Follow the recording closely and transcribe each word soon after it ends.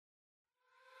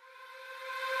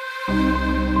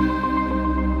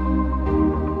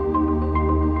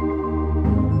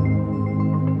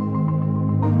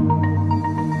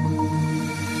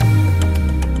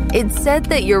It's said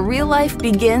that your real life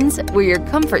begins where your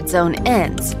comfort zone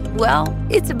ends. Well,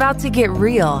 it's about to get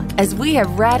real as we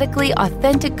have radically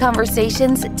authentic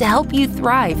conversations to help you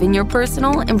thrive in your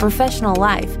personal and professional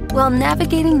life while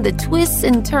navigating the twists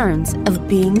and turns of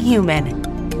being human.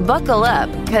 Buckle up,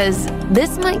 because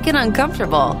This Might Get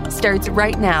Uncomfortable starts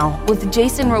right now with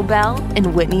Jason Robel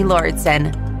and Whitney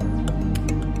Lauritsen.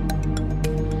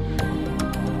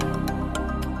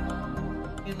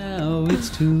 Now it's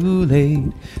too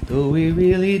late, though we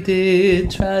really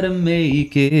did try to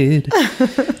make it.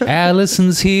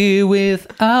 Allison's here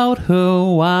without her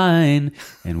wine,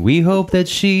 and we hope that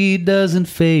she doesn't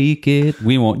fake it.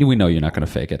 We won't. We know you're not going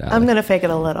to fake it, Allie. I'm going to fake it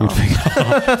a little.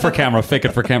 For camera. Fake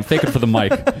it for camera. Fake it for the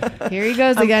mic. Here he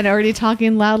goes again, already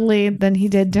talking loudly than he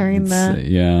did during the...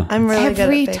 Yeah. I'm really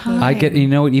every good at time. I get,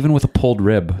 even with a pulled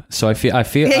rib. So I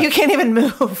feel. Yeah, you can't even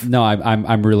move. No,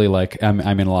 I'm really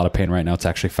I'm in a lot of pain right now. It's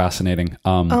actually fascinating.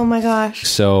 Oh my gosh.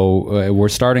 So we're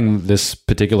starting this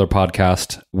particular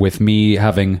podcast with me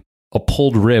having a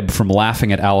pulled rib from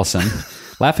laughing at Allison.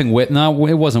 No,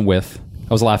 it wasn't with.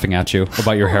 I was laughing at you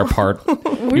about your hair part.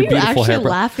 Were you actually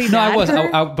laughing No, at I was.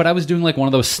 her? But I was doing like one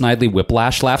of those snidely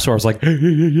whiplash laughs where I was like,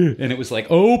 and it was like,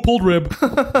 oh, pulled rib.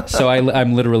 So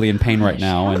I'm literally in pain right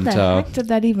now. How And the heck did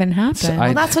that even happen?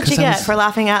 Well, that's what you get for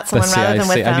laughing at someone rather than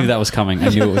with them. I knew that was coming. I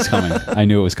knew it was coming. I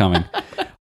knew it was coming.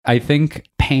 I think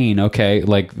pain, okay,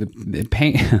 like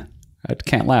pain, I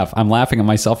can't laugh. I'm laughing at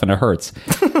myself and it hurts.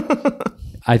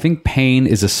 I think pain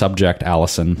is a subject,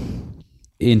 Allison,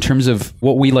 in terms of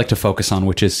what we like to focus on,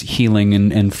 which is healing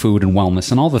and food and wellness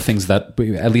and all the things that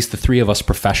at least the three of us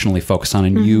professionally focus on.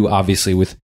 And you, obviously,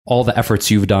 with all the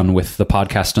efforts you've done with the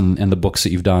podcast and the books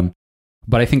that you've done.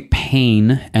 But I think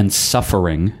pain and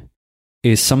suffering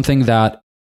is something that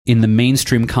in the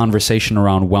mainstream conversation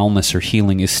around wellness or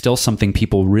healing is still something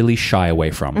people really shy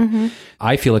away from.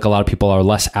 I feel like a lot of people are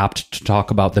less apt to talk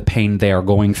about the pain they are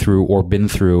going through or been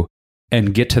through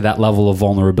and get to that level of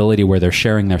vulnerability where they're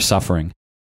sharing their suffering.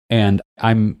 And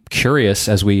I'm curious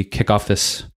as we kick off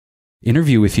this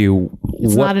interview with you.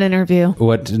 It's not an interview.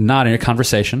 Not in a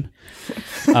conversation.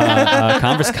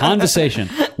 Conversation.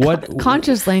 What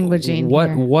conscious languaging?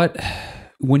 What?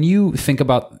 When you think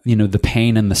about the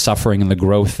pain and the suffering and the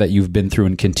growth that you've been through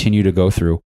and continue to go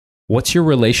through, what's your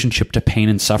relationship to pain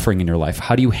and suffering in your life?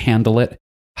 How do you handle it?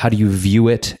 How do you view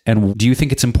it? And do you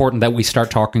think it's important that we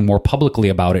start talking more publicly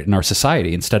about it in our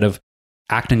society instead of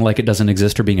acting like it doesn't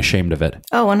exist or being ashamed of it?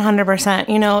 Oh,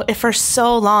 100%. If for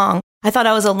so long, I thought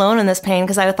I was alone in this pain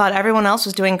because I thought everyone else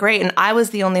was doing great and I was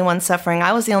the only one suffering.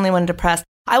 I was the only one depressed.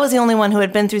 I was the only one who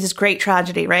had been through this great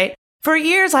tragedy, right? For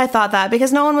years, I thought that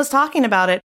because no one was talking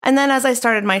about it. And then as I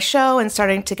started my show and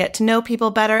starting to get to know people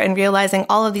better and realizing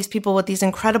all of these people with these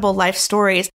incredible life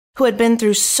stories who had been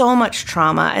through so much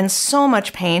trauma and so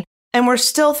much pain and were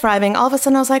still thriving, all of a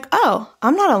sudden I was like, oh,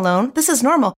 I'm not alone. This is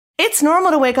normal. It's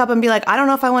normal to wake up and be like, I don't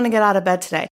know if I want to get out of bed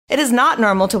today. It is not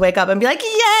normal to wake up and be like,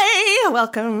 yay,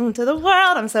 welcome to the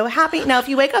world. I'm so happy. Now, if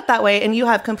you wake up that way and you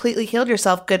have completely healed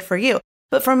yourself, good for you.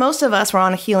 But for most of us, we're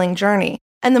on a healing journey.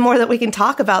 And the more that we can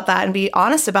talk about that and be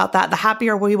honest about that, the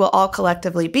happier we will all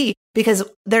collectively be, because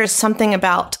there's something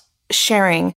about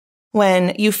sharing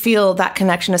when you feel that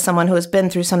connection to someone who has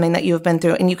been through something that you have been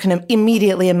through, and you can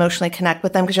immediately emotionally connect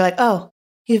with them because you're like, oh,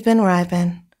 you've been where I've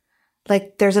been.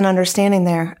 Like there's an understanding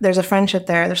there. There's a friendship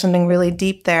there. There's something really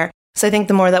deep there. So I think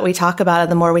the more that we talk about it,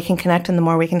 the more we can connect and the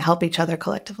more we can help each other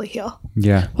collectively heal.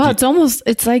 Yeah. Wow,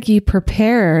 it's like you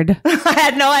prepared. I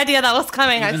had no idea that was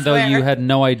coming. Even though you had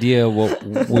no idea what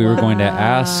we were going to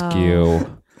ask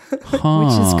you. Huh.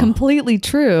 Which is completely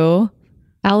true.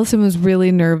 Allison was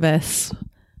really nervous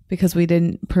because we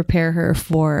didn't prepare her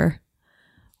for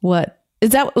what.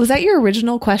 Was that your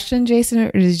original question, Jason, or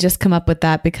did you just come up with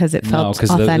that because it felt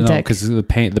authentic? Because the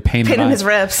pain in his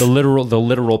ribs, the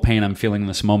literal pain I'm feeling in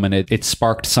this moment, it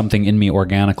sparked something in me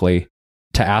organically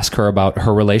to ask her about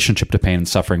her relationship to pain and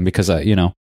suffering. Because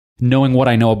knowing what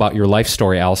I know about your life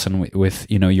story, Allison, with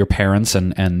your parents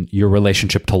and your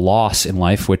relationship to loss in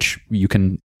life, which you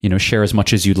can share as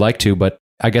much as you'd like to, but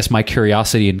I guess my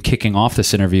curiosity in kicking off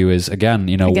this interview is, again,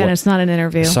 it's not an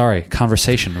interview. Sorry,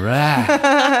 conversation.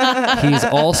 He's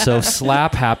also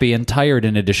slap happy and tired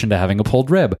in addition to having a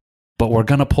pulled rib, but we're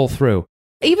going to pull through.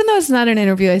 Even though it's not an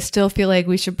interview, I still feel like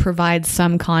we should provide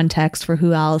some context for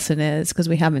who Allison is because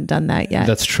we haven't done that yet.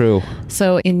 That's true.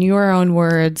 So in your own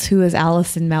words, who is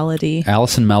Allison Melody?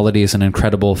 Allison Melody is an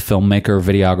incredible filmmaker,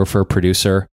 videographer,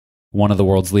 producer, one of the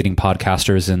world's leading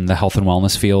podcasters in the health and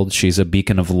wellness field. She's a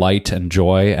beacon of light and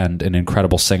joy and an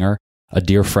incredible singer, a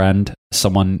dear friend,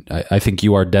 someone I think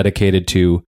you are dedicated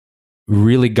to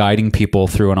really guiding people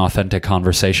through an authentic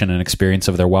conversation and experience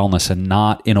of their wellness, and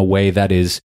not in a way that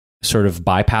is sort of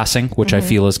bypassing, which I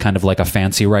feel is kind of like a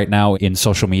fancy right now in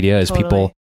social media, is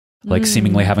people like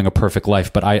seemingly having a perfect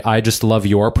life. But I just love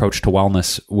your approach to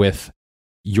wellness with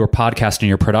your podcast and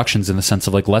your productions, in the sense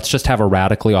of like, let's just have a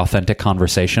radically authentic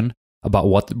conversation about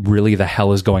what really the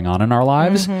hell is going on in our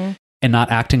lives, and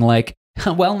not acting like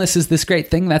wellness is this great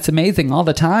thing that's amazing all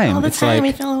the time. All the it's time,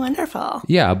 like, we feel wonderful.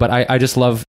 yeah, but I just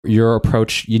love your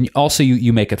approach.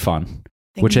 You make it fun,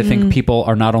 which I think people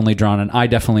are not only drawn, and I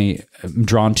definitely am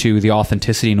drawn to the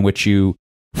authenticity in which you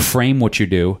frame what you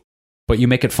do, but you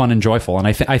make it fun and joyful. And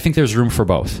I think there's room for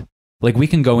both. Like, we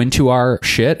can go into our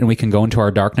shit and we can go into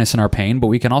our darkness and our pain, but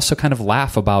we can also kind of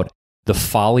laugh about the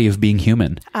folly of being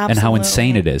human and how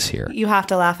insane it is here. You have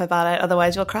to laugh about it,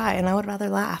 otherwise you'll cry, and I would rather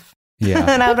laugh. Yeah.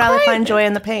 And I would rather find joy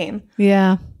in the pain.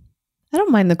 Yeah. I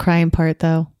don't mind the crying part,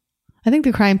 though. I think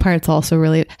the crying part's also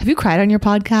really... Have you cried on your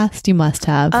podcast? You must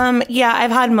have. Yeah,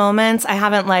 I've had moments. I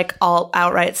haven't like all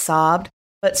outright sobbed,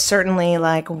 but certainly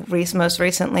like most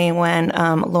recently when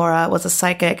Laura was a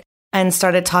psychic and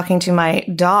started talking to my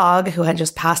dog who had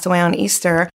just passed away on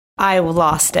Easter, I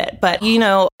lost it. But, you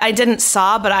know, I didn't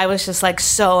sob, but I was just like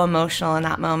so emotional in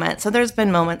that moment. So there's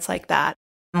been moments like that.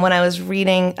 When I was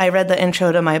reading, I read the intro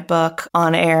to my book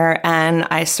on air, and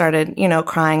I started, you know,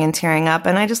 crying and tearing up,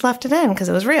 and I just left it in because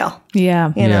it was real.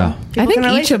 Yeah. You know, I think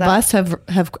relate each to of that. us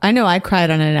have, I know I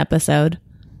cried on an episode.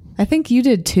 I think you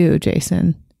did too,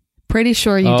 Jason. Pretty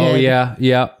sure you did. Oh, yeah.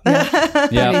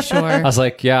 Pretty sure. I was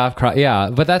like, yeah, I've cried. Yeah.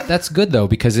 But that's good though,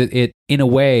 because it in a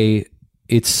way,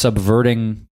 it's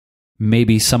subverting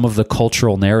maybe some of the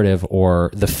cultural narrative or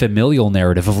the familial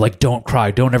narrative of like, don't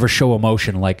cry, don't ever show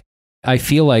emotion. Like, I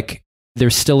feel like there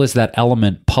still is that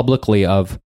element publicly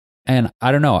of, and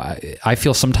I don't know, I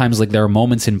feel sometimes like there are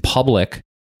moments in public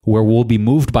where we'll be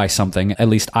moved by something. At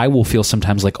least I will feel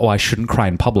sometimes like, oh, I shouldn't cry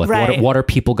in public. Right. What are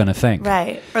people going to think?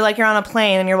 Right. Or like you're on a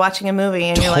plane and you're watching a movie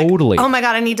and you're like, Totally. oh my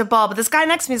God, I need to bawl. But this guy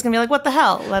next to me is going to be like, what the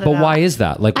hell? Let it But out. why is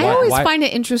that? Like, I always find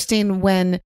it interesting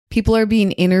when people are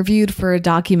being interviewed for a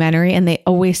documentary and they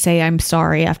always say, I'm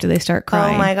sorry after they start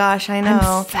crying. Oh my gosh, I know.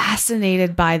 I'm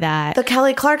fascinated by that. The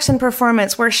Kelly Clarkson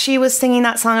performance where she was singing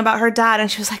that song about her dad and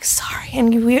she was like, sorry.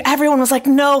 And everyone was like,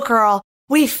 no, girl,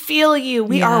 we feel you.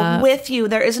 We are with you.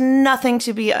 There is nothing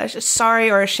to be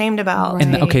sorry or ashamed about. Right.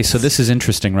 And okay, so this is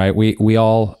interesting, right? We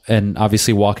all, and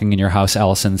obviously walking in your house,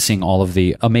 Allison, seeing all of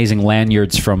the amazing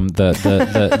lanyards from the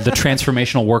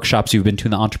transformational workshops you've been to,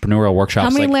 the entrepreneurial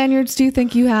workshops. How many lanyards do you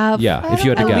think you have? Yeah, if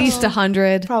you had to At guess. least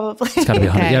 100. Probably. It's got to be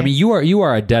 100. Okay. Yeah, I mean, you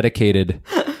are a dedicated.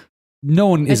 No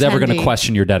one is ever going to Attendee.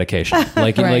 question your dedication.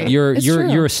 Like Right. you're It's true.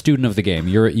 you're a student of the game.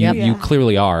 You Yeah.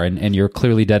 clearly are, and you're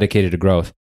clearly dedicated to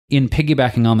growth. In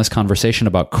piggybacking on this conversation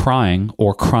about crying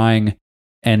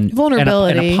and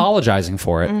Vulnerability. and apologizing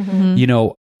for it, Mm-hmm. you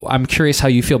know, I'm curious how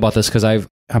you feel about this, because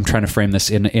I'm trying to frame this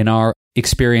in our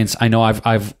experience. I know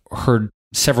I've heard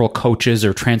several coaches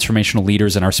or transformational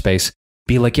leaders in our space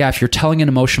be like, yeah, if you're telling an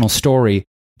emotional story,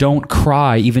 don't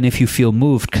cry even if you feel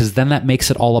moved, because then that makes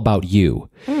it all about you.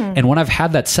 And when I've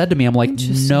had that said to me, I'm like,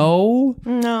 no,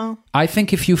 I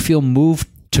think if you feel moved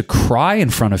to cry in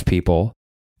front of people,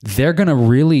 they're going to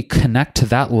really connect to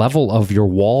that level of your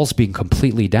walls being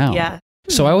completely down. Yeah.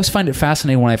 So I always find it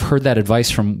fascinating when I've heard that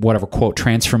advice from whatever, quote,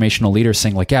 transformational leaders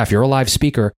saying like, yeah, if you're a live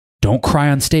speaker, don't cry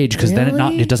on stage, because then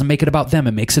it doesn't make it about them.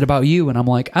 It makes it about you. And I'm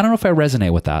like, I don't know if I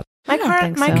resonate with that. My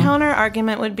think so. counter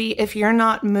argument would be, if you're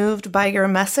not moved by your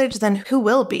message, then who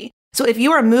will be? So if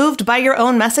you are moved by your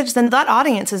own message, then that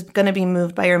audience is going to be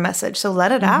moved by your message. So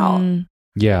let it out.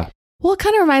 Yeah. Well, it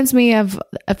kind of reminds me of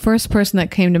a first person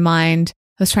that came to mind.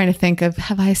 I was trying to think of,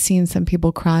 have I seen some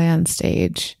people cry on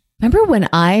stage? Remember when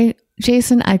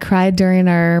Jason, I cried during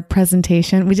our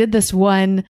presentation. We did this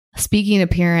one speaking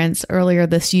appearance earlier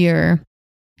this year.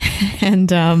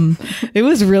 And it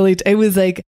was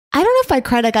like, I don't know if I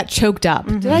cried. I got choked up.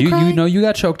 Did I cry? You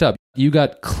got choked up. You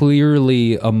got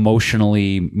clearly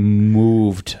emotionally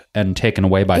moved and taken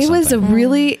away by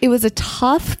something. It was a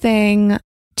tough thing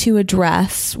to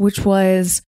address, which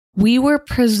was, we were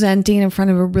presenting in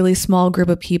front of a really small group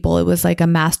of people. It was like a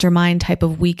mastermind type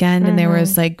of weekend, and there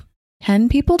was like 10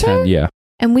 people there. 10, yeah.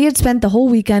 And we had spent the whole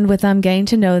weekend with them, getting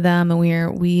to know them,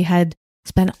 and we had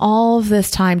spent all of this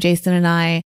time, Jason and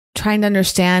I, trying to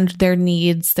understand their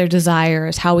needs, their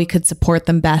desires, how we could support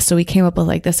them best. So we came up with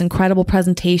like this incredible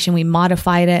presentation. We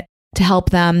modified it to help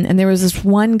them. And there was this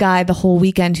one guy the whole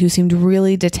weekend who seemed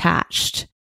really detached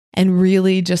and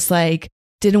really just like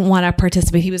didn't want to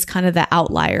participate. He was kind of the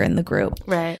outlier in the group.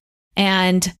 Right.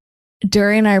 And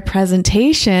during our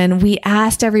presentation, we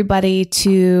asked everybody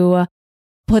to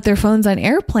put their phones on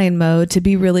airplane mode to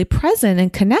be really present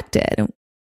and connected.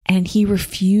 And he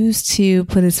refused to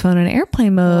put his phone on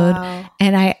airplane mode. Wow.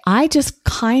 And I just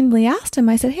kindly asked him,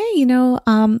 I said, hey,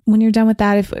 when you're done with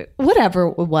that, if whatever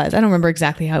it was, I don't remember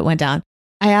exactly how it went down.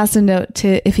 I asked him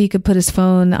to if he could put his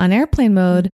phone on airplane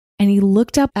mode. And he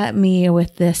looked up at me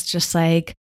with this just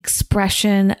like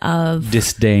expression of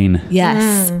disdain.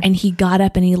 Yes. And he got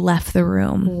up and he left the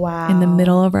room. Wow. In the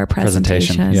middle of our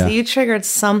presentation. Yeah. So you triggered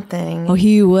something. Oh,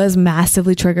 he was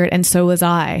massively triggered. And so was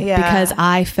I. Yeah. Because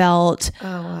I felt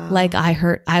wow. like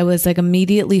I was like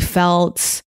immediately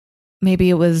felt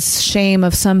maybe it was shame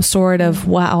of some sort of,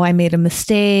 wow, I made a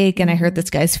mistake and I hurt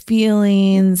this guy's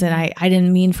feelings and I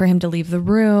didn't mean for him to leave the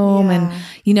room. Yeah.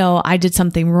 And, I did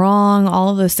something wrong, all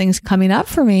of those things coming up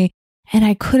for me. And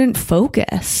I couldn't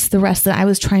focus the rest of I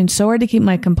was trying so hard to keep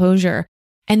my composure.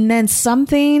 And then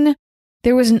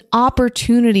there was an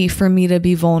opportunity for me to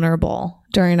be vulnerable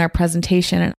during our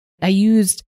presentation. And I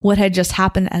used what had just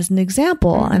happened as an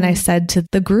example. Mm-hmm. And I said to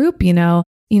the group,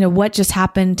 what just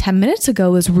happened 10 minutes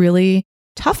ago was really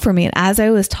tough for me. And as I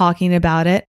was talking about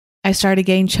it, I started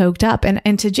getting choked up.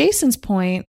 And to Jason's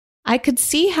point, I could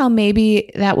see how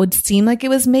maybe that would seem like it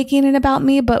was making it about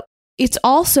me, but it's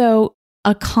also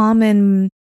a common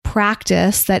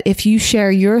practice that if you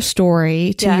share your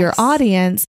story to your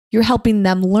audience, you're helping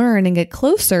them learn and get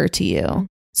closer to you.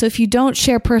 So if you don't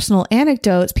share personal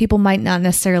anecdotes, people might not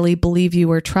necessarily believe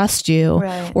you or trust you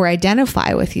or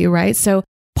identify with you, right? So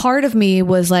part of me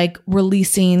was like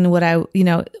releasing what I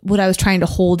was trying to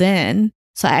hold in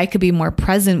so I could be more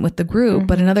present with the group. Mm-hmm.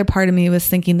 But another part of me was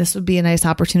thinking this would be a nice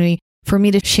opportunity for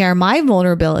me to share my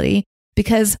vulnerability,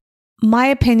 because my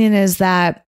opinion is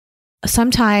that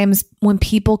sometimes when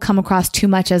people come across too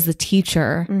much as the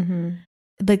teacher,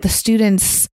 like the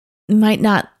students might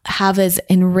not have as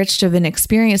enriched of an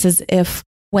experience as if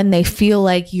when they feel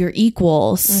like you're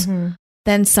equals,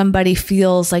 then somebody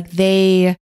feels like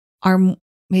they are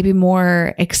maybe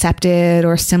more accepted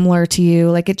or similar to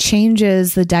you. Like it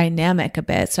changes the dynamic a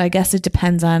bit. So I guess it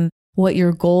depends on what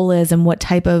your goal is and what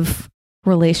type of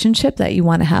relationship that you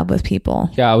want to have with people.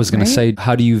 Yeah, I was going to say,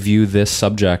 how do you view this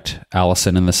subject,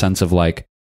 Allison, in the sense of like,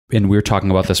 and we were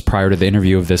talking about this prior to the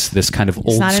interview of this kind of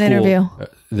old not school, an interview.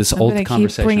 This I'm old gonna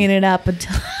conversation. Keep bringing it up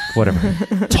until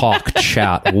whatever, talk,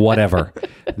 chat, whatever.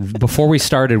 Before we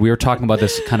started, we were talking about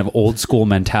this kind of old school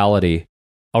mentality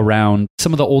around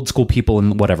some of the old school people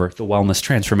in whatever the wellness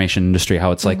transformation industry.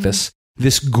 How it's like this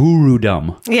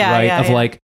guru-dom, right?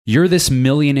 Like, you're this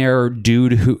millionaire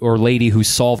dude or lady who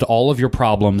solved all of your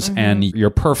problems and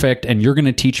you're perfect and you're going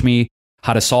to teach me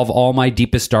how to solve all my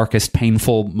deepest, darkest,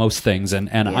 painful, most things. And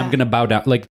I'm going to bow down.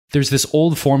 Like there's this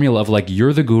old formula of like,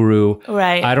 you're the guru.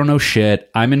 Right. I don't know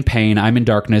shit. I'm in pain. I'm in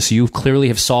darkness. You clearly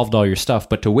have solved all your stuff.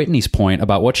 But to Whitney's point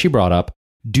about what she brought up,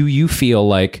 do you feel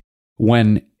like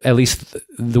when at least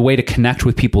the way to connect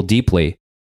with people deeply,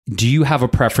 do you have a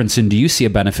preference and do you see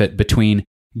a benefit between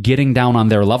getting down on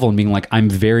their level and being like, I'm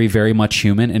very, very much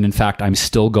human, and in fact, I'm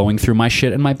still going through my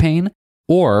shit and my pain?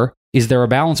 Or is there a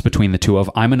balance between the two of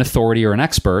I'm an authority or an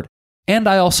expert, and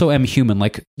I also am human?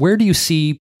 Like, where do you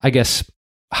see, I guess,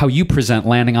 how you present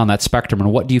landing on that spectrum,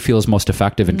 and what do you feel is most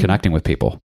effective in connecting with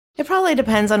people? It probably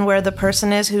depends on where the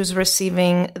person is who's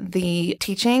receiving the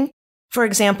teaching. For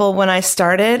example, when I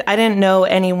started, I didn't know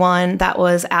anyone that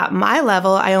was at my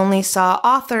level. I only saw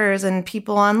authors and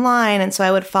people online. And so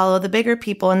I would follow the bigger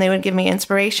people and they would give me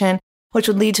inspiration, which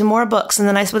would lead to more books. And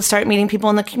then I would start meeting people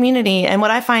in the community. And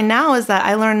what I find now is that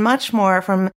I learn much more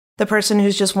from the person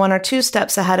who's just 1 or 2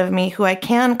 steps ahead of me, who I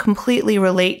can completely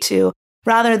relate to,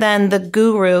 rather than the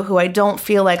guru who I don't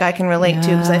feel like I can relate to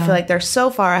because I feel like they're so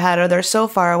far ahead or they're so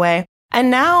far away. And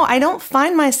now I don't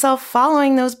find myself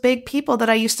following those big people that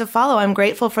I used to follow. I'm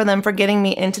grateful for them for getting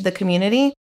me into the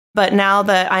community. But now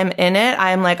that I'm in it,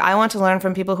 I'm like, I want to learn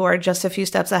from people who are just a few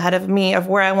steps ahead of me of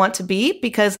where I want to be,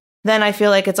 because then I feel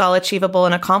like it's all achievable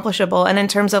and accomplishable. And in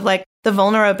terms of like the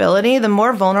vulnerability, the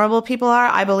more vulnerable people are,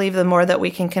 I believe the more that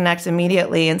we can connect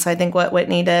immediately. And so I think what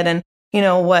Whitney did, and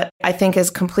what I think is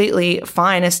completely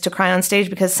fine, is to cry on stage,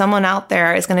 because someone out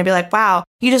there is going to be like, wow,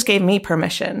 you just gave me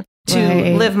permission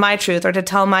to live my truth or to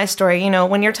tell my story.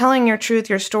 When you're telling your truth,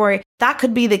 your story, that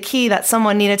could be the key that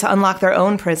someone needed to unlock their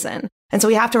own prison. And so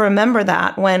we have to remember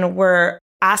that when we're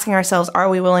asking ourselves, are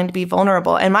we willing to be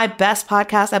vulnerable? And my best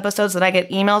podcast episodes that I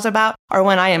get emails about are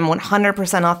when I am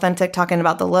 100% authentic, talking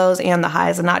about the lows and the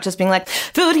highs, and not just being like,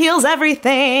 food heals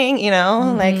everything, you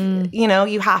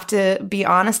have to be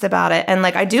honest about it. And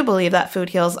like, I do believe that food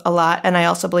heals a lot. And I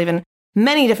also believe in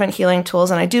many different healing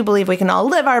tools. And I do believe we can all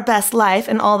live our best life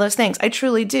and all those things. I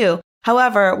truly do.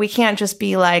 However, we can't just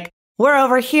be like, we're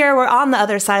over here, we're on the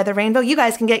other side of the rainbow. You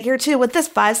guys can get here too with this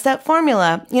 5-step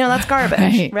formula. That's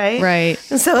garbage, right?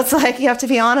 Right. And so it's like, you have to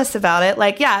be honest about it.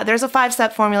 Like, yeah, there's a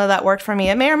 5-step formula that worked for me.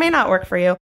 It may or may not work for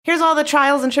you. Here's all the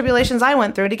trials and tribulations I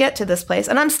went through to get to this place,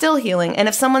 and I'm still healing. And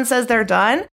if someone says they're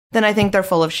done, then I think they're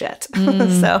full of shit.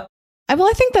 So, well,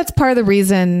 I think that's part of the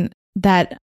reason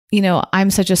that,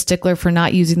 I'm such a stickler for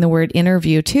not using the word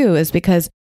interview too, is because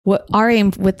what our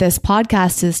aim with this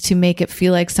podcast is to make it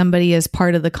feel like somebody is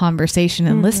part of the conversation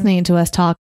and listening to us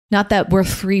talk. Not that we're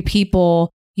 3 people,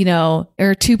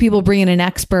 or 2 people bringing an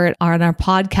expert on our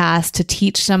podcast to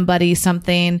teach somebody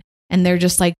something, and they're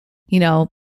just like,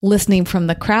 listening from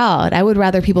the crowd. I would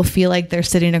rather people feel like they're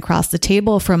sitting across the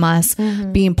table from us,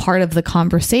 being part of the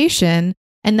conversation.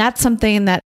 And that's something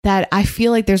that I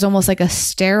feel like there's almost like a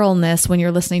sterileness when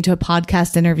you're listening to a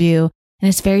podcast interview, and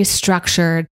it's very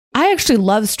structured. I actually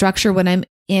love structure when I'm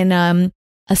in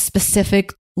a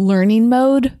specific learning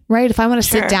mode, right? If I want to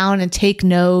sit down and take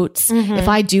notes, if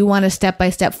I do want a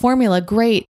step-by-step formula,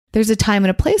 great. There's a time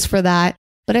and a place for that.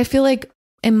 But I feel like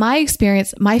in my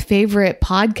experience, my favorite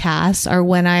podcasts are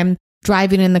when I'm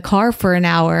driving in the car for an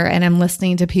hour and I'm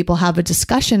listening to people have a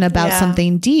discussion about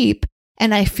something deep.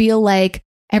 And I feel like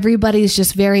everybody's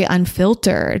just very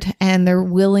unfiltered and they're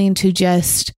willing to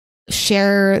just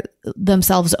share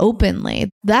themselves openly.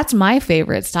 That's my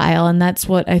favorite style. And that's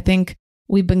what I think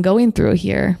we've been going through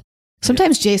here.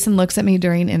 Sometimes Jason looks at me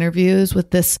during interviews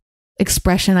with this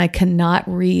expression I cannot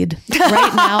read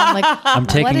right now. I'm like, I'm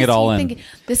taking it all in.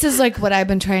 This is like what I've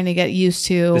been trying to get used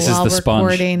to this while is the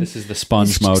recording. Sponge. This is the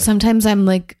sponge mode. Sometimes I'm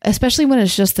like, especially when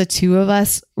it's just the 2 of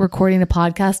us recording a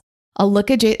podcast, I'll look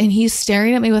at Jay and he's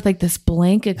staring at me with like this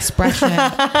blank expression.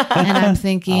 And I'm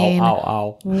thinking,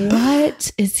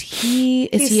 what is he?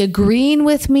 Is he agreeing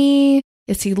with me?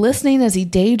 Is he listening? Is he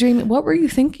daydreaming? What were you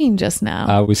thinking just now?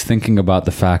 I was thinking about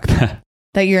the fact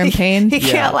that you're in pain. He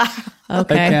can't laugh.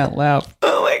 Okay. I can't laugh.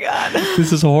 Oh my God.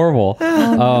 This is horrible.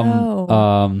 Oh,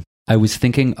 no. I was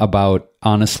thinking about,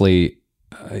 honestly,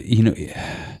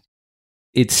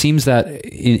 it seems that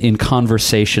in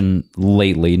conversation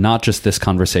lately, not just this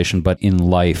conversation, but in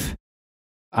life,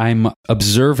 I'm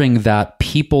observing that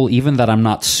people, even that I'm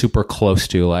not super close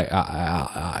to, like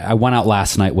I went out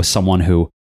last night with someone who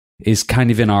is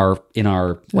kind of in our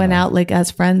went out like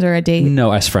as friends or a date?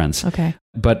 No, as friends. Okay.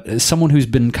 But someone who's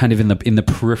been kind of in the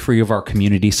periphery of our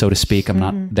community, so to speak. I'm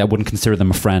not, that wouldn't consider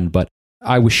them a friend, but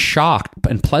I was shocked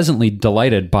and pleasantly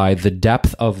delighted by the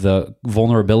depth of the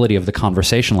vulnerability of the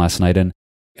conversation last night. And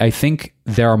I think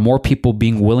there are more people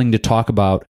being willing to talk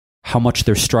about how much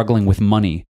they're struggling with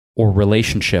money or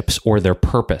relationships or their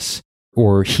purpose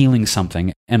or healing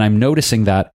something. And I'm noticing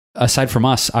that aside from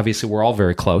us, obviously we're all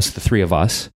very close, the 3 of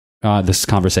us, this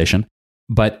conversation,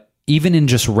 but even in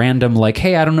just random, like,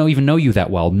 hey, I don't even know you that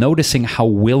well, noticing how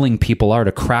willing people are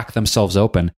to crack themselves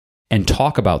open and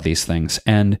talk about these things.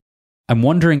 And I'm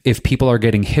wondering if people are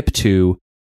getting hip to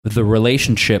the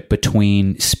relationship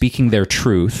between speaking their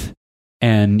truth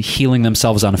and healing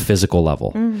themselves on a physical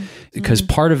level. Because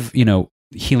part of,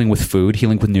 healing with food,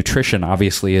 healing with nutrition,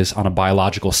 obviously is on a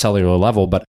biological cellular level.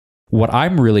 But what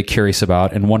I'm really curious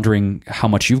about and wondering how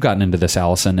much you've gotten into this,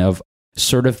 Allison, of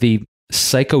sort of the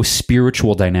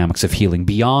psycho-spiritual dynamics of healing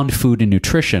beyond food and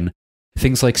nutrition,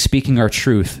 things like speaking our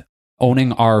truth,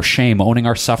 owning our shame, owning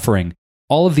our suffering,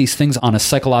 all of these things on a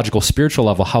psychological, spiritual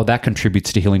level, how that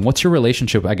contributes to healing. What's your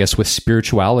relationship, I guess, with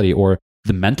spirituality or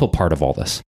the mental part of all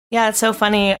this? Yeah, it's so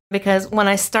funny because when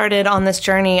I started on this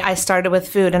journey, I started with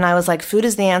food and I was like, food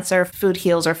is the answer, food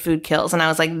heals or food kills. And I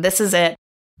was like, this is it,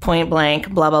 point blank,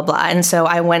 blah, blah, blah. And so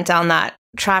I went down that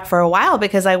track for a while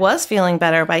because I was feeling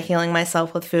better by healing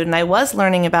myself with food. And I was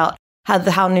learning about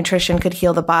how nutrition could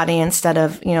heal the body instead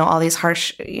of, all these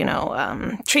harsh,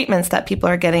 treatments that people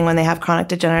are getting when they have chronic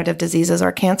degenerative diseases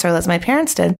or cancer, as my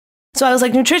parents did. So I was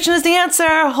like, nutrition is the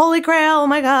answer, holy grail, oh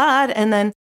my God. And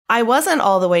then I wasn't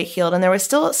all the way healed and there was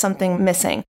still something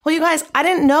missing. Well, you guys, I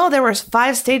didn't know there was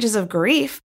 5 stages of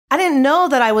grief. I didn't know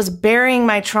that I was burying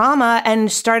my trauma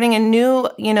and starting a new,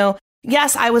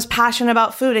 yes, I was passionate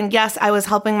about food and yes, I was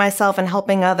helping myself and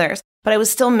helping others, but I was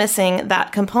still missing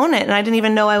that component and I didn't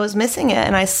even know I was missing it.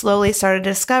 And I slowly started to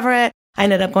discover it. I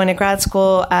ended up going to grad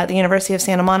school at the University of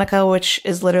Santa Monica, which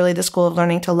is literally the school of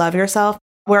learning to love yourself,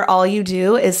 where all you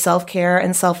do is self-care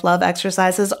and self-love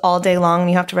exercises all day long.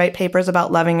 You have to write papers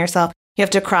about loving yourself. You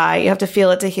have to cry. You have to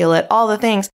feel it to heal it, all the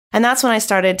things. And that's when I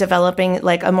started developing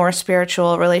like a more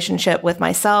spiritual relationship with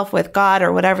myself, with God,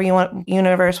 or whatever you want,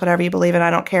 universe, whatever you believe in. I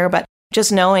don't care. But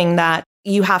just knowing that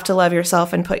you have to love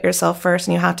yourself and put yourself first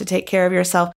and you have to take care of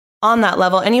yourself on that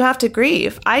level and you have to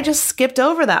grieve. I just skipped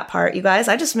over that part, you guys.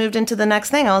 I just moved into the next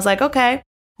thing. I was like, okay,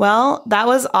 Well, that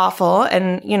was awful.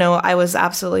 And, I was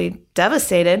absolutely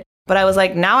devastated. But I was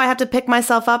like, now I have to pick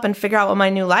myself up and figure out what my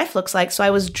new life looks like. So I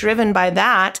was driven by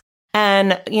that.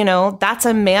 And, that's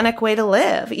a manic way to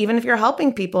live, even if you're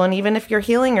helping people and even if you're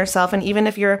healing yourself and even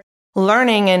if you're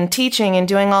learning and teaching and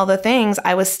doing all the things,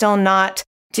 I was still not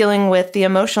dealing with the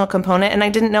emotional component and I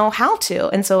didn't know how to.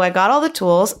 And so I got all the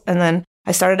tools and then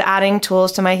I started adding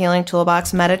tools to my healing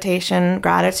toolbox, meditation,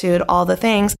 gratitude, all the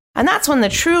things. And that's when the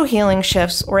true healing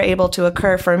shifts were able to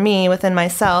occur for me within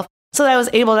myself. So that I was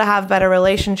able to have better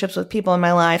relationships with people in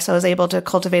my life. So I was able to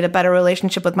cultivate a better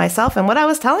relationship with myself and what I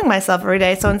was telling myself every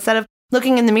day. So instead of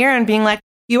looking in the mirror and being like,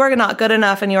 you are not good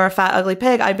enough and you're a fat, ugly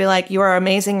pig, I'd be like, you are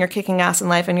amazing, you're kicking ass in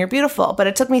life and you're beautiful. But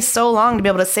it took me so long to be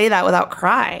able to say that without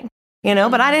crying,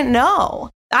 but I didn't know.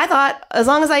 I thought as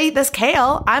long as I eat this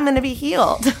kale, I'm going to be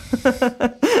healed.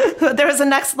 There was a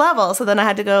next level. So then I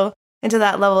had to go into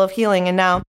that level of healing. And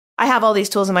now I have all these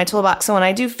tools in my toolbox. So when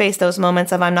I do face those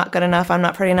moments of I'm not good enough, I'm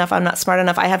not pretty enough, I'm not smart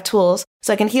enough, I have tools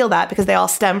so I can heal that because they all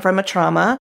stem from a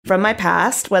trauma from my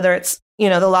past, whether it's,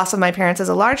 the loss of my parents is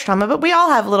a large trauma, but we all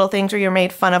have little things where you're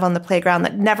made fun of on the playground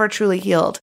that never truly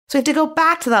healed. So we have to go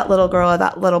back to that little girl or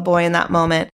that little boy in that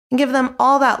moment and give them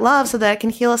all that love so that it can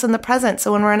heal us in the present.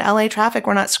 So when we're in LA traffic,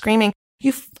 we're not screaming,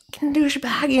 you fucking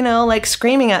douchebag, like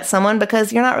screaming at someone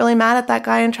because you're not really mad at that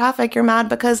guy in traffic. You're mad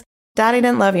because daddy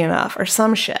didn't love you enough or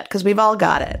some shit, because we've all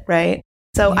got it, right?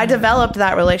 So I developed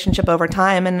that relationship over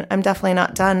time and I'm definitely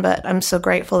not done, but I'm so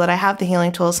grateful that I have the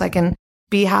healing tools so I can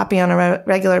be happy on a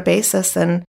regular basis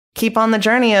and keep on the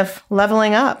journey of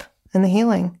leveling up in the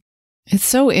healing. It's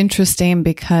so interesting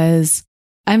because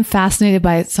I'm fascinated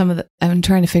by I'm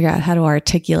trying to figure out how to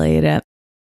articulate it.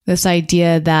 This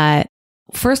idea that,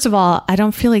 first of all, I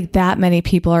don't feel like that many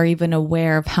people are even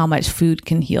aware of how much food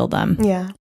can heal them.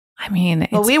 Yeah. I mean,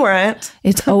 well, we weren't.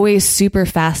 It's always super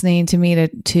fascinating to me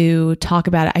to talk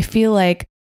about it. I feel like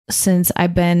since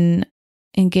I've been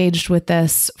engaged with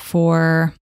this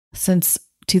since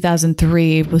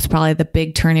 2003 was probably the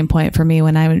big turning point for me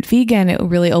when I went vegan. It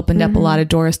really opened up a lot of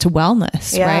doors to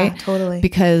wellness, right? Totally.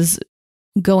 Because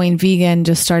going vegan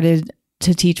just started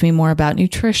to teach me more about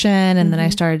nutrition. And then I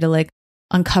started to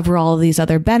uncover all of these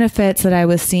other benefits that I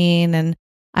was seeing. And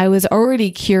I was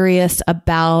already curious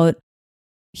about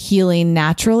healing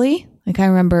naturally. I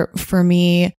remember for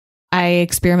me, I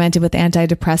experimented with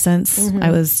antidepressants.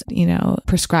 I was,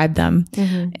 prescribed them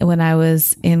when I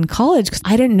was in college because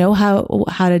I didn't know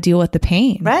how to deal with the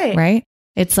pain. Right.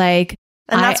 It's like,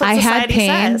 and that's what I had society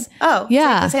pain. says. Oh,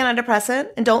 yeah. Take this antidepressant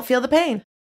and don't feel the pain.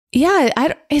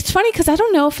 Yeah. It's funny because I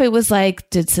don't know if it was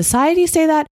did society say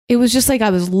that? It was just I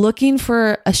was looking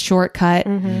for a shortcut.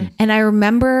 And I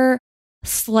remember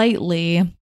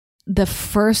slightly the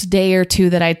first day or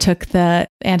two that I took the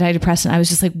antidepressant, I was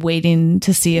just waiting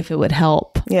to see if it would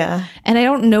help. Yeah. And I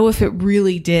don't know if it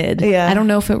really did. Yeah. I don't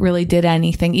know if it really did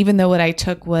anything, even though what I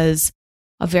took was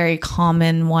a very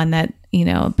common one that,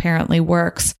 apparently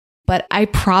works. But I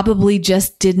probably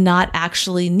just did not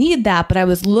actually need that. But I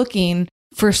was looking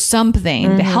for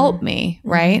something to help me.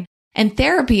 Right. And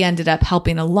therapy ended up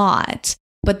helping a lot.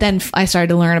 But then I started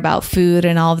to learn about food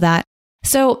and all of that.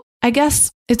 So I guess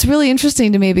it's really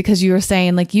interesting to me because you were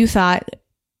saying you thought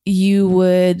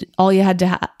all you had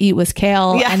to eat was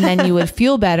kale and then you would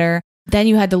feel better. Then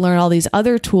you had to learn all these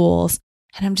other tools.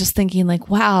 And I'm just thinking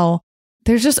wow,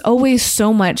 there's just always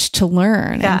so much to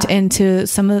learn. Yeah. And to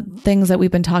some of the things that we've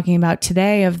been talking about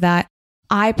today of that,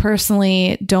 I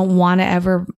personally don't want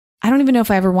to I don't even know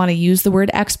if I ever want to use the word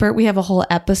expert. We have a whole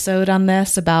episode on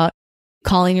this about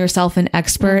calling yourself an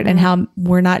expert and how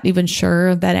we're not even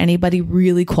sure that anybody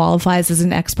really qualifies as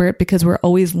an expert because we're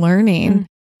always learning.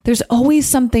 There's always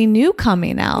something new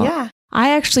coming out. Yeah.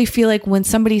 I actually feel like when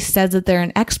somebody says that they're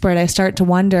an expert, I start to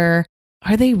wonder,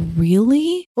 are they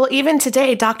really? Well, even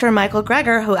today, Dr. Michael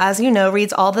Greger, who, as you know,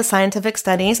 reads all the scientific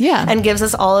studies and gives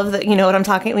us all of the, what I'm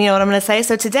going to say.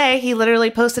 So today he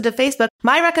literally posted to Facebook,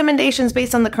 my recommendations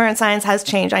based on the current science has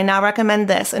changed. I now recommend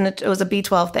this. And it was a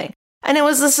B12 thing. And it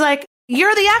was just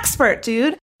you're the expert,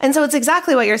 dude. And so it's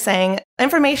exactly what you're saying.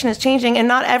 Information is changing and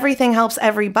not everything helps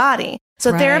everybody.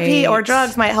 So therapy or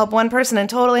drugs might help one person and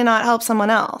totally not help someone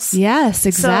else. Yes,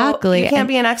 exactly. So you can't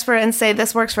be an expert and say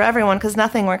this works for everyone because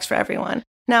nothing works for everyone.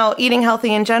 Now, eating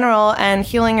healthy in general and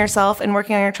healing yourself and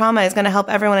working on your trauma is going to help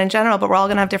everyone in general, but we're all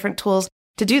going to have different tools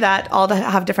to do that, all to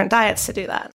have different diets to do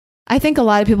that. I think a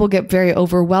lot of people get very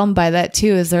overwhelmed by that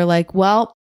too, is they're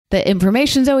well, the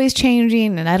information's always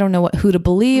changing and I don't know who to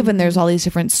believe. And there's all these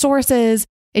different sources.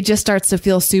 It just starts to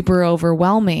feel super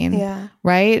overwhelming. Yeah.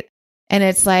 Right. And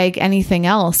it's like anything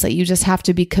else that you just have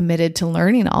to be committed to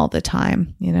learning all the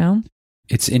time,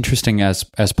 It's interesting as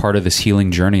part of this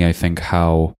healing journey, I think,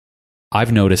 how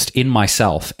I've noticed in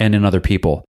myself and in other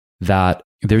people that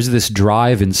there's this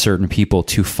drive in certain people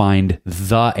to find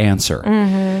the answer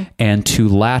and to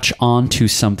latch onto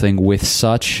something with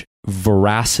such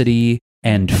veracity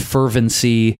and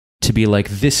fervency to be like,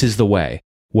 this is the way,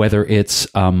 whether it's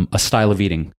a style of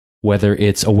eating, whether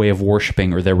it's a way of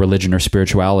worshiping or their religion or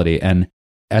spirituality. And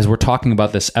as we're talking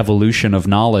about this evolution of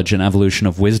knowledge and evolution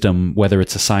of wisdom, whether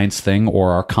it's a science thing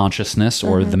or our consciousness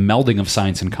or the melding of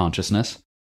science and consciousness,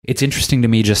 it's interesting to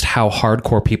me just how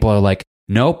hardcore people are like,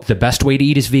 nope, the best way to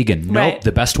eat is vegan. Nope, Right.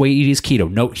 the best way to eat is keto.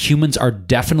 Nope, humans are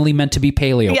definitely meant to be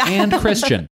paleo and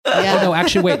Christian. Oh, no,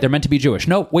 actually, wait, they're meant to be Jewish.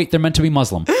 No, wait, they're meant to be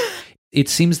Muslim. It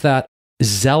seems that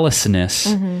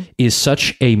zealousness is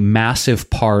such a massive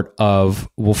part of,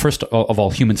 well, first of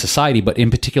all, human society, but in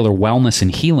particular, wellness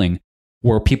and healing,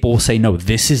 where people will say, no,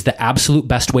 this is the absolute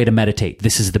best way to meditate.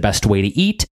 This is the best way to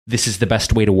eat. This is the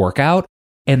best way to work out.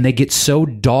 And they get so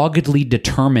doggedly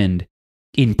determined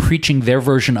in preaching their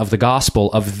version of the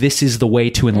gospel of this is the way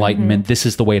to enlightenment. This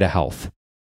is the way to health.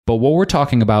 But what we're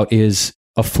talking about is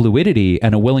a fluidity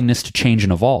and a willingness to change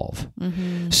and evolve.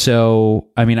 So,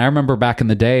 I mean, I remember back in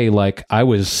the day, like I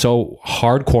was so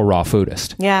hardcore raw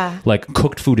foodist. Yeah. Like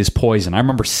cooked food is poison. I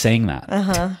remember saying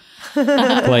that.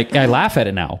 Like I laugh at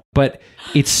it now, but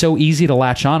it's so easy to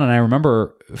latch on. And I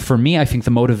remember for me, I think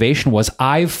the motivation was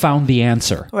I've found the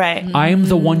answer. Right. I'm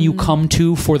the one you come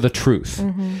to for the truth.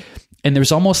 And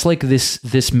there's almost like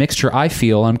this mixture, I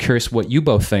feel, I'm curious what you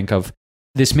both think of,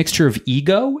 this mixture of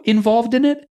ego involved in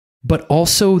it, but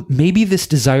also maybe this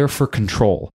desire for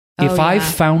control. If I've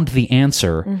found the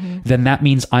answer, then that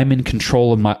means I'm in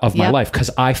control of my life because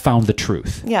I found the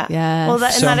truth. Yeah. Yes. Well,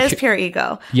 that, and So that I'm is pure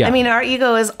ego. Yeah. I mean, our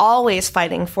ego is always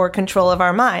fighting for control of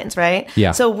our minds, right?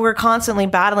 Yeah. So we're constantly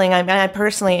battling. I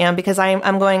personally am, because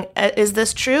I'm going, is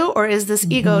this true or is this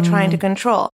ego trying to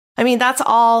control? I mean, that's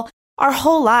all. Our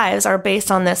whole lives are based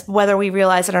on this, whether we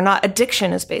realize it or not.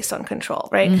 Addiction is based on control,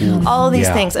 right? All of these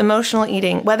Yeah. things, emotional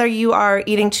eating, whether you are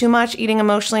eating too much, eating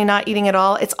emotionally, not eating at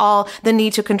all, it's all the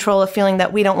need to control a feeling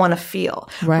that we don't want to feel,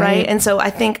 right? And so I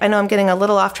know I'm getting a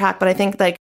little off track, but I think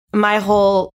like my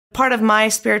whole part of my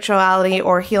spirituality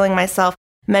or healing myself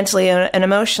mentally and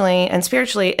emotionally and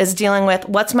spiritually is dealing with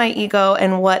what's my ego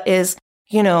and what is,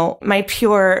 my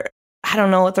pure, I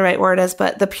don't know what the right word is,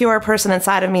 but the pure person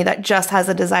inside of me that just has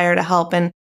a desire to help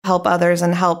and help others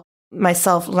and help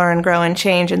myself learn, grow, and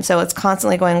change. And so it's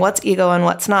constantly going, what's ego and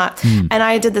what's not. And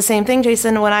I did the same thing,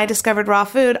 Jason. When I discovered raw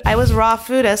food, I was raw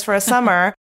foodist for a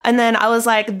summer. And then I was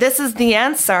like, this is the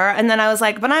answer. And then I was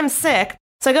like, but I'm sick.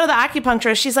 So I go to the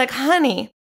acupuncturist. She's like,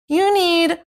 honey, you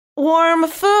need warm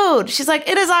food. She's like,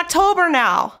 it is October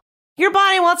now. Your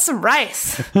body wants some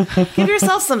rice. Give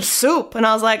yourself some soup. And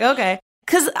I was like, okay.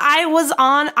 Because I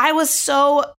was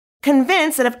so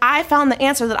convinced that if I found the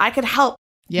answer, that I could help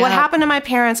what happened to my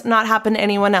parents not happen to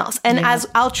anyone else. And as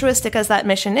altruistic as that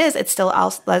mission is, it's still,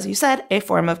 as you said, a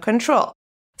form of control.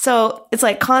 So it's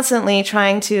like constantly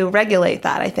trying to regulate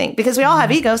that, I think, because we all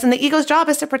have egos and the ego's job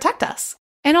is to protect us.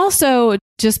 And also,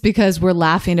 just because we're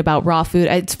laughing about raw food,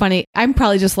 it's funny. I'm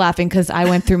probably just laughing because I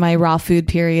went through my raw food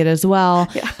period as well.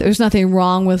 Yeah. There's nothing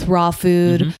wrong with raw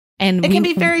food. And it can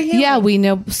be very healing. Yeah, we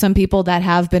know some people that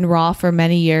have been raw for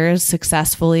many years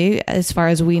successfully, as far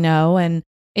as we know. And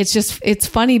it's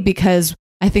funny because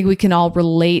I think we can all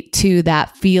relate to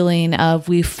that feeling of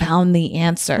we found the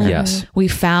answer. Yes. We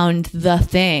found the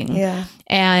thing. Yeah.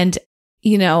 And,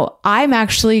 I'm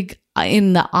actually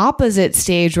in the opposite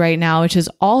stage right now, which is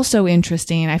also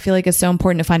interesting. I feel like it's so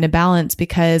important to find a balance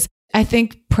because I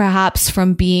think perhaps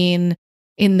from being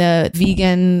in the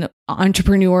vegan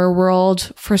entrepreneur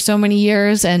world for so many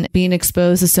years and being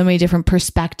exposed to so many different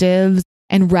perspectives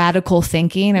and radical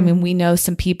thinking. I mean, we know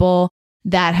some people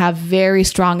that have very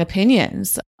strong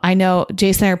opinions. I know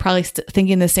Jason and I are probably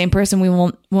thinking the same person we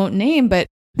won't name, but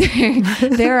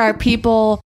there are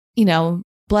people,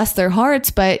 bless their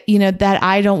hearts, but that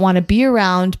I don't want to be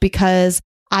around because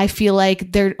I feel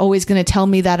like they're always going to tell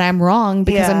me that I'm wrong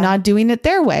because I'm not doing it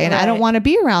their way. And I don't want to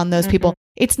be around those people.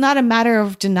 It's not a matter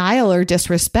of denial or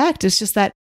disrespect. It's just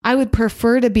that I would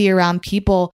prefer to be around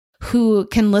people who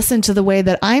can listen to the way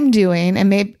that I'm doing and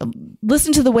maybe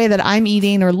listen to the way that I'm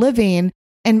eating or living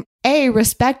and A,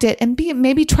 respect it, and B,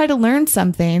 maybe try to learn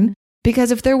something.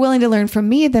 Because if they're willing to learn from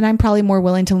me, then I'm probably more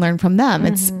willing to learn from them.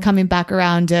 It's coming back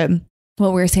around to what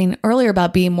we were saying earlier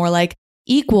about being more like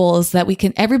equals, that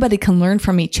everybody can learn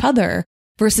from each other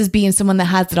versus being someone that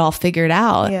has it all figured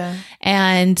out. Yeah.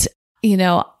 And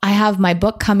I have my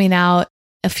book coming out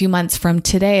a few months from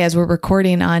today as we're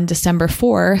recording on December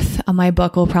 4th. My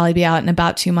book will probably be out in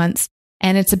about 2 months.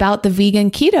 and it's about the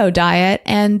vegan keto diet.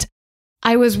 And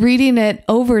I was reading it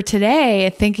over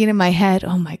today thinking in my head,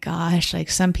 oh my gosh, like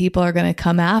some people are going to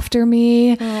come after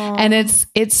me. Aww. And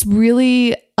it's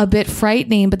really a bit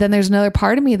frightening. But then there's another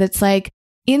part of me that's like,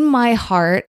 in my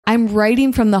heart, I'm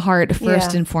writing from the heart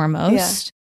first and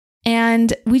foremost. Yeah.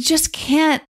 And we just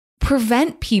can't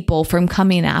prevent people from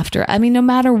coming after. I mean, no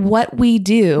matter what we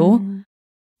do,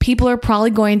 people are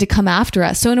probably going to come after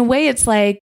us. So in a way, it's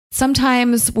like,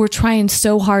 sometimes we're trying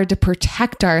so hard to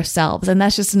protect ourselves, and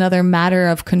that's just another matter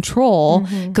of control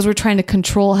because we're trying to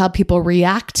control how people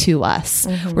react to us.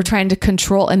 We're trying to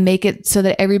control and make it so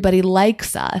that everybody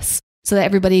likes us, so that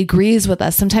everybody agrees with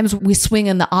us. Sometimes we swing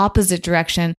in the opposite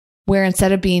direction where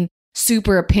instead of being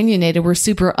super opinionated, we're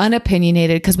super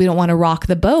unopinionated because we don't want to rock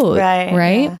the boat.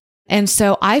 Right? Yeah. And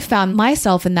so I found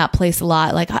myself in that place a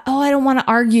lot, like, oh, I don't want to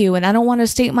argue and I don't want to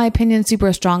state my opinion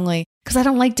super strongly because I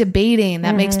don't like debating.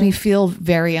 That makes me feel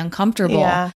very uncomfortable,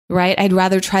 right? I'd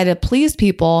rather try to please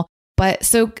people. But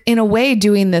so in a way,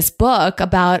 doing this book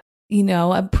about, you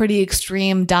know, a pretty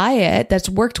extreme diet that's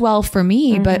worked well for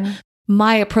me, but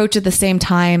my approach at the same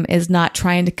time is not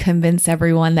trying to convince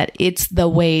everyone that it's the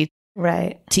way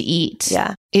to eat.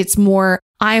 Yeah. It's more,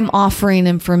 I'm offering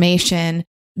information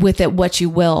with it what you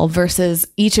will, versus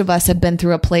each of us have been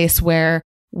through a place where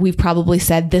we've probably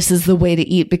said this is the way to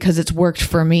eat because it's worked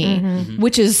for me,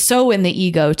 which is so in the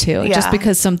ego too. Yeah. Just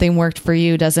because something worked for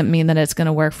you doesn't mean that it's going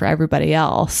to work for everybody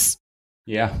else.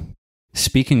 Yeah.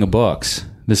 Speaking of books,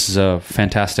 this is a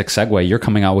fantastic segue. You're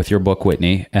coming out with your book,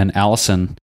 Whitney, and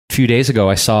Allison. A few days ago,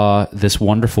 I saw this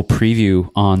wonderful preview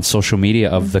on social media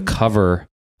of the cover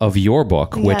of your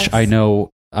book, which I know,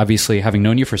 obviously, having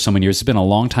known you for so many years, it's been a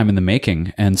long time in the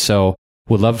making. And so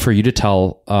would love for you to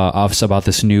tell us about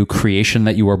this new creation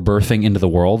that you are birthing into the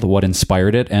world, what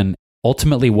inspired it, and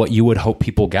ultimately what you would hope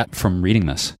people get from reading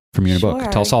this, from your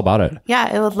book. Tell us all about it. Yeah,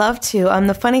 I would love to.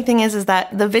 The funny thing is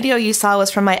that the video you saw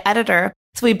was from my editor.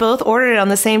 So we both ordered it on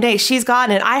the same day. She's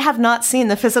gotten it. I have not seen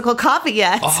the physical copy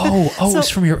yet. So, it's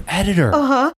from your editor.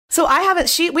 So I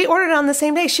haven't, we ordered it on the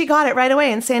same day. She got it right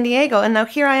away in San Diego. And now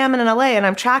here I am in LA and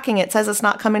I'm tracking it. It says it's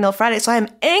not coming till Friday. So I'm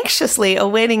anxiously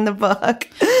awaiting the book.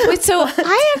 Wait, so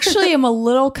I actually am a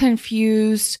little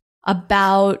confused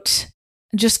about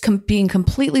just being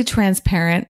completely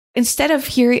transparent. Instead of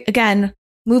hearing, again,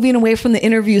 moving away from the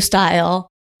interview style,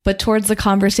 but towards the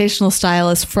conversational style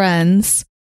as friends,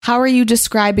 how are you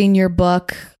describing your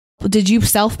book? Did you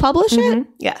self-publish it?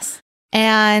 Yes.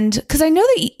 And because I know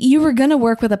that you were going to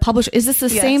work with a publisher. Is this the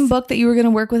same book that you were going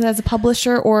to work with as a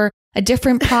publisher or a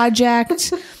different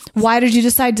project? Why did you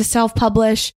decide to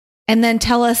self-publish? And then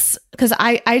tell us, because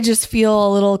I just feel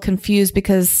a little confused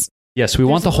because... Yes, we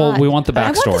want the backstory. I want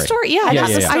the story. Yeah.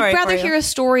 I'd rather hear a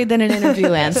story than an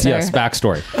interview answer. Yes,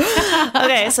 backstory.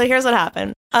 Okay, so here's what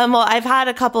happened. Well, I've had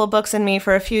a couple of books in me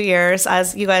for a few years,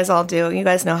 as you guys all do. You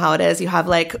guys know how it is. You have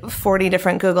like 40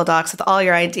 different Google Docs with all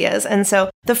your ideas. And so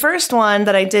the first one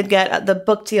that I did get the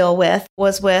book deal with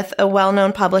was with a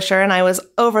well-known publisher, and I was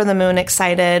over the moon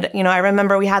excited. You know, I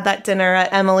remember we had that dinner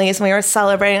at Emily's and we were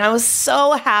celebrating. I was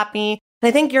so happy. And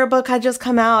I think your book had just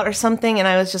come out or something. And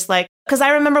I was just like, because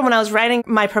I remember when I was writing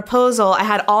my proposal, I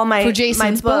had all my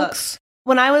books.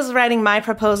 When I was writing my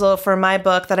proposal for my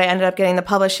book that I ended up getting the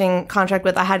publishing contract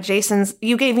with, I had Jason's,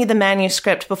 you gave me the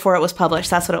manuscript before it was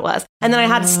published. That's what it was. And then I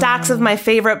had stacks of my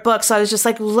favorite books. So I was just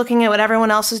like looking at what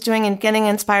everyone else was doing and getting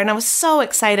inspired. And I was so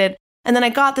excited. And then I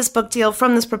got this book deal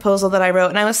from this proposal that I wrote.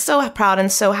 And I was so proud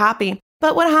and so happy.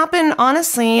 But what happened,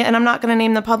 honestly, and I'm not going to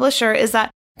name the publisher, is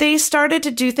that they started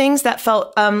to do things that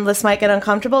felt, this might get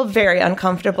uncomfortable, very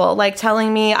uncomfortable, like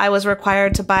telling me I was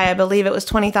required to buy, I believe it was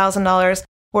 $20,000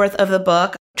 worth of the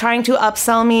book, trying to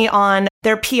upsell me on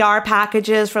their PR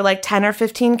packages for like 10 or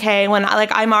 15K when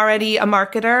I'm already a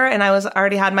marketer and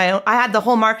I had the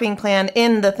whole marketing plan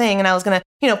in the thing, and I was going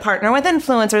to, partner with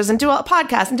influencers and do a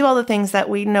podcast and do all the things that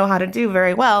we know how to do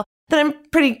very well that I'm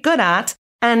pretty good at.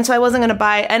 And so I wasn't going to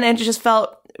buy, and it just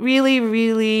felt really,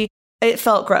 really, it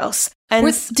felt gross. And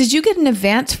did you get an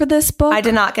advance for this book? I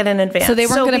did not get an advance. So they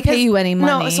weren't going to pay you any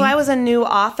money? No, so I was a new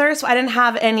author, so I didn't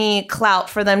have any clout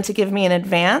for them to give me an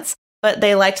advance, but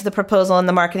they liked the proposal and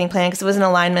the marketing plan because it was in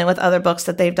alignment with other books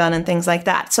that they've done and things like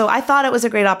that. So I thought it was a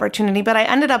great opportunity, but I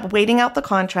ended up waiting out the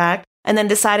contract and then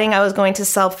deciding I was going to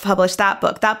self-publish that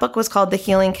book. That book was called The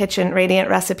Healing Kitchen, Radiant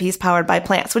Recipes Powered by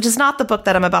Plants, which is not the book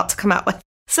that I'm about to come out with.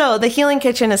 So The Healing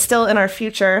Kitchen is still in our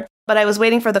future, but I was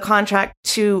waiting for the contract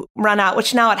to run out,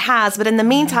 which now it has. But in the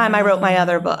meantime, I wrote my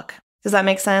other book. Does that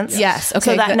make sense? Yes.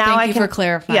 Okay. So that now Thank you for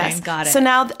clarifying. Yes. Got it. So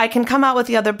now I can come out with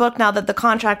the other book now that the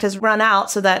contract has run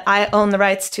out, so that I own the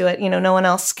rights to it. No one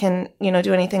else can,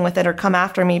 do anything with it or come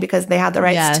after me because they had the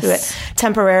rights to it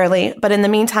temporarily. But in the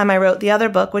meantime, I wrote the other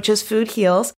book, which is Food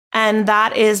Heals. And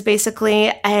that is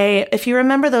basically if you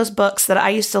remember those books that I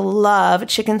used to love,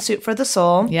 Chicken Soup for the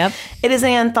Soul. Yep. It is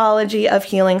an anthology of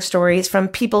healing stories from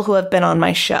people who have been on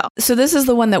my show. So this is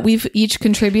the one that we've each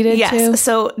contributed to? Yes.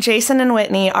 So Jason and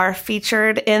Whitney are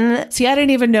featured in... See, I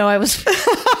didn't even know I was...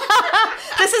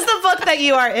 This is the book that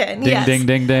you are in. Ding, yes. ding,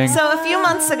 ding, ding. So a few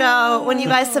months ago, when you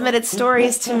guys submitted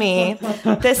stories to me,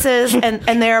 this is, and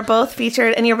they are both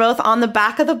featured, and you're both on the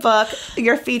back of the book.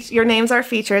 Your names are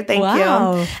featured. Thank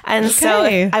you. And so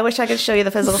I wish I could show you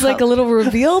the physical. It's like a little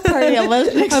reveal party. I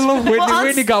love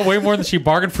Whitney got way more than she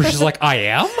bargained for. She's like, I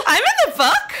am? I'm in the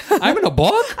book. I'm in a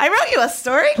book? I wrote you a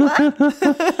story.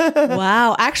 What?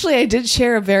 Wow. Actually, I did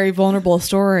share a very vulnerable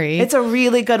story. It's a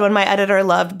really good one. My editor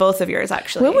loved both of yours,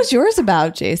 actually. What was yours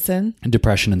about, Jason?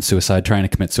 Depression and suicide, trying to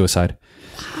commit suicide.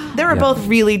 They were both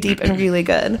really deep and really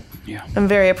good. Yeah. I'm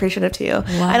very appreciative to you.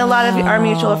 Wow. And a lot of our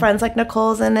mutual friends, like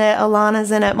Nicole's in it,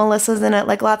 Alana's in it, Melissa's in it,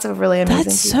 like lots of really amazing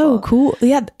That's people. so cool.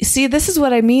 Yeah. See, this is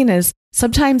what I mean is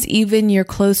sometimes even your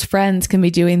close friends can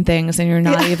be doing things and you're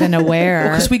not even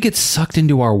aware. Because we get sucked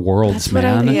into our worlds, That's what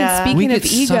I man. mean. Yeah. Speaking We of get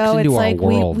sucked ego, into it's our like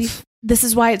worlds. this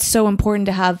is why it's so important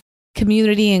to have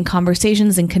community and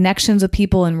conversations and connections with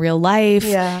people in real life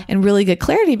and really good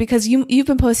clarity, because you've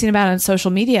been posting about it on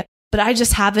social media, but I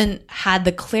just haven't had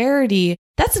the clarity.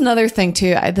 That's another thing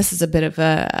too. This is a bit of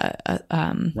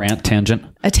a rant tangent.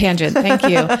 A tangent. Thank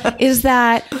you. Is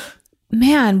that,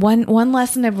 man, one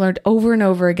lesson I've learned over and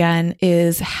over again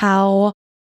is how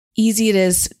easy it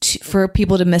is for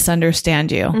people to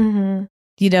misunderstand you.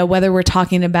 Mm-hmm. Whether we're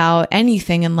talking about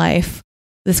anything in life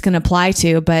this can apply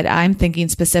to, but I'm thinking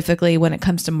specifically when it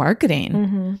comes to marketing.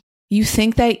 Mm-hmm. You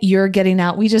think that you're getting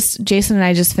out. Jason and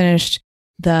I just finished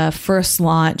the first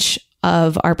launch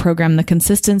of our program, The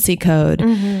Consistency Code.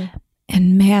 Mm-hmm.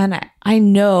 And man, I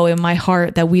know in my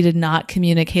heart that we did not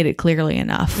communicate it clearly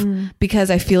enough,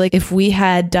 because I feel like if we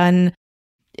had done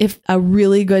a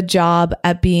really good job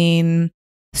at being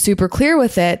super clear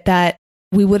with it, that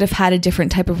we would have had a different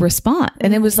type of response.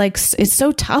 And it was like, it's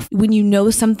so tough when you know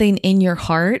something in your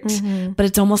heart, but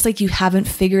it's almost like you haven't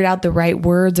figured out the right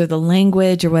words or the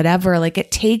language or whatever. Like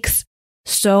it takes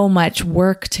so much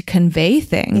work to convey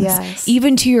things,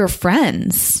 even to your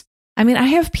friends. I mean, I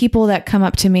have people that come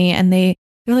up to me and they're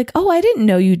like, oh, I didn't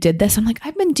know you did this. I'm like,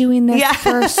 I've been doing this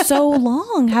for so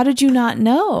long. How did you not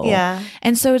know? Yeah.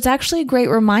 And so it's actually a great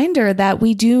reminder that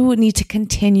we do need to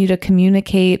continue to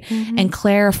communicate and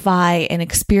clarify and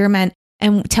experiment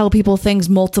and tell people things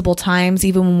multiple times,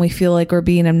 even when we feel like we're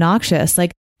being obnoxious.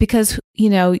 Like, because,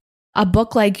 a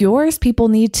book like yours, people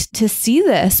need to see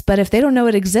this, but if they don't know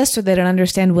it exists or they don't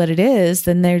understand what it is,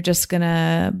 then they're just going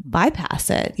to bypass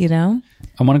it,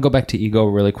 I want to go back to ego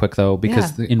really quick though,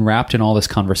 because wrapped in all this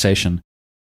conversation,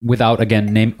 without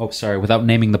naming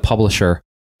the publisher,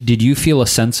 did you feel a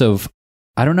sense of,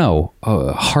 I don't know,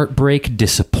 heartbreak,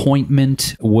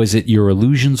 disappointment? Was it your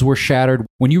illusions were shattered?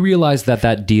 When you realized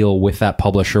that deal with that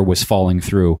publisher was falling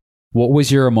through, what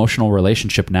was your emotional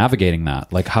relationship navigating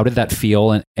that? Like, how did that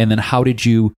feel? And then how did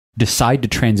you decide to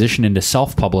transition into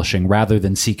self-publishing rather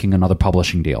than seeking another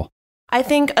publishing deal? I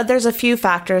think there's a few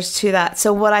factors to that.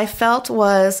 So what I felt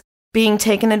was being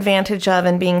taken advantage of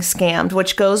and being scammed,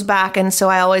 which goes back. And so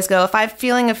I always go, if I'm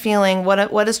feeling a feeling,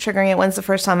 what is triggering it? When's the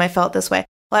first time I felt this way?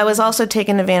 Well, I was also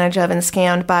taken advantage of and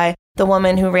scammed by the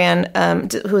woman who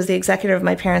who was the executor of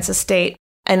my parents' estate.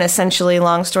 And essentially,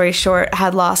 long story short,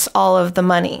 had lost all of the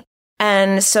money.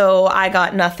 And so I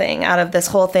got nothing out of this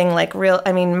whole thing.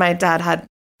 My dad had,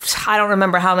 I don't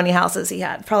remember how many houses he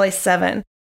had, probably 7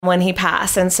 when he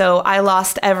passed. And so I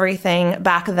lost everything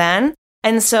back then.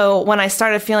 And so when I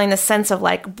started feeling this sense of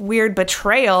like weird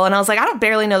betrayal, and I was like, I don't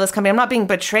barely know this company. I'm not being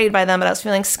betrayed by them, but I was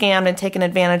feeling scammed and taken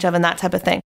advantage of and that type of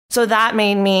thing. So that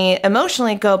made me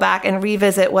emotionally go back and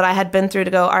revisit what I had been through to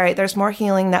go, all right, there's more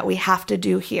healing that we have to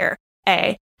do here,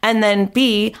 A. And then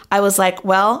B, I was like,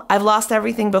 well, I've lost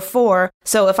everything before.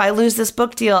 So if I lose this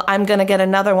book deal, I'm going to get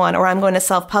another one, or I'm going to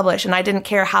self-publish. And I didn't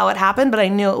care how it happened, but I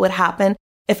knew it would happen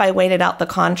if I waited out the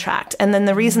contract. And then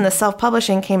the reason the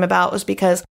self-publishing came about was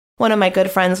because one of my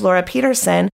good friends, Laura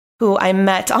Peterson, who I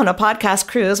met on a podcast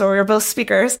cruise where we were both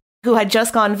speakers, who had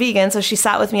just gone vegan. So she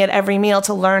sat with me at every meal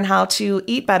to learn how to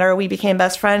eat better. We became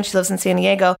best friends. She lives in San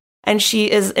Diego, and she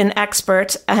is an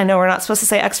expert. I know we're not supposed to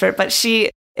say expert, but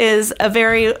she is a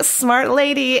very smart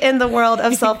lady in the world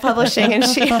of self-publishing, and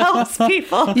she helps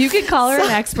people. You could call her an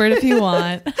expert if you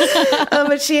want.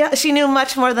 But she knew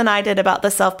much more than I did about the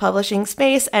self-publishing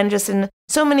space, and just in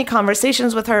so many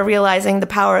conversations with her, realizing the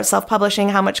power of self-publishing,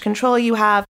 how much control you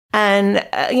have, and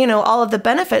all of the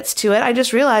benefits to it, I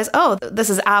just realized, oh, this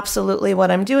is absolutely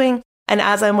what I'm doing. And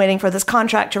as I'm waiting for this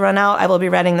contract to run out, I will be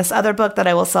writing this other book that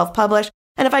I will self-publish.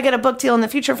 And if I get a book deal in the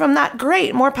future from that,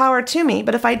 great, more power to me.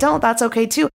 But if I don't, that's okay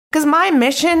too. Because my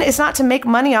mission is not to make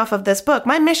money off of this book.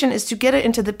 My mission is to get it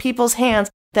into the people's hands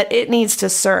that it needs to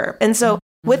serve. And so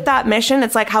with that mission,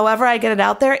 it's like, however I get it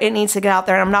out there, it needs to get out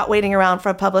there. And I'm not waiting around for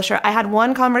a publisher. I had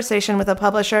one conversation with a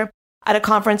publisher at a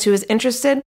conference who was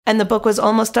interested, and the book was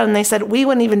almost done. And they said, we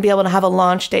wouldn't even be able to have a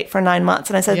launch date for 9 months.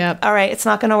 And I said, all right, it's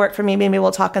not going to work for me. Maybe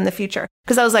we'll talk in the future.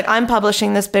 Because I was like, I'm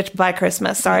publishing this bitch by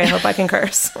Christmas. Sorry, I hope I can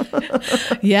curse.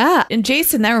 Yeah. And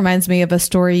Jason, that reminds me of a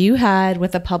story you had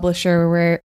with a publisher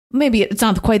where maybe it's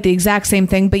not quite the exact same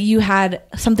thing, but you had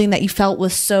something that you felt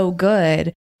was so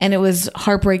good and it was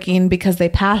heartbreaking because they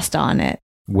passed on it.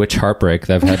 Which heartbreak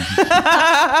they've had?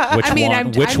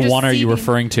 Which one are you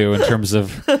referring to in terms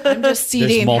of? I'm just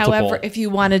seeding. However, if you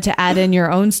wanted to add in your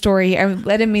own story, I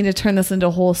didn't mean to turn this into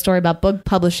a whole story about book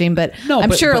publishing, but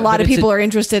I'm sure a lot of people are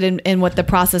interested in what the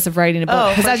process of writing a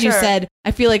book. Because as you said,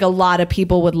 I feel like a lot of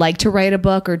people would like to write a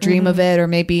book or dream of it, or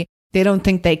maybe they don't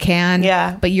think they can.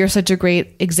 Yeah. But you're such a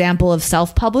great example of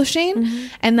self-publishing.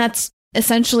 And that's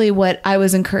essentially what I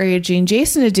was encouraging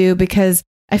Jason to do, because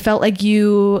I felt like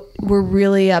you were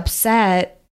really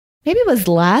upset. Maybe it was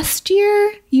last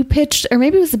year you pitched, or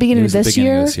maybe it was the beginning of this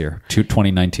year.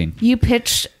 2019. You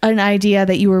pitched an idea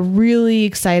that you were really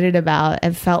excited about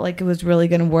and felt like it was really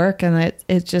going to work. And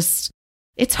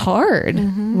it's hard,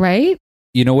 right?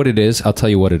 You know what it is? I'll tell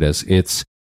you what it is.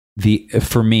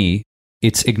 For me,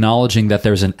 it's acknowledging that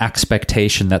there's an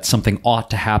expectation that something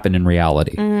ought to happen in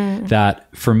reality.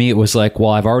 That for me, it was like, well,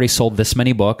 I've already sold this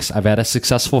many books. I've had a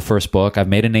successful first book. I've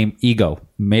made a name,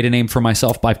 made a name for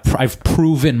myself. I've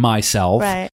proven myself.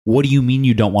 Right. What do you mean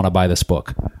you don't want to buy this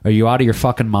book? Are you out of your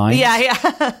fucking mind?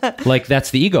 Yeah. Like, that's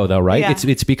the ego though, right? Yeah.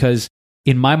 It's because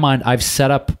in my mind, I've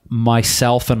set up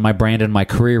myself and my brand and my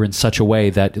career in such a way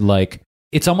that, like,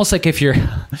 it's almost like if you're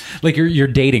like you're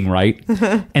dating, right?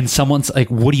 And someone's like,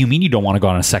 "What do you mean you don't want to go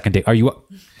on a second date? Are you?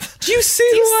 Do you see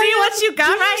what you got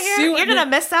right here? You're gonna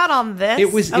miss out on this."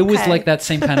 It was like that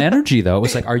same kind of energy, though. It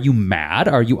was like, "Are you mad?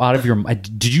 Are you out of your?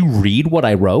 Did you read what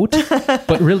I wrote?"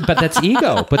 But that's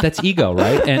ego. But that's ego,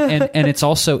 right? And it's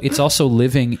also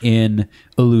living in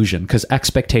illusion, because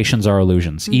expectations are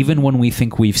illusions. Even when we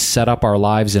think we've set up our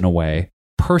lives in a way,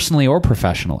 personally or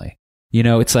professionally.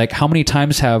 It's like, how many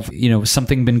times have,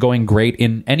 something been going great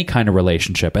in any kind of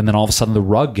relationship, and then all of a sudden the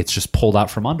rug gets just pulled out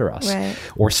from under us, right?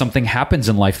 Or something happens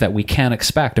in life that we can't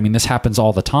expect. I mean, this happens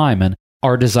all the time. And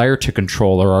our desire to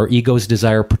control, or our ego's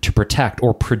desire to protect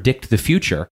or predict the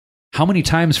future, how many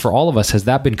times for all of us has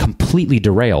that been completely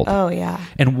derailed? Oh, yeah.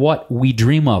 And what we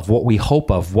dream of, what we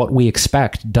hope of, what we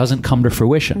expect doesn't come to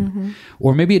fruition.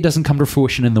 Or maybe it doesn't come to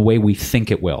fruition in the way we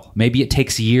think it will. Maybe it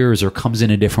takes years or comes in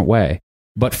a different way.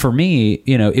 But for me,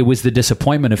 it was the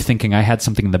disappointment of thinking I had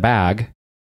something in the bag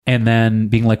and then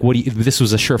being like, this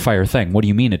was a surefire thing. What do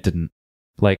you mean it didn't?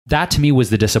 Like, that to me was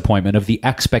the disappointment of the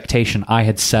expectation I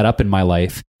had set up in my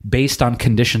life based on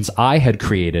conditions I had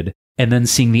created, and then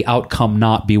seeing the outcome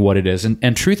not be what it is.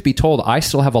 And truth be told, I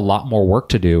still have a lot more work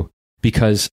to do,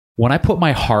 because when I put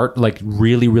my heart, like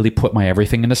really, really put my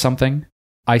everything into something,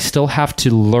 I still have to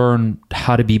learn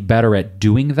how to be better at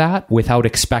doing that without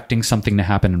expecting something to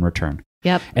happen in return.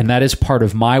 Yep. And that is part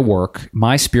of my work,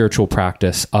 my spiritual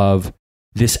practice of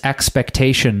this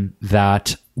expectation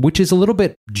that, which is a little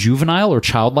bit juvenile or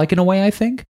childlike in a way, I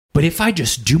think. But if I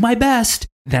just do my best,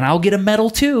 then I'll get a medal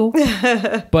too.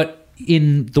 But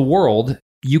in the world,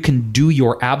 you can do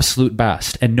your absolute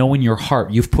best and know in your heart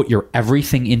you've put your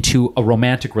everything into a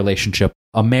romantic relationship,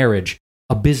 a marriage,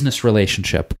 a business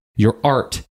relationship, your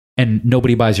art, and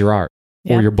nobody buys your art.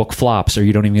 Yep. Or your book flops, or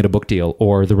you don't even get a book deal,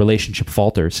 or the relationship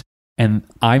falters. And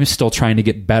I'm still trying to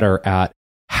get better at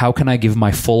how can I give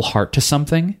my full heart to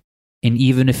something, and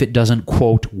even if it doesn't,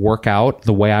 quote, work out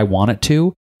the way I want it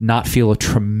to, not feel a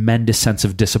tremendous sense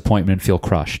of disappointment and feel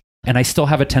crushed. And I still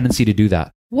have a tendency to do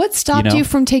that. What stopped you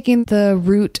from taking the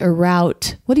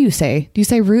route? What do you say? Do you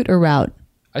say route or route?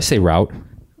 I say route.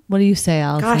 What do you say,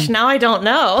 Allison? Gosh, now I don't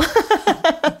know.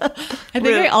 I think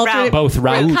I alternate both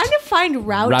route. I kind of find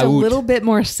route a little bit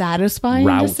more satisfying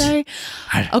to say.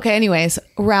 Okay, anyways,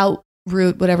 route,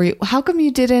 whatever. How come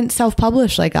you didn't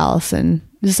self-publish like Allison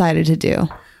decided to do?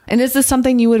 And is this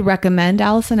something you would recommend,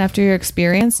 Allison, after your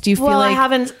experience? Do you feel Well, I like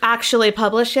haven't actually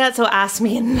published yet, so ask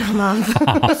me in a month.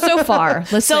 so far?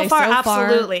 Let's So say far,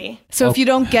 absolutely. So if you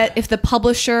don't if the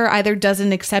publisher either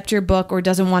doesn't accept your book or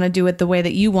doesn't want to do it the way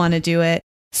that you want to do it,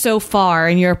 so far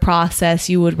in your process,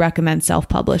 you would recommend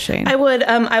self-publishing? I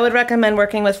would recommend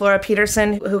working with Laura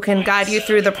Peterson, who can guide you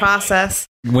through the process.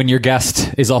 When your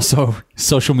guest is also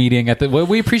social mediaing at the, well,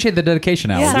 we appreciate the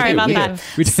dedication, Alan. Yeah, sorry about We do. that.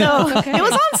 We do. So it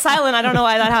was on silent. I don't know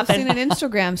why that I've seen happened. an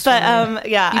Instagram story. But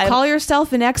yeah, You call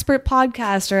yourself an expert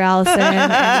podcaster, Allison,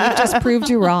 and we've just proved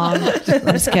you wrong. I'm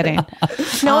just kidding.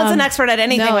 no one's an expert at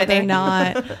anything. No, with they're me.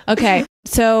 not. Okay,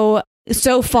 so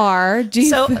far, do you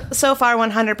So far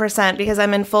 100% because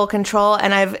I'm in full control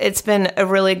and it's been a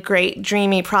really great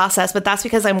dreamy process, but that's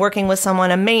because I'm working with someone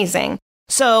amazing.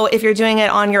 So if you're doing it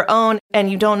on your own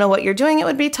and you don't know what you're doing, it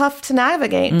would be tough to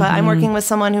navigate, but I'm working with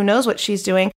someone who knows what she's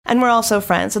doing and we're also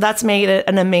friends. So that's made it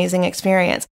an amazing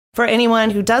experience. For anyone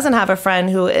who doesn't have a friend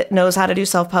who knows how to do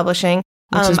self-publishing,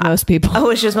 which is most people.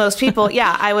 which is most people.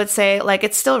 Yeah, I would say like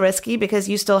it's still risky because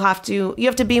you have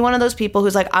to be one of those people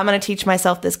who's like, I'm going to teach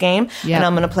myself this game and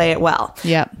I'm going to play it well.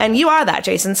 Yeah. And you are that,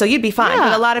 Jason. So you'd be fine.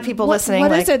 Yeah. But a lot of people listening,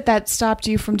 What like, is it that stopped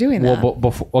you from doing that? Well,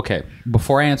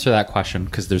 before I answer that question,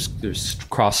 because there's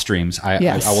cross streams, I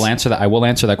will answer that. I will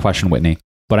answer that question, Whitney.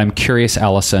 But I'm curious,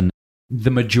 Allison.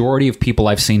 The majority of people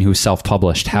I've seen who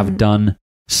self-published have done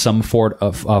some form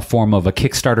of a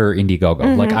Kickstarter or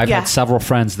Indiegogo. Like I've had several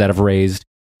friends that have raised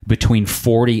between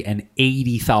 $40,000 and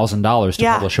 $80,000 to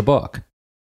publish a book.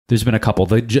 There's been a couple.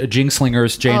 The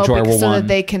Jingslingers, Jay and Joy were so one. that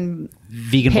they can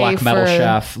Vegan pay Black Metal for-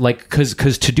 Chef, like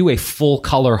because to do a full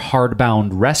color hardbound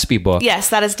recipe book, yes,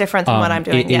 that is different than what I'm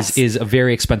doing. is a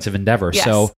very expensive endeavor. Yes.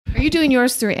 So Are you doing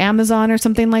yours through Amazon or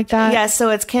something like that? Yes, so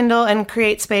it's Kindle and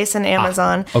CreateSpace and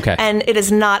Amazon. okay. And it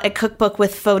is not a cookbook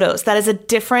with photos. That is a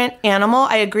different animal.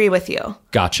 I agree with you.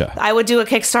 gotcha. I would do a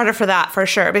Kickstarter for that for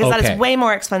sure because that Okay. is way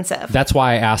more expensive. That's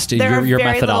why I asked There are your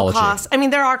very methodology. little costs. I mean,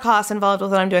 there are costs involved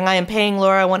with what I'm doing. I am paying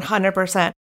Laura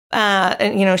 100%.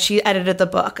 And she edited the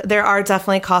book. There are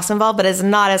definitely costs involved, but it is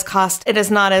not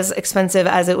as expensive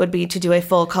as it would be to do a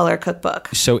full color cookbook.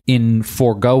 So in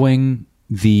foregoing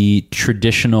the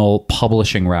traditional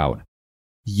publishing route,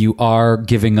 you are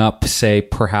giving up, say,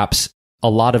 perhaps a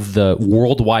lot of the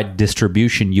worldwide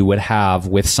distribution you would have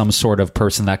with some sort of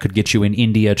person that could get you in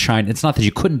India, China. It's not that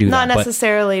you couldn't do Not that.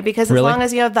 necessarily, because Really? as long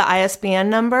as you have the ISBN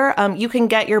number, you can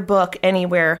get your book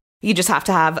anywhere. You just have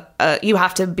to have, you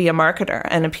have to be a marketer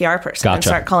and a PR person and Gotcha.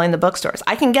 start calling the bookstores.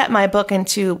 I can get my book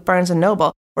into Barnes &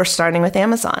 Noble. We're starting with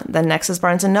Amazon. Then next is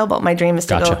Barnes & Noble. My dream is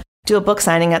to Gotcha. go do a book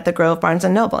signing at the Grove Barnes &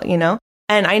 Noble,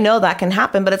 And I know that can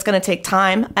happen, but it's going to take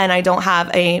time. And I don't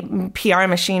have a PR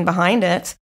machine behind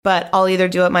it. But I'll either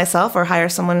do it myself or hire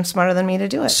someone smarter than me to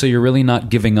do it. So you're really not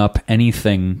giving up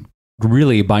anything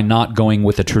really by not going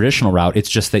with the traditional route. It's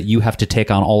just that you have to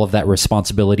take on all of that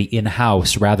responsibility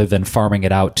in-house rather than farming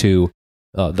it out to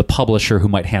the publisher who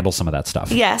might handle some of that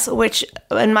stuff. Yes, which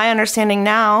in my understanding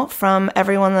now from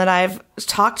everyone that I've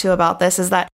talked to about this is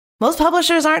that most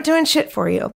publishers aren't doing shit for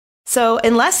you. So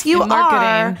unless you In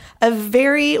are marketing. a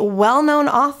very well-known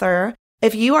author,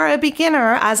 if you are a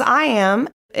beginner, as I am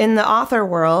in the author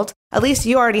world, at least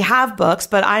you already have books,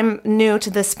 but I'm new to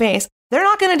this space, they're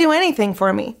not going to do anything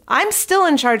for me. I'm still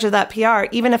in charge of that PR,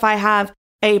 even if I have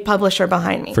a publisher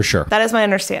behind me. For sure. That is my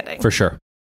understanding. For sure.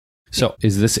 So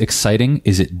is this exciting?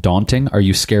 Is it daunting? Are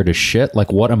you scared as shit?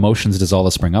 Like what emotions does all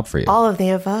this bring up for you? All of the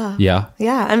above. Yeah.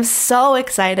 Yeah, I'm so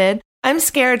excited. I'm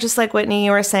scared, just like Whitney,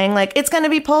 you were saying, like it's going to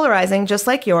be polarizing, just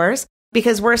like yours,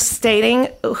 because we're stating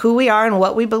who we are and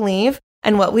what we believe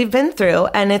and what we've been through.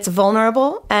 And it's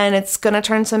vulnerable and it's going to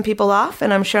turn some people off.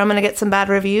 And I'm sure I'm going to get some bad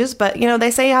reviews. But, they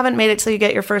say you haven't made it till you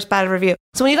get your first bad review.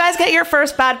 So when you guys get your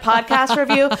first bad podcast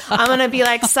review, I'm going to be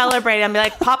like celebrating. I'm going to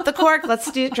be like, pop the cork.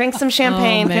 Let's drink some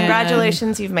champagne. Oh, man.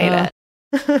 Congratulations, you've made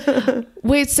it.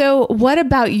 Wait, so what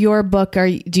about your book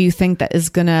do you think that is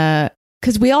gonna,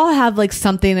 because we all have like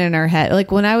something in our head.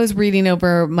 Like when I was reading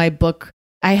over my book,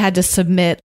 I had to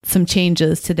submit some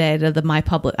changes today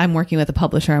to I'm working with a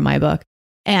publisher on my book.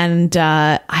 And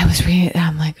I was reading it and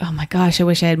I'm like, oh my gosh, I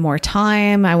wish I had more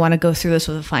time. I want to go through this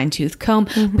with a fine tooth comb.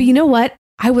 Mm-hmm. But you know what?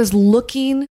 I was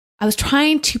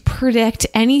trying to predict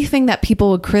anything that people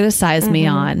would criticize me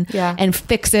on Yeah. and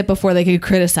fix it before they could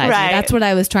criticize me. Right. That's what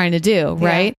I was trying to do, Yeah.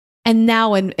 right? And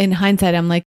now in hindsight, I'm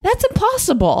like, that's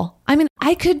impossible. I mean,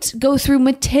 I could go through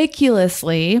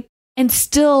meticulously and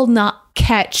still not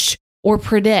catch or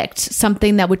predict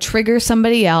something that would trigger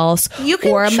somebody else You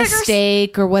can or a trigger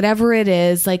mistake or whatever it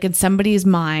is, like in somebody's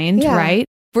mind, Yeah. right?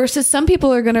 Versus some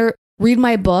people are going to read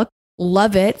my book,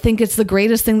 love it, think it's the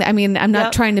greatest thing that, I mean, I'm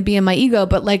not trying to be in my ego,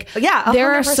 but like, Yeah,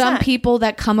 there are 100%. some people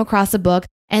that come across a book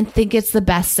and think it's the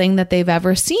best thing that they've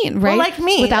ever seen, right? Well, like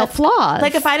me. Without flaws.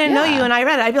 Like if I didn't know you and I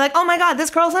read it, I'd be like, oh my God, this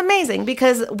girl's amazing,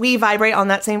 because we vibrate on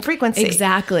that same frequency.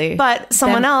 Exactly. But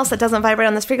someone else that doesn't vibrate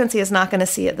on this frequency is not going to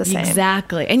see it the same.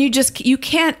 Exactly. And you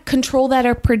can't control that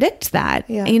or predict that,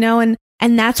 Yeah. you know, and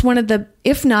that's one of the,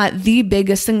 if not the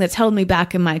biggest thing that's held me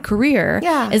back in my career,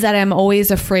 is that I'm always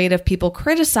afraid of people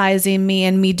criticizing me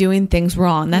and me doing things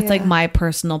wrong. That's like my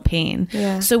personal pain.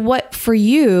 Yeah. So what for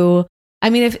you, I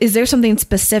mean, is there something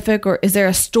specific, or is there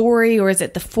a story, or is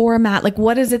it the format? Like,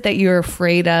 what is it that you're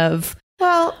afraid of?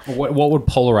 Well, What would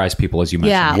polarize people, as you mentioned?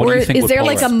 Yeah. What Or do you think is would there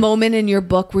like a polarize people? moment in your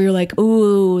book where you're like,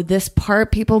 ooh, this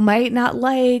part people might not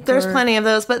like? there's or- plenty of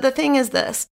those. But the thing is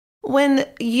this. When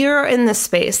you're in this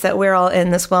space that we're all in,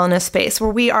 this wellness space,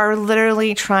 where we are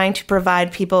literally trying to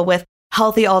provide people with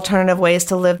healthy alternative ways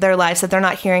to live their lives, that they're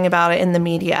not hearing about it in the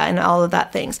media and all of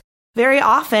that things. Very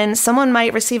often, someone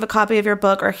might receive a copy of your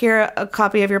book or hear a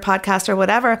copy of your podcast or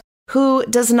whatever, who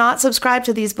does not subscribe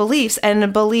to these beliefs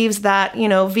and believes that,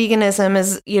 veganism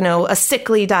is, a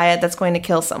sickly diet that's going to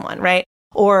kill someone, right?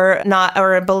 Or not,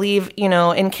 or believe,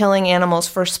 in killing animals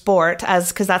for sport,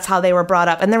 because that's how they were brought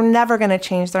up, and they're never going to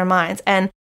change their minds. And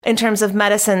in terms of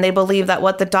medicine, they believe that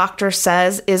what the doctor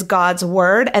says is God's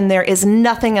word, and there is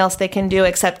nothing else they can do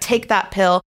except take that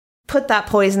pill, put that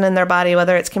poison in their body,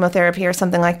 whether it's chemotherapy or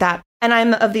something like that. And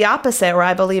I'm of the opposite, where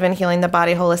I believe in healing the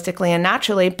body holistically and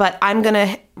naturally, but I'm going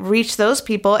to reach those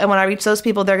people. And when I reach those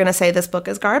people, they're going to say this book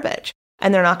is garbage,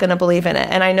 and they're not going to believe in it.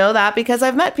 And I know that because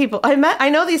I've met people. I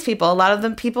know these people. A lot of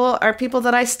them people are people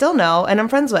that I still know and I'm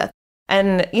friends with.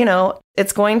 And,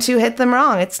 it's going to hit them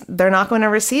wrong. They're not going to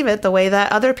receive it the way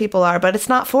that other people are, but it's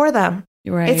not for them.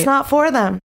 Right. It's not for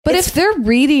them. But if they're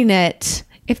reading it,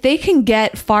 if they can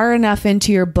get far enough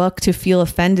into your book to feel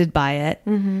offended by it,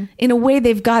 in a way,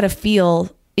 they've got to feel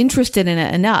interested in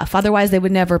it enough. Otherwise, they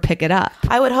would never pick it up.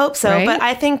 I would hope so. Right? But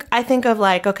I think of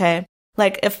like, okay,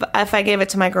 like if I gave it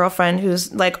to my girlfriend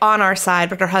who's like on our side,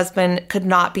 but her husband could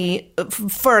not be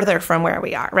further from where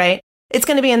we are, right? It's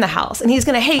going to be in the house, and he's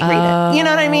going to hate read it. You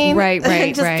know what I mean? Right,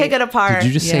 Just pick it apart. Did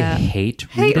you just Yeah. say hate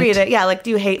read it? Yeah. Like, do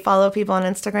you hate follow people on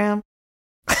Instagram?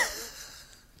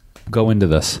 Go into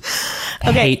this.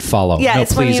 Okay. Hate follow. Yeah, No,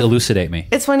 it's when please you- elucidate me.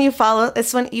 It's when you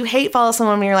hate follow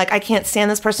someone when you're like, I can't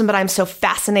stand this person, but I'm so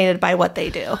fascinated by what they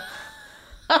do.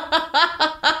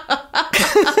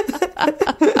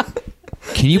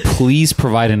 Can you please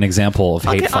provide an example of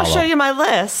hate Okay, follow? I'll show you my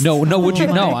list. No, would you?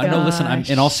 No, my no. Listen, I'm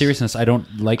in all seriousness. I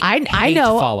don't like. I hate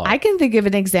know. Follow. I can think of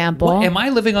an example. What, am I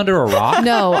living under a rock?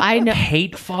 No, I know.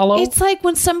 Hate follow. It's like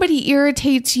when somebody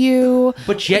irritates you,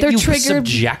 but yet they're you triggered.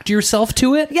 subject yourself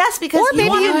to it. Yes, because Or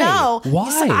maybe you know.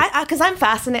 Why? Because I'm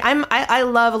fascinated. I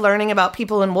love learning about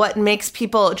people and what makes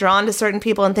people drawn to certain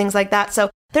people and things like that. So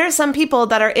there are some people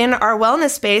that are in our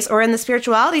wellness space or in the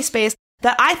spirituality space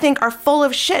that I think are full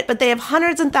of shit, but they have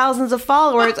hundreds and thousands of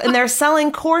followers and they're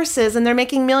selling courses and they're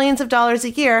making millions of dollars a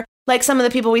year. Like some of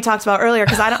the people we talked about earlier,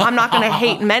 because I'm not going to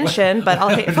hate mention, but I'll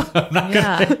hate.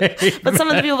 But some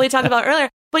of the people we talked about earlier,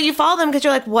 but you follow them because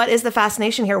you're like, what is the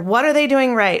fascination here? What are they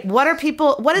doing right? What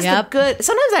is the good?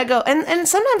 Sometimes I go and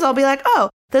sometimes I'll be like, oh,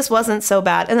 this wasn't so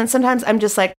bad. And then sometimes I'm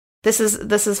just like, this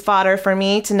is fodder for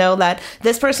me to know that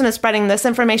this person is spreading this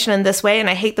information in this way, and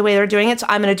I hate the way they're doing it. So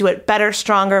I'm going to do it better,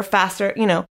 stronger, faster,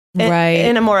 in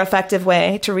a more effective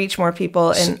way to reach more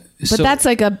people. And But that's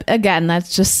like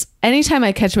that's just anytime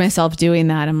I catch myself doing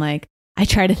that, I'm like, I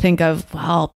try to think of,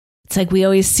 well, it's like we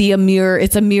always see a mirror.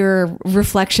 It's a mirror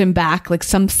reflection back, like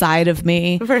some side of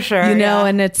me. For sure.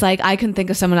 And it's like, I can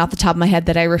think of someone off the top of my head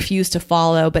that I refuse to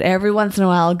follow, but every once in a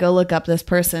while I'll go look up this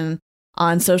person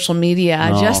on social media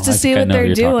just to I see think I what know who they're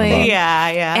you're talking doing. about.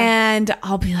 Yeah. And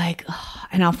I'll be like,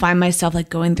 and I'll find myself like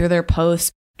going through their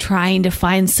posts, trying to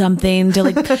find something to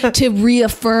like to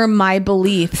reaffirm my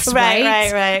beliefs. Right.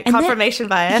 And confirmation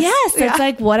bias. Yes, that's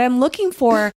like what I'm looking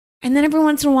for. And then every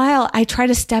once in a while, I try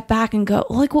to step back and go,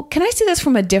 well, can I see this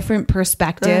from a different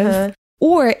perspective?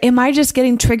 Or am I just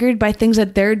getting triggered by things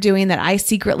that they're doing that I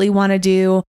secretly want to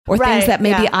do, or things that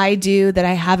maybe I do that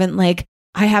I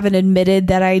haven't admitted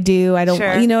that I do. I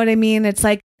don't, you know what I mean? It's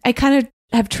like, I kind of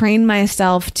have trained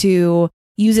myself to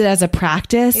use it as a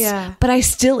practice, but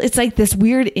it's like this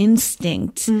weird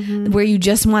instinct where you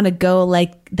just want to go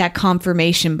like that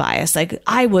confirmation bias. Like,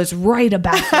 I was right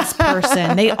about this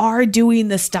person. They are doing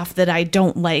the stuff that I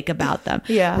don't like about them.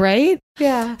 Yeah. Right.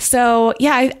 Yeah. So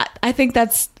I think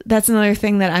that's another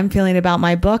thing that I'm feeling about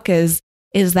my book is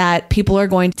that people are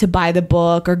going to buy the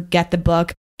book or get the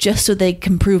book just so they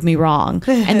can prove me wrong.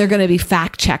 And they're going to be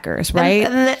fact checkers, right?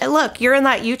 And look, you're in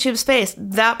that YouTube space.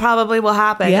 That probably will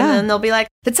happen. Yeah. And then they'll be like,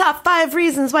 the top 5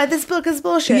 reasons why this book is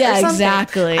bullshit. Yeah, or something.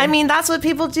 exactly. I mean, that's what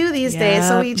people do these days.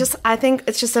 So I think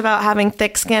it's just about having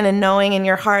thick skin and knowing in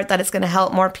your heart that it's going to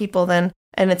help more people and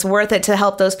it's worth it to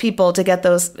help those people to get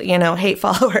those, hate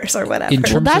followers or whatever.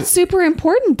 Well, that's super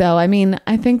important, though. I mean,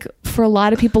 I think for a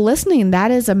lot of people listening, that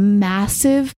is a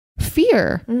massive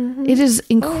fear. Mm-hmm. It is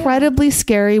incredibly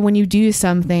scary when you do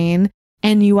something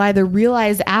and you either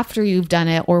realize after you've done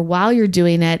it or while you're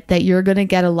doing it that you're going to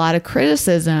get a lot of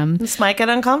criticism. This might get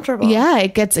uncomfortable. Yeah,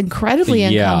 it gets incredibly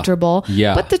uncomfortable.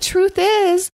 Yeah. But the truth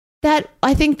is that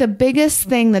I think the biggest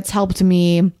thing that's helped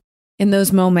me in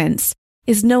those moments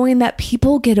is knowing that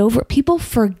people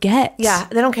forget. Yeah,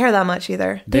 they don't care that much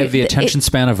either. They have the attention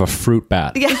span of a fruit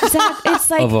bat. Yeah. Exactly.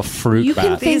 It's like of a fruit you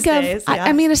can bat. think These of, days, yeah.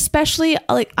 I mean, especially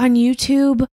like on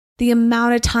YouTube, the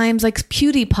amount of times like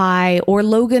PewDiePie or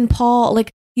Logan Paul,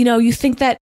 like, you think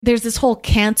that there's this whole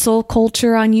cancel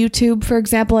culture on YouTube, for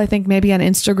example. I think maybe on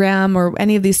Instagram or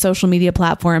any of these social media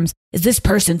platforms, is this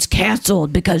person's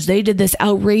canceled because they did this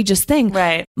outrageous thing.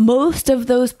 Right. Most of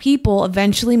those people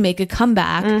eventually make a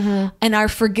comeback and are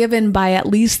forgiven by at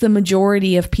least the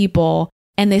majority of people,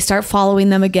 and they start following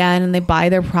them again and they buy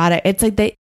their product. It's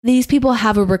like these people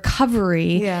have a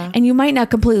recovery, and you might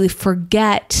not completely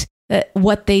forget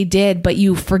what they did, but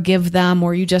you forgive them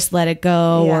or you just let it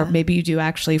go, or maybe you do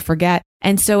actually forget.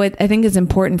 And so I think it's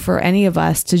important for any of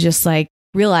us to just like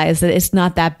realize that it's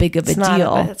not that big of a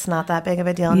deal. It's not that big of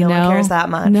a deal. No one cares that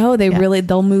much. No,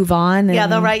 they'll move on.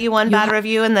 And they'll write you one bad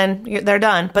review and then they're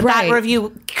done. But that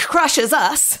review crushes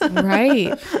us.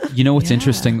 Right. You know what's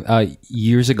interesting?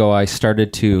 Years ago, I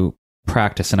started to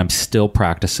practice, and I'm still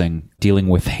practicing, dealing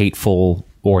with hateful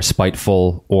or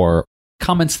spiteful or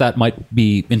comments that might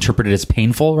be interpreted as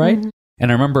painful, right? Mm-hmm.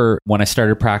 And I remember when I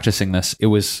started practicing this, it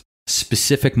was a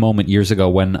specific moment years ago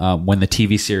when the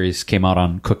TV series came out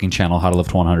on Cooking Channel, How to Live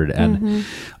to 100, and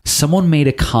someone made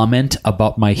a comment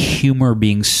about my humor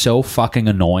being so fucking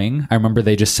annoying. I remember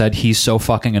they just said, he's so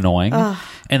fucking annoying.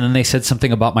 And then they said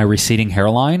something about my receding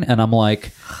hairline, and I'm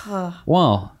like,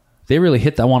 well, they really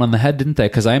hit that one on the head, didn't they?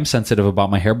 Because I am sensitive about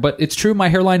my hair, but it's true, my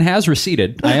hairline has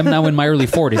receded. I am now in my early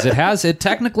 40s. It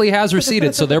technically has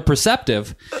receded, so they're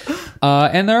perceptive.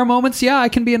 And there are moments, I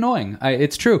can be annoying.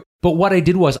 It's true. But what I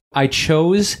did was I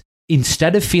chose,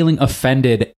 instead of feeling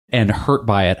offended and hurt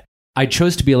by it, I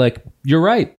chose to be like, you're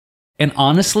right. And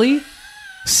honestly,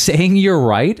 saying you're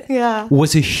right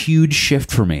was a huge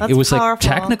shift for me. That's it was powerful.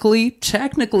 like,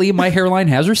 technically, my hairline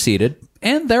has receded.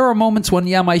 And there are moments when,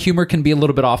 my humor can be a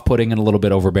little bit off-putting and a little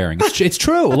bit overbearing. It's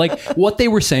true. Like, what they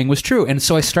were saying was true. And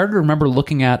so I started to remember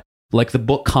looking at, like, the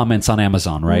book comments on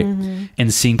Amazon, right? Mm-hmm.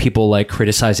 And seeing people, like,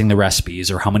 criticizing the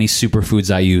recipes or how many superfoods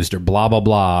I used or blah, blah,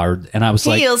 blah. And I was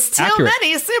like, he used too accurate.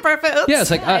 many superfoods. Yeah,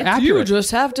 it's like, accurate. You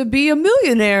just have to be a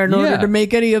millionaire in order to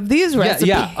make any of these recipes.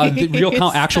 The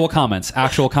real actual comments.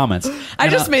 I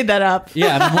just made that up.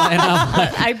 Yeah, and I'm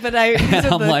like, these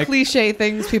are the cliche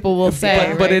things people will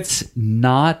say. But it's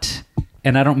not,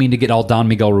 and I don't mean to get all Don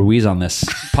Miguel Ruiz on this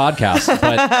podcast,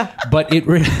 but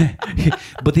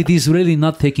it is really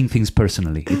not taking things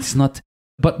personally. It's not,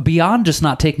 but beyond just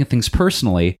not taking things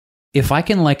personally, if I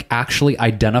can like actually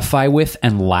identify with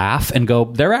and laugh and go,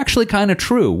 they're actually kind of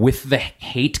true with the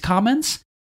hate comments,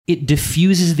 it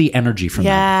diffuses the energy from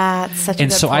them. Yeah, it's such a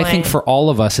good point. I think for all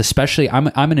of us, especially, I'm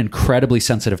an incredibly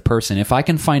sensitive person. If I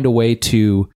can find a way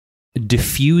to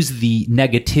diffuse the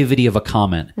negativity of a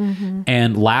comment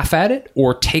and laugh at it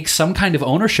or take some kind of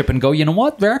ownership and go, you know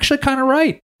what, they're actually kind of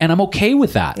right. And I'm okay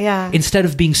with that. Yeah. Instead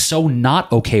of being so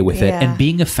not okay with it and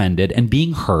being offended and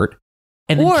being hurt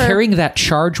and then carrying that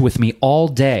charge with me all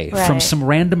day from some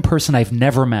random person I've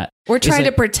never met. Or try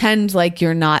to pretend like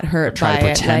you're not hurt by it.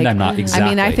 Try to pretend I'm not, exactly. I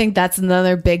mean, I think that's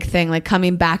another big thing, like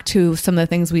coming back to some of the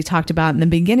things we talked about in the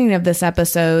beginning of this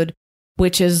episode,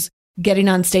 which is getting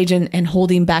on stage and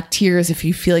holding back tears if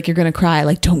you feel like you're going to cry.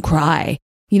 Like, don't cry,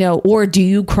 or do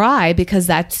you cry because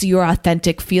that's your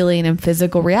authentic feeling and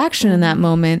physical reaction in that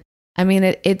moment? I mean,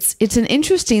 it's an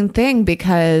interesting thing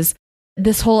because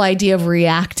this whole idea of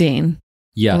reacting,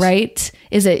 right?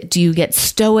 Do you get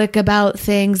stoic about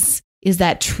things? Is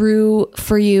that true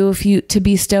for you to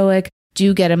be stoic? Do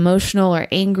you get emotional or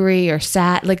angry or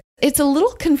sad? Like, it's a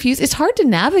little confused. It's hard to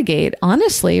navigate,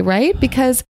 honestly, right?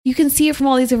 Because you can see it from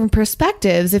all these different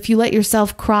perspectives. If you let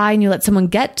yourself cry and you let someone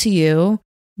get to you,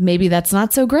 maybe that's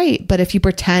not so great. But if you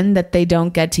pretend that they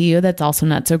don't get to you, that's also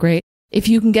not so great. If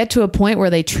you can get to a point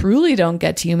where they truly don't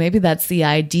get to you, maybe that's the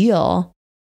ideal.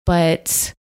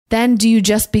 But then do you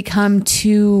just become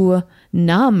too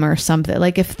numb or something?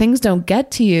 Like if things don't get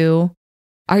to you,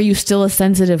 are you still a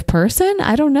sensitive person?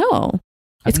 I don't know.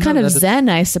 It's kind of zen,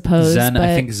 I suppose. Zen,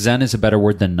 I think zen is a better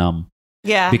word than numb.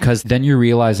 Yeah. Because then you're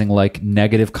realizing like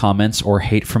negative comments or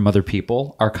hate from other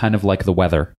people are kind of like the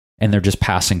weather. And they're just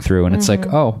passing through. And it's like,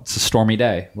 oh, it's a stormy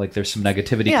day. Like there's some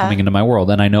negativity coming into my world.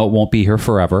 And I know it won't be here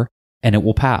forever. And it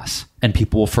will pass. And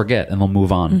people will forget and they'll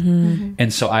move on.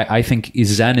 And so I think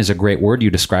zen is a great word.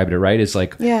 You described it, right? It's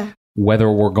like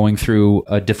whether we're going through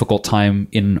a difficult time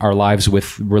in our lives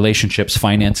with relationships,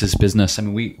 finances, business. I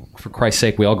mean, for Christ's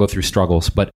sake, we all go through struggles.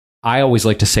 But I always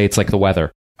like to say it's like the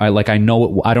weather. I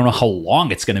know I don't know how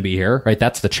long it's going to be here, right?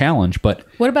 That's the challenge. But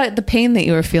what about the pain that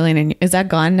you were feeling? And is that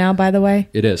gone now, by the way?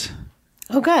 It is.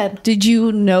 Oh, good. Did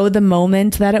you know the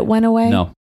moment that it went away?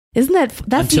 No. Isn't that's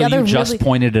until the other you just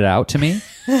pointed it out to me?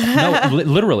 No,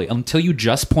 literally, until you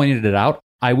just pointed it out,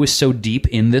 I was so deep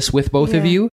in this with both of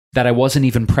you that I wasn't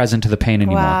even present to the pain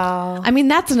anymore. Wow. I mean,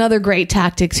 that's another great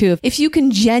tactic too. If you can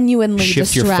genuinely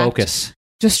shift your focus,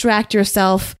 distract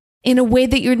yourself in a way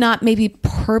that you're not maybe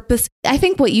purpose. I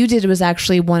think what you did was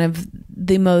actually one of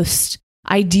the most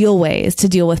ideal ways to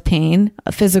deal with pain,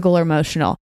 physical or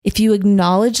emotional. If you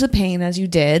acknowledge the pain as you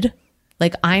did,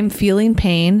 like I'm feeling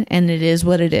pain and it is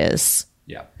what it is.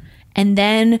 Yeah. And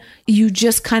then you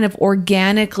just kind of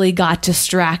organically got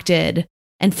distracted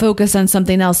and focused on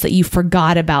something else that you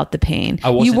forgot about the pain.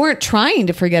 You weren't trying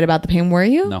to forget about the pain, were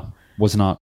you? No, was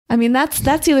not. I mean, that's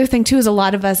the other thing too, is a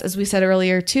lot of us, as we said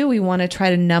earlier too, we want to try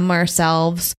to numb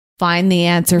ourselves, find the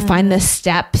answer, find the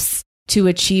steps to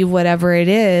achieve whatever it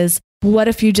is. What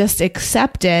if you just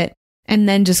accept it and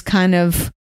then just kind of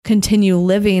continue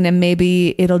living and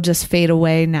maybe it'll just fade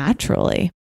away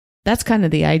naturally? That's kind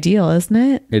of the ideal, isn't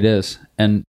it? It is.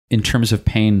 And in terms of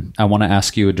pain, I want to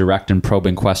ask you a direct and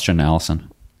probing question,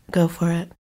 Allison. Go for it.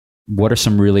 What are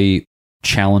some really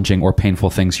challenging or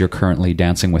painful things you're currently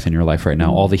dancing with in your life right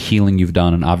now? All the healing you've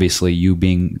done, and obviously you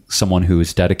being someone who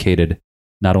is dedicated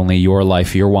not only your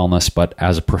life, your wellness, but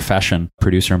as a profession,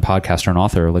 producer and podcaster and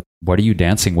author, like what are you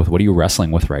dancing with? What are you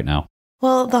wrestling with right now?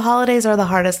 Well, the holidays are the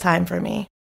hardest time for me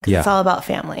because it's all about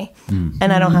family.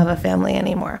 And I don't have a family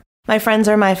anymore. My friends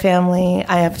are my family.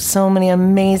 I have so many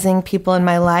amazing people in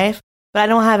my life, but I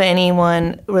don't have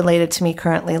anyone related to me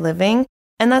currently living.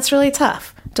 And that's really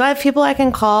tough. Do I have people I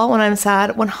can call when I'm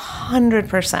sad?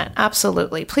 100%.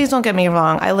 Absolutely. Please don't get me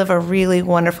wrong. I live a really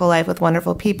wonderful life with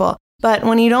wonderful people. But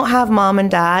when you don't have mom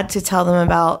and dad to tell them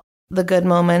about the good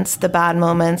moments, the bad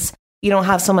moments, you don't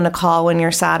have someone to call when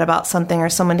you're sad about something or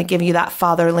someone to give you that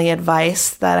fatherly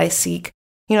advice that I seek.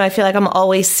 You know, I feel like I'm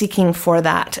always seeking for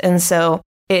that. And so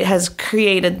it has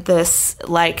created this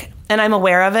and I'm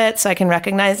aware of it, so I can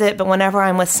recognize it. But whenever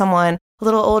I'm with someone a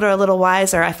little older, a little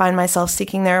wiser, I find myself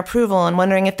seeking their approval and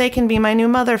wondering if they can be my new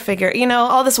mother figure, you know,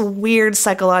 all this weird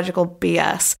psychological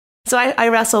BS. So I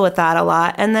wrestle with that a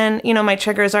lot. And then, you know, my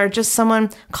triggers are just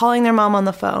someone calling their mom on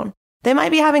the phone. They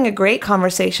might be having a great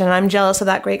conversation and I'm jealous of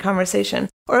that great conversation.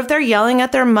 Or if they're yelling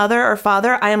at their mother or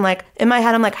father, I am like, in my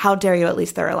head, I'm like, how dare you? At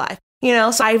least they're alive. You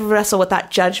know, so I wrestle with that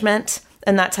judgment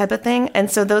and that type of thing. And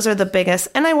so those are the biggest,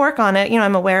 and I work on it. You know,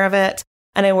 I'm aware of it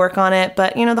and I work on it.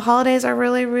 But, you know, the holidays are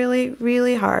really, really,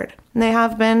 really hard. And they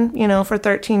have been, you know, for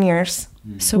 13 years.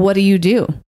 So what do you do?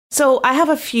 So I have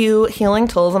a few healing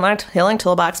tools in my healing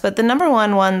toolbox, but the number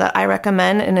one that I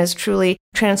recommend and is truly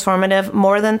transformative,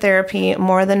 more than therapy,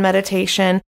 more than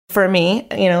meditation for me,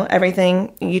 you know,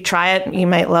 everything, you try it, you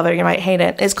might love it, you might hate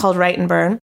it, is called Write and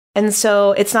Burn. And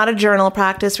so it's not a journal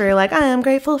practice where you're like, I am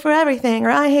grateful for everything, or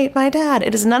I hate my dad.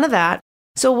 It is none of that.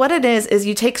 So what it is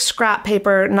you take scrap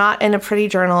paper, not in a pretty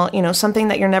journal, you know, something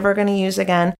that you're never going to use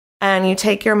again. And you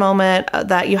take your moment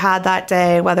that you had that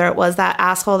day, whether it was that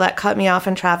asshole that cut me off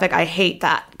in traffic, I hate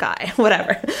that guy,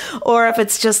 whatever. Or if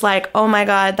it's just like, oh my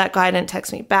God, that guy didn't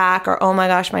text me back, or oh my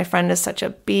gosh, my friend is such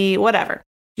a B, whatever.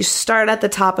 You start at the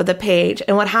top of the page.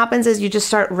 And what happens is you just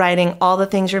start writing all the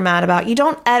things you're mad about. You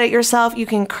don't edit yourself. You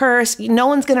can curse. No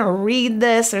one's going to read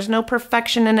this. There's no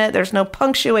perfection in it. There's no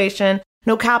punctuation,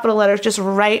 no capital letters. Just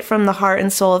write from the heart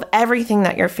and soul of everything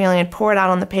that you're feeling and pour it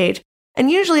out on the page. And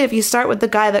usually if you start with the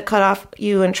guy that cut off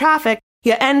you in traffic,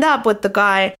 you end up with the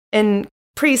guy in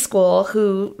preschool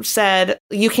who said,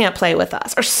 you can't play with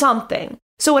us or something.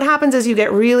 So what happens is you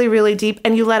get really, really deep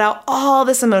and you let out all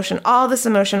this emotion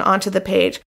onto the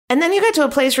page. And then you get to a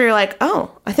place where you're like,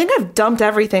 oh, I think I've dumped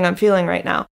everything I'm feeling right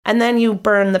now. And then you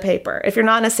burn the paper. If you're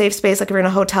not in a safe space, like if you're in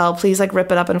a hotel, please like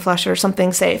rip it up and flush it or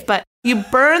something safe. But you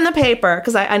burn the paper,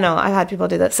 because I know I've had people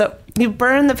do that. So you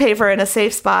burn the paper in a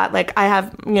safe spot. Like I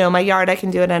have, you know, my yard I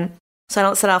can do it in, so I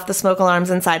don't set off the smoke alarms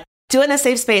inside. Do it in a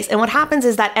safe space. And what happens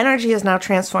is that energy is now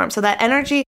transformed. So that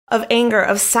energy of anger,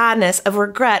 of sadness, of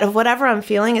regret, of whatever I'm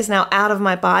feeling is now out of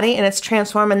my body and it's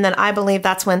transformed. And then I believe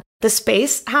that's when the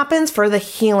space happens for the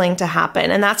healing to happen.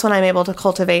 And that's when I'm able to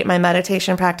cultivate my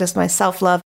meditation practice, my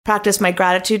self-love practice, my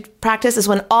gratitude practice, is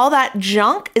when all that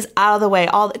junk is out of the way.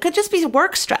 It could just be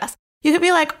work stress. You could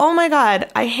be like, oh my God,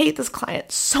 I hate this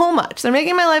client so much. They're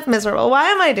making my life miserable. Why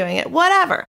am I doing it?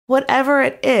 Whatever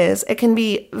it is, it can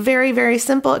be very, very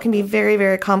simple. It can be very,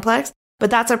 very complex. But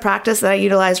that's a practice that I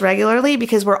utilize regularly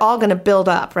because we're all going to build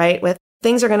up, right? With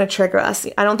things are going to trigger us.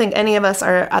 I don't think any of us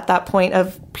are at that point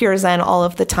of pure Zen all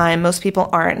of the time. Most people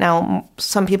aren't. Now,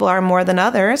 some people are more than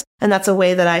others. And that's a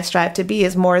way that I strive to be,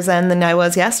 is more Zen than I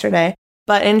was yesterday.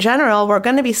 But in general, we're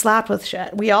going to be slapped with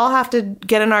shit. We all have to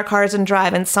get in our cars and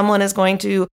drive, and someone is going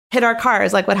to hit our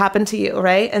cars, like what happened to you,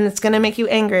 right? And it's going to make you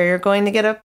angry. You're going to get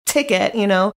a ticket,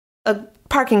 a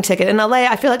parking ticket. In LA,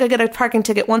 I feel like I get a parking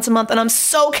ticket once a month and I'm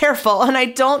so careful and I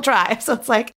don't drive. So it's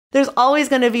like, there's always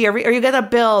going to be or you get a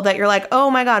bill that you're like, oh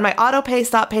my God, my auto pay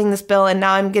stopped paying this bill and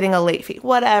now I'm getting a late fee,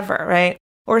 whatever, right?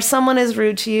 Or someone is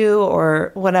rude to you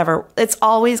or whatever. It's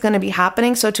always going to be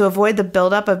happening. So to avoid the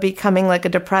buildup of becoming like a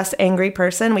depressed, angry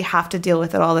person, we have to deal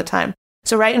with it all the time.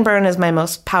 So write and burn is my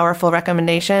most powerful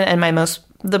recommendation and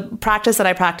the practice that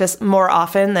I practice more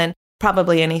often than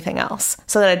probably anything else,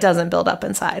 so that it doesn't build up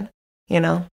inside.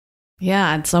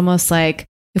 Yeah, it's almost like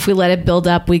if we let it build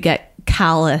up, we get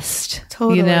calloused,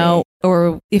 totally.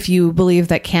 Or if you believe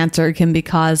that cancer can be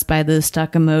caused by the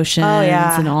stuck emotions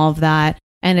and all of that.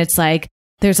 And it's like,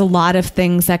 there's a lot of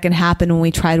things that can happen when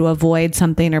we try to avoid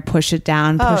something or push it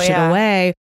down, push it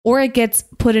away, or it gets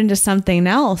put into something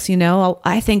else.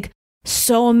 I think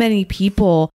so many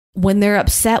people, when they're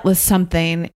upset with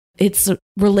something, it's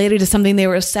related to something they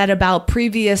were upset about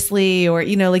previously, or, like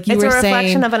you were saying. It's a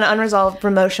reflection of an unresolved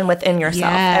emotion within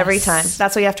yourself every time.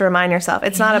 That's what you have to remind yourself.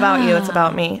 It's not about you, it's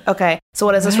about me. Okay, so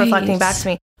what is this reflecting back to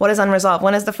me? What is unresolved?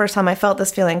 When is the first time I felt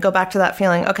this feeling? Go back to that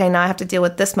feeling. Okay, now I have to deal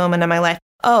with this moment in my life.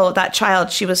 Oh, that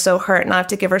child, she was so hurt and I have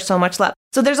to give her so much love.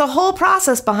 So there's a whole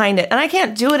process behind it. And I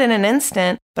can't do it in an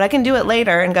instant, but I can do it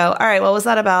later and go, all right, what was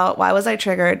that about? Why was I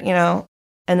triggered?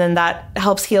 And then that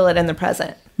helps heal it in the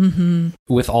present. Mm-hmm.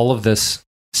 With all of this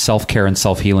self-care and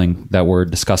self-healing that we're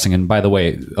discussing, and by the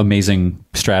way, amazing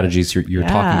strategies you're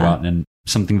talking about, and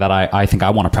something that I think I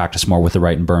want to practice more with the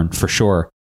Write and Burn, for sure.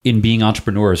 In being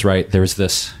entrepreneurs, right, there's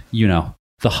this,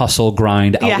 the hustle,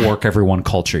 grind, outwork everyone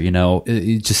culture,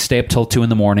 you just stay up till 2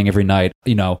 a.m. every night,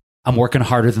 I'm working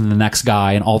harder than the next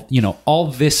guy, and all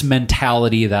this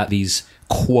mentality that these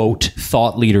quote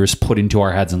thought leaders put into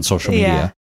our heads on social media.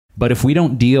 Yeah. But if we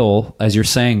don't deal, as you're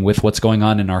saying, with what's going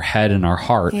on in our head and our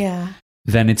heart,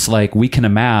 then it's like we can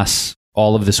amass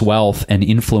all of this wealth and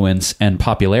influence and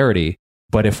popularity.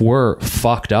 But if we're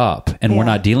fucked up and we're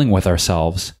not dealing with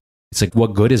ourselves, it's like,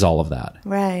 what good is all of that?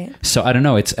 Right. So I don't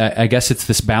know. I guess it's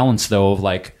this balance, though, of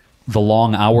like the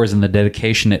long hours and the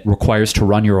dedication it requires to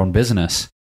run your own business.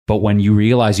 But when you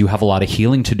realize you have a lot of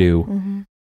healing to do,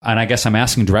 and I guess I'm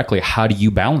asking directly, how do you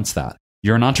balance that?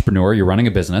 You're an entrepreneur, you're running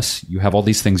a business, you have all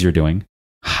these things you're doing.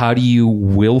 How do you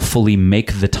willfully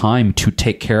make the time to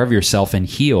take care of yourself and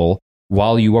heal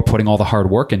while you are putting all the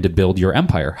hard work in to build your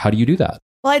empire? How do you do that?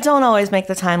 Well, I don't always make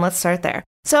the time. Let's start there.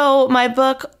 So my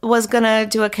book was going to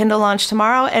do a Kindle launch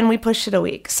tomorrow and we pushed it a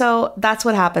week. So that's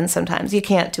what happens sometimes. You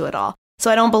can't do it all. So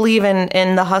I don't believe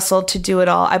in the hustle to do it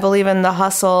all. I believe in the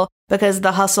hustle because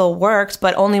the hustle works,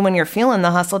 but only when you're feeling the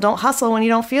hustle. Don't hustle when you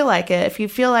don't feel like it. If you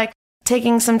feel like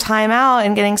taking some time out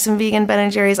and getting some vegan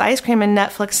Ben & Jerry's ice cream and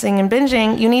Netflixing and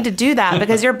binging, you need to do that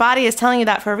because your body is telling you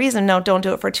that for a reason. No, don't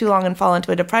do it for too long and fall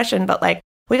into a depression. But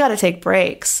we got to take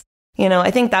breaks. I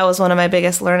think that was one of my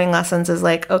biggest learning lessons is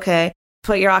okay,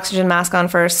 put your oxygen mask on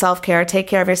first, self-care, take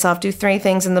care of yourself, do 3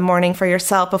 things in the morning for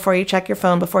yourself before you check your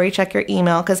phone, before you check your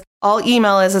email, because all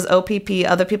email is OPP,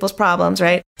 other people's problems,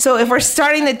 right? So if we're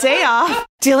starting the day off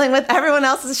dealing with everyone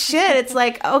else's shit, it's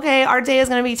like, okay, our day is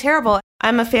going to be terrible.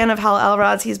 I'm a fan of Hal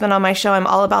Elrod's. He's been on my show. I'm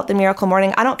all about the miracle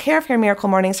morning. I don't care if your miracle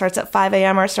morning starts at 5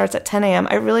 a.m. or starts at 10 a.m.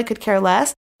 I really could care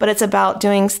less, but it's about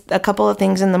doing a couple of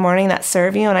things in the morning that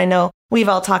serve you. And I know we've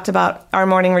all talked about our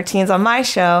morning routines on my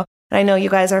show. And I know you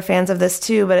guys are fans of this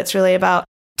too, but it's really about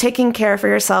taking care for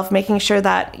yourself, making sure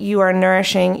that you are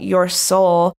nourishing your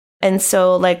soul. And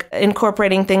so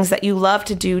incorporating things that you love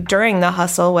to do during the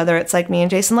hustle, whether it's like me and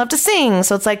Jason love to sing.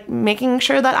 So it's like making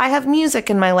sure that I have music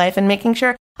in my life and making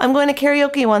sure I'm going to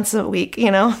karaoke once a week,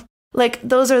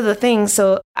 those are the things.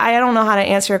 So I don't know how to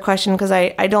answer your question because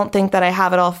I don't think that I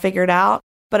have it all figured out.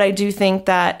 But I do think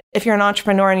that if you're an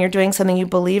entrepreneur and you're doing something you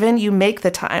believe in, you make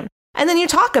the time. And then you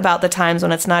talk about the times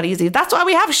when it's not easy. That's why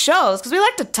we have shows, because we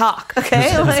like to talk,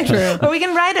 okay? Or we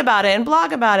can write about it and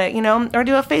blog about it, or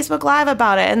do a Facebook Live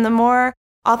about it. And the more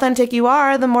authentic you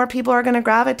are, the more people are going to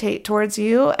gravitate towards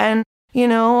you and,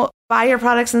 buy your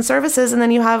products and services. And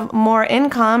then you have more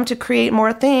income to create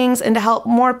more things and to help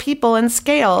more people and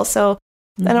scale. So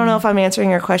I don't know if I'm answering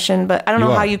your question, but I don't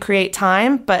know how you create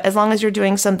time. But as long as you're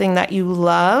doing something that you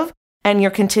love, and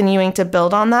you're continuing to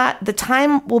build on that, the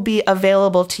time will be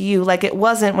available to you like it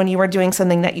wasn't when you were doing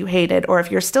something that you hated, or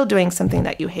if you're still doing something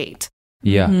that you hate.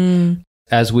 Yeah. Mm-hmm.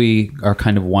 As we are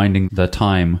kind of winding the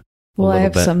time a little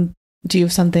bit. Do you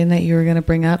have something that you were going to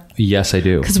bring up? Yes, I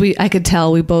do. Because I could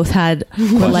tell we both had,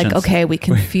 we're like, okay, we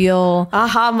can feel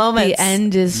aha moments. The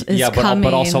end is coming.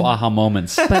 But also aha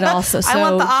moments. But also, so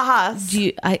I want the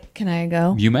ahas. Can I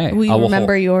go? You may. Will you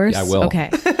remember yours? I will.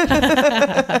 Okay.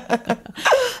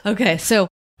 Okay. So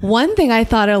one thing I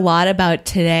thought a lot about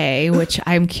today, which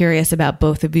I'm curious about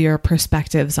both of your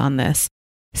perspectives on this.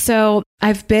 So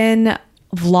I've been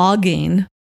vlogging.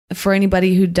 For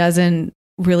anybody who doesn't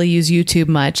really use YouTube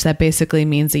much, that basically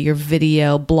means that you're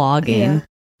video blogging. Yeah.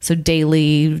 So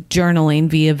daily journaling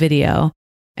via video.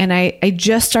 And I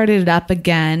just started it up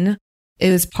again.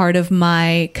 It was part of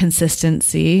my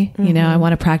consistency. Mm-hmm. I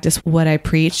want to practice what I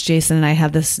preach. Jason and I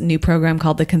have this new program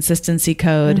called the Consistency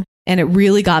Code. Mm-hmm. And it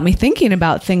really got me thinking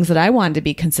about things that I wanted to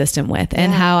be consistent with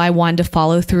and how I wanted to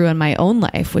follow through in my own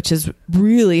life, which is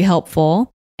really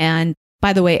helpful. And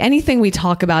by the way, anything we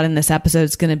talk about in this episode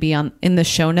is going to be in the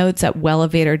show notes at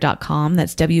wellevatr.com.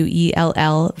 That's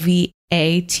WELLVATR.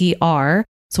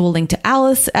 So we'll link to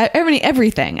Alice,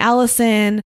 everything.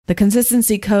 Allison, the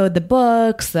Consistency Code, the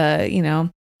books,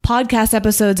 the, podcast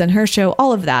episodes and her show,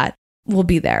 all of that will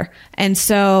be there. And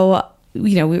so,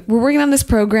 we're working on this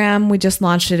program. We just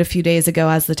launched it a few days ago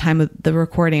as the time of the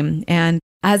recording. And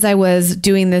as I was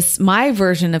doing this, my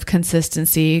version of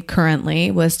consistency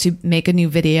currently was to make a new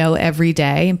video every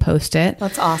day and post it.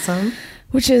 That's awesome.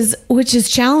 Which is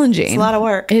challenging. It's a lot of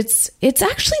work. It's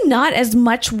actually not as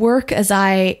much work as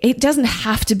it doesn't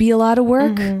have to be a lot of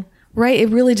work, right? It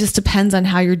really just depends on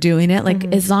how you're doing it.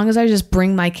 Like as long as I just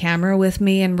bring my camera with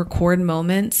me and record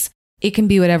moments, it can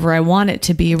be whatever I want it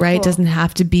to be, right? Cool. It doesn't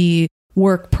have to be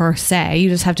work per se. You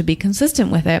just have to be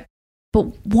consistent with it. But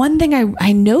one thing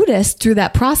I noticed through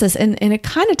that process, and it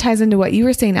kind of ties into what you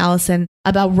were saying, Allison,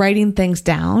 about writing things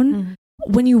down.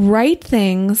 Mm-hmm. When you write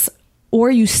things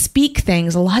or you speak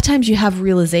things, a lot of times you have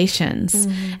realizations.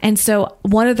 Mm-hmm. And so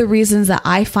one of the reasons that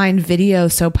I find video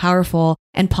so powerful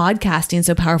and podcasting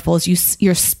so powerful is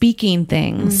you're speaking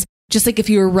things. Mm-hmm. Just like if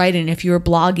you were writing, if you were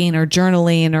blogging or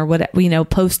journaling or what,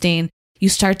 posting, you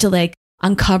start to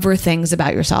uncover things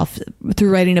about yourself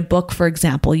through writing a book, for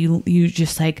example. You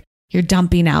just you're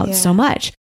dumping out so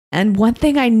much. And one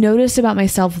thing I noticed about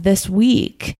myself this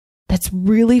week that's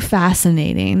really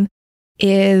fascinating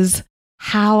is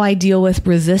how I deal with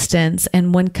resistance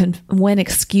and when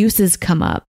excuses come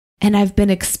up. And I've been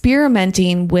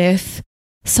experimenting with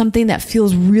something that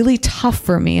feels really tough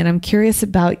for me. And I'm curious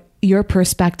about your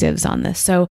perspectives on this.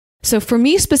 So for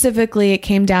me specifically, it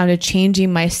came down to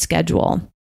changing my schedule.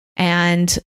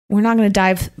 And we're not going to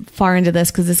dive far into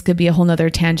this because this could be a whole nother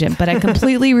tangent, but I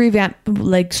completely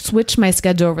switched my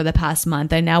schedule over the past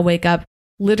month. I now wake up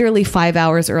literally 5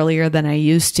 hours earlier than I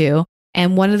used to.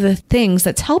 And one of the things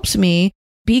that's helped me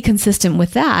be consistent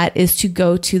with that is to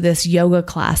go to this yoga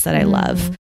class that I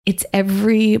love. It's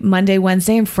every Monday,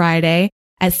 Wednesday, and Friday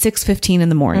at 6:15 in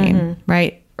the morning,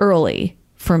 right? Early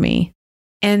for me.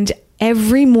 And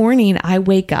every morning I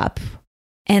wake up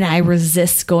and I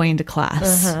resist going to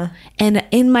class. And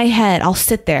in my head, I'll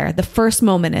sit there. The first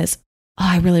moment is,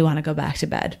 I really want to go back to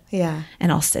bed. Yeah.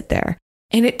 And I'll sit there.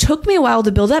 And it took me a while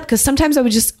to build up because sometimes I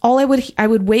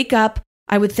would wake up,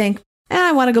 I would think,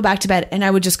 I want to go back to bed. And I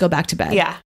would just go back to bed.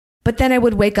 Yeah. But then I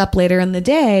would wake up later in the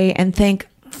day and think,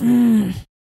 I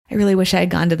really wish I had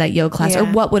gone to that yoga class, or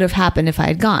what would have happened if I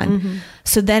had gone.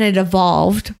 So then it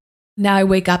evolved. Now I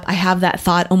wake up, I have that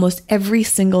thought almost every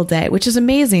single day, which is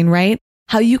amazing, right?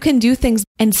 How you can do things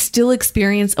and still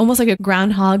experience almost like a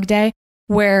Groundhog Day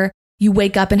where you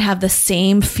wake up and have the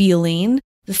same feeling,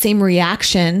 the same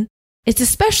reaction. It's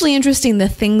especially interesting, the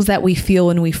things that we feel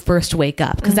when we first wake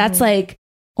up, because that's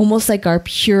almost like our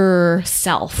pure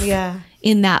self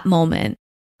in that moment.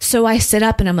 So I sit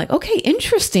up and I'm like, okay,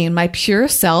 interesting. My pure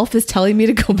self is telling me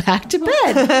to go back to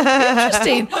bed.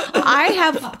 Interesting.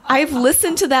 I've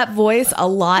listened to that voice a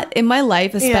lot in my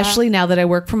life, especially now that I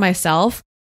work for myself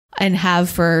and have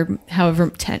for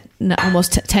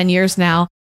almost 10 years now.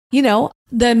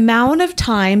 The amount of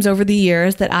times over the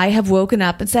years that I have woken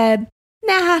up and said,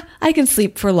 nah, I can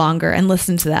sleep for longer, and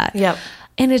listen to that. Yep.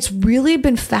 And it's really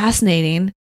been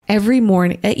fascinating every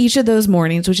morning, each of those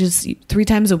mornings, which is 3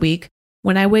 times a week,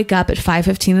 when I wake up at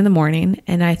 5:15 in the morning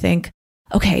and I think,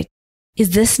 okay,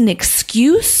 is this an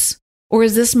excuse or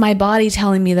is this my body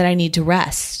telling me that I need to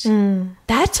rest?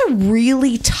 That's a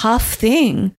really tough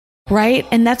thing, right?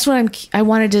 And that's what I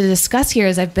wanted to discuss here.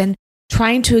 Is I've been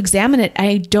trying to examine it.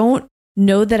 I don't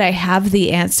know that I have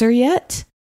the answer yet.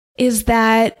 Is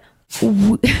that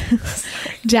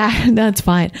that's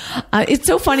fine. It's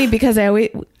so funny because I always,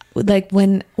 like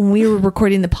when we were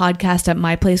recording the podcast at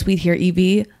my place, we'd hear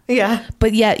Evie. Yeah.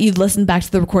 But yet you'd listen back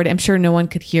to the recording. I'm sure no one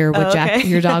could hear what Jack,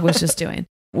 your dog, was just doing.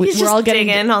 We're all getting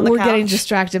getting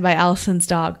distracted by Allison's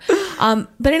dog.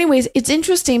 But anyways, it's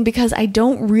interesting because I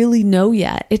don't really know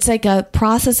yet. It's like a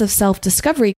process of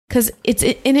self-discovery because it's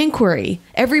an inquiry.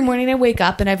 Every morning I wake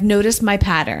up and I've noticed my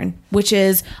pattern, which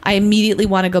is I immediately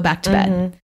want to go back to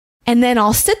bed. And then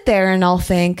I'll sit there and I'll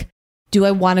think, do I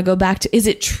want to go back to, is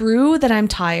it true that I'm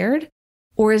tired?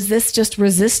 Or is this just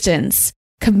resistance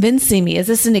convincing me? Is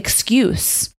this an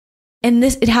excuse? And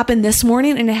it happened this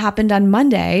morning and it happened on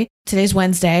Monday. Today's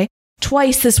Wednesday.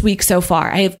 Twice this week so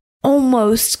far. I have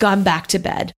almost gone back to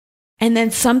bed. And then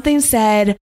something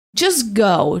said, just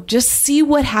go, just see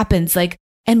what happens. Like,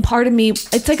 and part of me,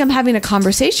 it's like I'm having a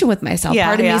conversation with myself.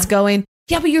 Part of me is going,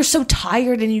 yeah, but you're so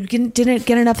tired and you didn't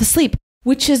get enough of sleep,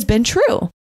 which has been true.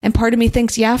 And part of me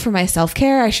thinks, yeah, for my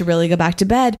self-care, I should really go back to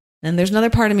bed. And there's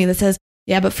another part of me that says,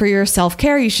 yeah, but for your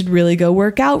self-care, you should really go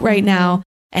work out right now.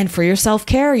 And for your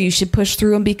self-care, you should push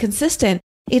through and be consistent.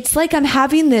 It's like I'm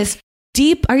having this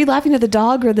deep, are you laughing at the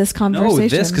dog or this conversation? No,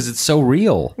 this, because it's so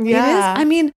real. Yeah. It is. I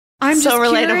mean, I'm so just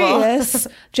relatable. curious.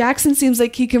 Jackson seems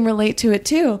like he can relate to it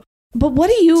too. But what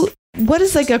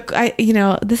is like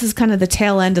this is kind of the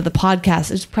tail end of the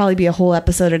podcast. It should probably be a whole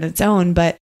episode in its own,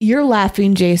 but you're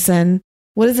laughing, Jason.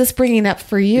 What is this bringing up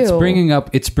for you? It's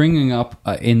bringing up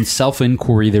in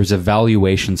self-inquiry. There's a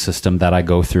valuation system that I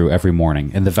go through every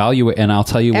morning, and and I'll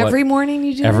tell you what. Every morning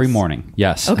you do Every this? morning,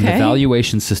 yes. Okay. And the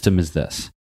valuation system is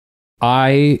this.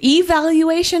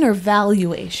 Evaluation or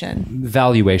valuation?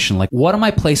 Valuation. Like, what am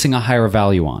I placing a higher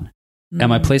value on?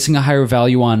 Am I placing a higher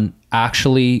value on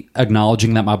actually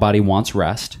acknowledging that my body wants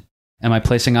rest? Am I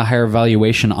placing a higher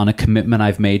valuation on a commitment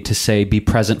I've made to, say, be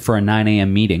present for a 9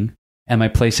 a.m. meeting? Am I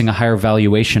placing a higher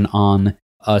valuation on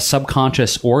a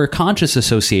subconscious or a conscious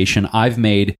association I've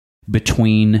made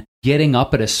between getting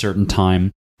up at a certain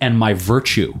time and my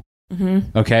virtue?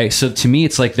 Okay, so to me,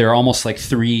 it's like there are almost like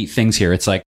 3 things here. It's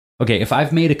like, okay, if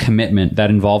I've made a commitment that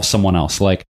involves someone else,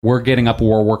 like we're getting up,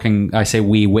 we're working, I say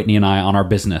we, Whitney and I, on our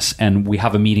business, and we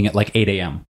have a meeting at like 8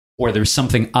 a.m., or there's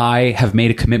something I have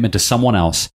made a commitment to someone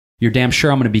else, you're damn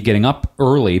sure I'm going to be getting up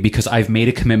early because I've made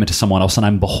a commitment to someone else, and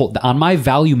I'm on my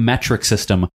value metric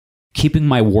system, keeping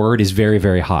my word is very,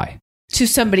 very high. To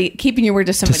somebody, keeping your word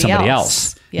to somebody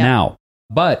else. Yeah. Now,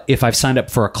 but if I've signed up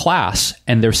for a class,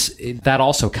 and that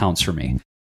also counts for me.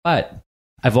 But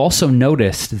I've also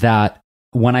noticed that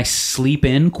when I sleep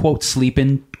in, quote,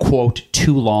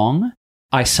 too long,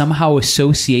 I somehow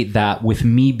associate that with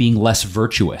me being less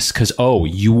virtuous because, oh,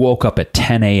 you woke up at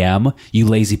 10 a.m., you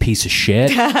lazy piece of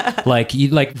shit.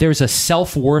 like there's a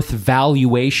self-worth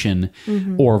valuation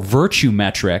or virtue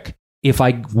metric if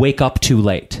I wake up too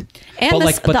late. And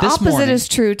the opposite is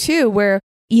true too, where,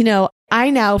 I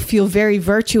now feel very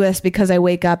virtuous because I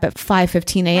wake up at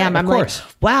 5:15 a.m. Right, I'm like,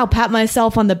 wow, pat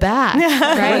myself on the back.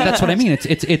 Right? That's what I mean.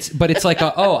 But it's like,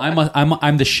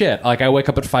 I'm the shit. Like I wake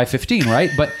up at 5:15, right?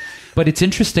 But it's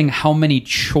interesting how many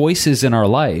choices in our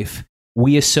life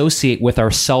we associate with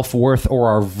our self-worth or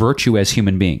our virtue as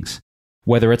human beings.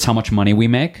 Whether it's how much money we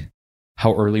make,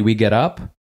 how early we get up,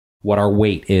 what our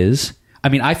weight is. I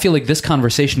mean, I feel like this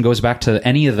conversation goes back to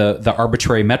any of the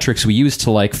arbitrary metrics we use to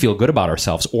like feel good about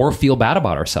ourselves or feel bad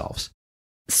about ourselves.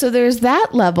 So there's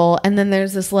that level, and then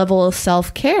there's this level of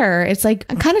self-care. It's like,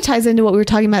 it kind of ties into what we were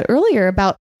talking about earlier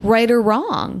about right or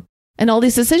wrong and all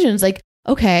these decisions. Like,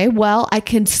 okay, well, I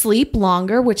can sleep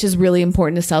longer, which is really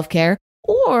important to self-care,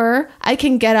 or I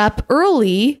can get up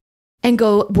early and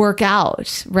go work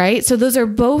out, right? So those are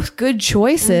both good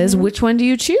choices. Which one do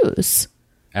you choose?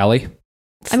 Allie?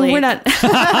 I mean, we're not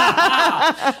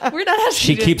asking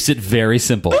She keeps it very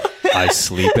simple. I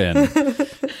sleep in.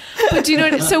 But do you know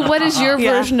what is your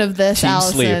version of this,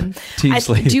 Allison? Team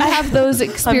sleep. Do you have those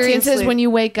experiences when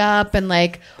you wake up and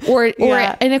like, or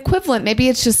an equivalent? Maybe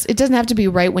it's just, it doesn't have to be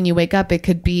right when you wake up. It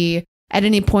could be at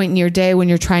any point in your day when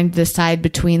you're trying to decide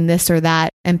between this or that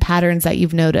and patterns that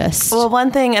you've noticed. Well, one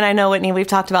thing, and I know, Whitney, we've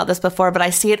talked about this before, but I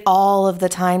see it all of the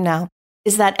time now,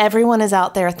 is that everyone is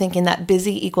out there thinking that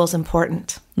busy equals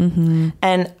important.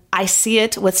 And I see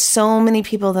it with so many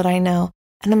people that I know.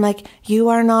 And I'm like, you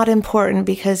are not important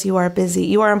because you are busy.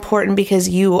 You are important because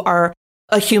you are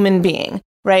a human being,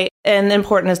 right? And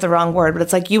important is the wrong word, but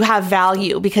it's like you have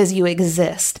value because you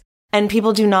exist. And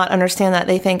people do not understand that.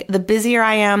 They think the busier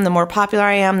I am, the more popular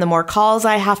I am, the more calls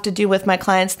I have to do with my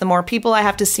clients, the more people I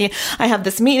have to see. I have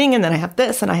this meeting and then I have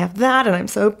this and I have that and I'm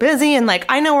so busy. And like,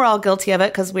 I know we're all guilty of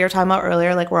it because we were talking about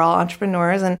earlier, like we're all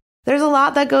entrepreneurs and there's a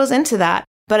lot that goes into that.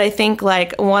 But I think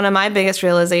like one of my biggest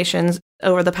realizations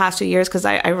over the past 2 years, because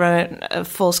I run a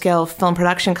full-scale film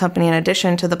production company in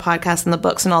addition to the podcast and the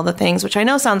books and all the things, which I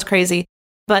know sounds crazy,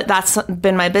 but that's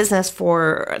been my business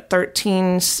for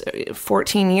 13,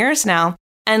 14 years now.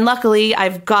 And luckily,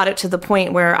 I've got it to the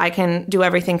point where I can do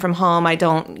everything from home. I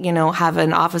don't, have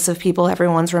an office of people.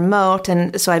 Everyone's remote.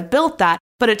 And so I've built that.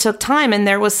 But it took time. And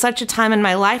there was such a time in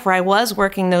my life where I was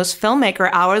working those filmmaker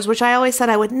hours, which I always said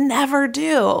I would never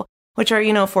do, which are,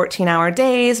 14-hour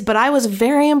days. But I was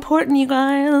very important, you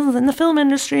guys, in the film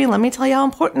industry. Let me tell you how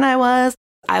important I was.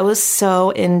 I was so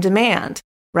in demand,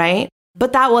 right?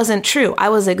 But that wasn't true. I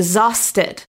was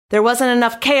exhausted. There wasn't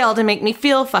enough kale to make me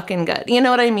feel fucking good. You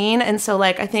know what I mean? And so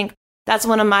I think that's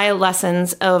one of my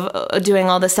lessons of doing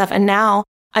all this stuff. And now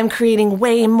I'm creating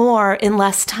way more in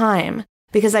less time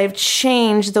because I've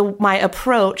changed my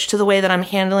approach to the way that I'm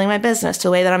handling my business, to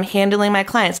the way that I'm handling my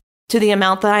clients, to the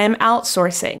amount that I am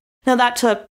outsourcing. Now that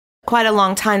took quite a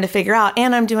long time to figure out.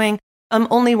 And I'm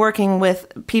only working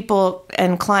with people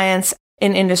and clients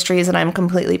in industries that I'm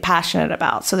completely passionate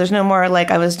about. So there's no more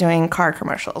like I was doing car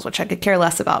commercials, which I could care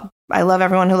less about. I love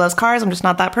everyone who loves cars. I'm just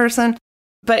not that person.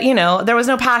 But, there was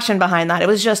no passion behind that. It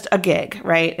was just a gig,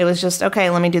 right? It was just, okay,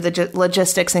 let me do the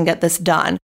logistics and get this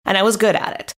done. And I was good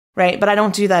at it, right? But I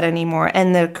don't do that anymore.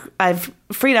 And I've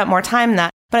freed up more time than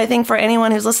that. But I think for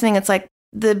anyone who's listening, it's like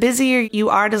the busier you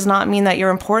are does not mean that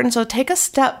you're important. So take a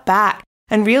step back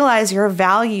and realize your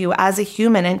value as a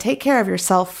human and take care of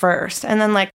yourself first. And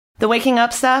then the waking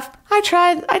up stuff, I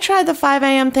tried the 5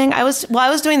 a.m. thing. I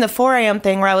was doing the 4 a.m.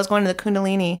 thing where I was going to the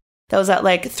Kundalini. That was at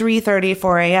 3:30,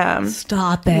 4 a.m.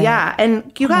 Stop it. Yeah.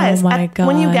 And you guys,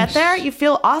 when you get there, you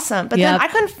feel awesome. But then I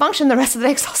couldn't function the rest of the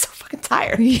day because I was so fucking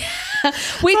tired. Yeah.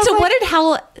 Wait,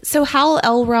 so Hal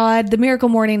Elrod, The Miracle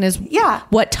Morning is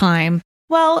what time?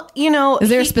 Well, is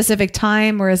there a specific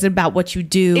time or is it about what you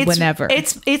do whenever?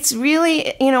 It's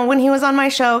really, when he was on my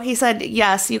show, he said,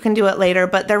 yes, you can do it later,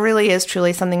 but there really is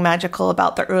truly something magical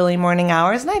about the early morning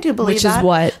hours. And I do believe that. Which is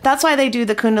what? That's why they do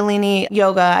the Kundalini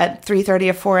yoga at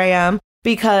 3:30 or 4 a.m.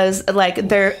 Because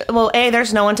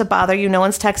there's no one to bother you. No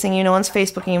one's texting you. No one's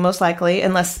Facebooking you most likely,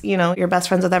 unless, you're best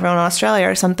friends with everyone in Australia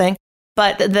or something.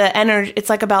 But the energy, it's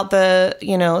about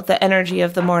the energy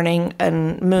of the morning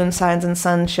and moon signs and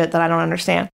sun shit that I don't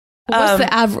understand. What's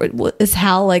the average? Is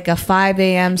Hal a 5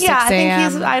 a.m., 6 a.m.? Yeah, I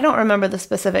think I don't remember the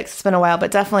specifics. It's been a while, but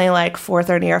definitely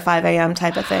 4:30 or 5 a.m.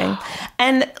 type of thing.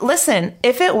 And listen,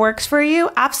 if it works for you,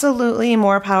 absolutely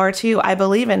more power to you. I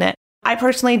believe in it. I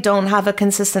personally don't have a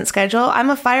consistent schedule. I'm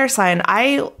a fire sign.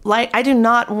 I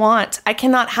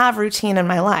cannot have routine in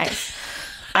my life.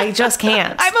 I just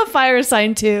can't. I'm a fire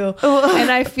sign too.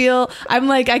 And I feel,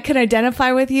 I can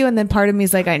identify with you. And then part of me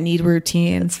is I need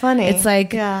routine. It's funny.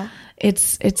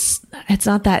 It's it's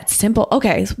not that simple.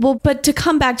 Okay. Well, but to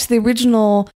come back to the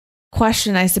original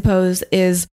question, I suppose,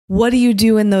 is what do you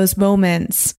do in those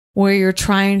moments where you're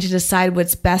trying to decide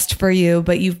what's best for you,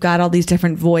 but you've got all these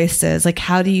different voices?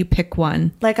 How do you pick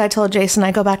one? Like I told Jason,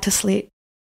 I go back to sleep.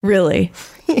 Really?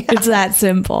 Yeah. It's that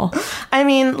simple. I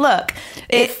mean, look,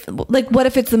 what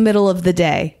if it's the middle of the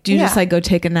day? Do you just go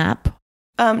take a nap?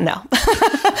 No.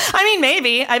 I mean,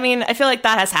 maybe. I mean, I feel like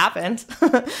that has happened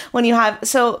when you have,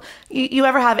 so you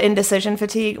ever have indecision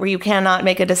fatigue where you cannot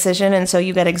make a decision and so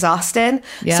you get exhausted.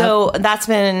 Yep. So that's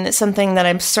been something that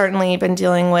I've certainly been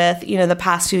dealing with, the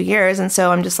past 2 years. And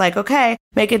so I'm just okay,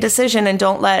 make a decision and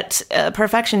don't let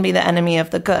perfection be the enemy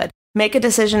of the good. Make a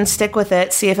decision, stick with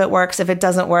it, see if it works. If it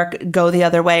doesn't work, go the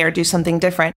other way or do something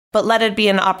different. But let it be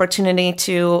an opportunity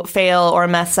to fail or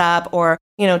mess up or,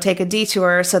 take a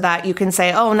detour so that you can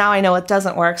say, oh, now I know it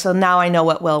doesn't work. So now I know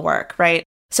what will work, right?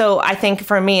 So I think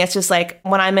for me, it's just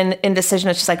when I'm in indecision,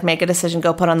 it's just make a decision,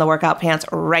 go put on the workout pants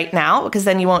right now, because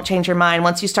then you won't change your mind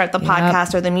once you start the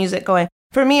podcast or the music going.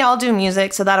 For me, I'll do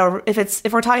music. So that'll,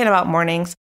 if we're talking about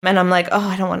mornings, and I'm oh,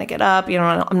 I don't want to get up,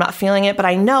 I'm not feeling it, but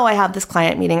I know I have this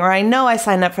client meeting or I know I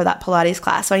signed up for that Pilates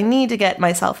class, so I need to get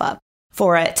myself up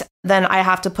for it. Then I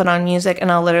have to put on music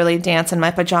and I'll literally dance in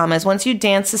my pajamas. Once you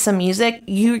dance to some music,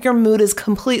 your mood is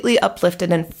completely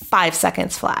uplifted in 5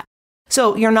 seconds flat.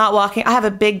 So you're not walking. I have a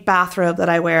big bathrobe that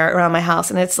I wear around my house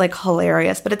and it's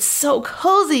hilarious, but it's so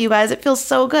cozy, you guys. It feels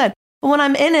so good. But when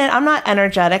I'm in it, I'm not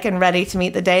energetic and ready to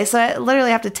meet the day. So I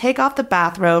literally have to take off the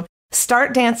bathrobe,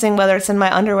 start dancing, whether it's in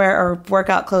my underwear or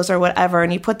workout clothes or whatever,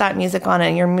 and you put that music on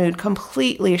and your mood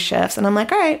completely shifts. And I'm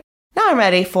like, all right, now I'm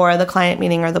ready for the client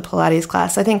meeting or the Pilates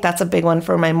class. I think that's a big one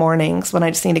for my mornings when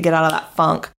I just need to get out of that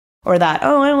funk or that,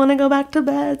 oh, I want to go back to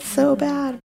bed so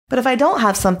bad. But if I don't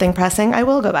have something pressing, I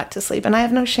will go back to sleep. And I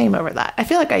have no shame over that. I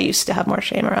feel like I used to have more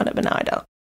shame around it, but now I don't.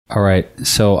 All right.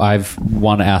 So I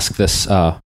want to ask this,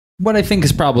 what I think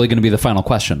is probably going to be the final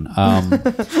question,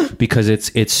 because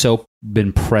it's so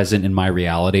been present in my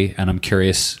reality. And I'm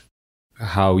curious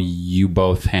how you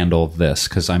both handle this,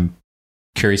 because I'm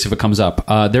curious if it comes up.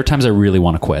 There are times I really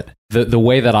want to quit. The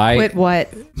way that I... Quit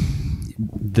what?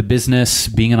 The business,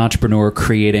 being an entrepreneur,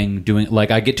 creating, doing...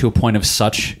 Like, I get to a point of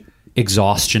such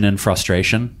exhaustion and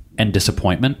frustration and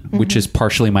disappointment, which is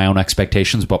partially my own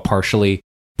expectations, but partially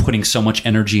putting so much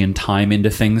energy and time into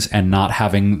things and not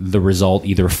having the result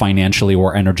either financially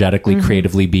or energetically,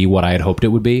 creatively be what I had hoped it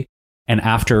would be. And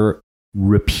after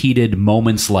repeated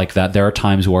moments like that, there are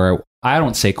times where I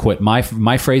don't say quit. My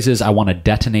phrase is I want to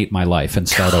detonate my life and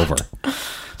start over.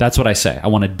 That's what I say. I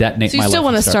want to detonate my life. So you still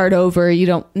want to start over. You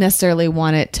don't necessarily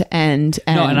want it to end.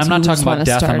 No, and I'm not talking about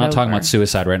death. I'm not talking about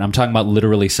suicide, right? I'm talking about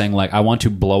literally saying, like, I want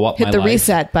to blow up my life. Hit the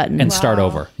reset button. And start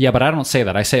over. Yeah, but I don't say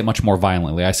that. I say it much more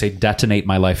violently. I say detonate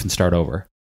my life and start over.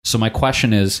 So my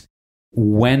question is,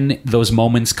 when those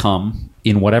moments come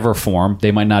in whatever form,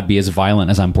 they might not be as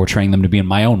violent as I'm portraying them to be in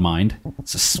my own mind.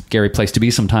 It's a scary place to be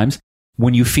sometimes.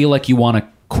 When you feel like you want to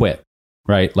quit,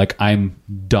 right? Like, I'm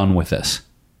done with this.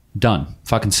 Done.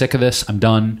 Fucking sick of this. I'm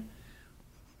done.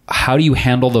 How do you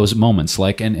handle those moments?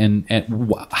 Like, and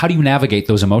how do you navigate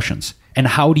those emotions? And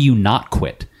how do you not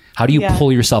quit? How do you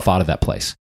pull yourself out of that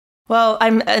place? Well,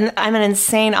 I'm an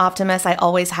insane optimist. I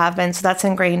always have been. So that's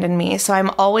ingrained in me. So I'm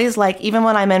always like, even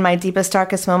when I'm in my deepest,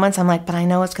 darkest moments, I'm like, but I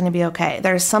know it's going to be okay.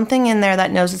 There's something in there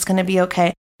that knows it's going to be okay.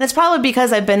 And it's probably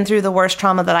because I've been through the worst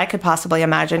trauma that I could possibly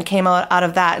imagine, came out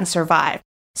of that and survived.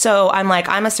 So I'm like,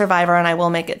 I'm a survivor and I will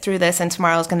make it through this and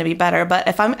tomorrow is going to be better. But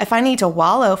if I need to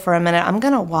wallow for a minute, I'm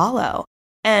going to wallow.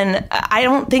 And I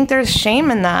don't think there's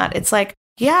shame in that. It's like,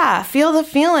 yeah, feel the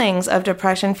feelings of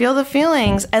depression, feel the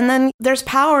feelings. And then there's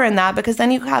power in that because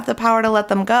then you have the power to let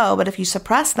them go. But if you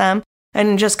suppress them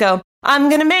and just go, I'm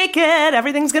going to make it,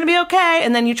 everything's going to be okay.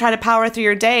 And then you try to power through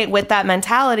your day with that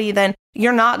mentality, then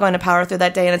you're not going to power through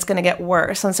that day and it's going to get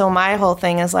worse. And so my whole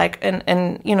thing is like,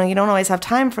 and you know, you don't always have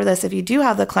time for this if you do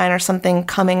have the client or something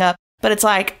coming up. But it's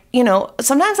like, you know,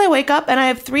 sometimes I wake up and I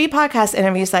have 3 podcast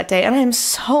interviews that day and I'm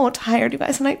so tired, you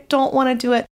guys, and I don't want to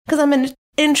do it because I'm an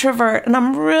introvert and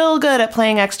I'm real good at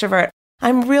playing extrovert.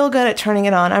 I'm real good at turning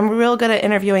it on. I'm real good at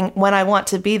interviewing when I want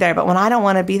to be there. But when I don't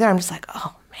want to be there, I'm just like,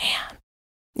 oh man,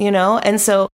 you know? And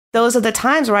so those are the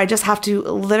times where I just have to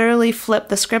literally flip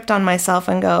the script on myself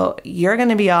and go, you're going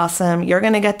to be awesome. You're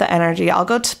going to get the energy. I'll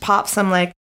go to pop some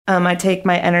like, I take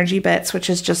my energy bits, which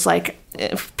is just like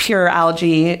pure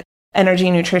algae, energy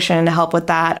nutrition to help with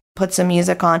that, put some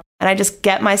music on. And I just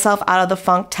get myself out of the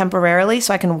funk temporarily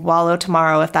so I can wallow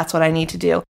tomorrow if that's what I need to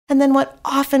do. And then what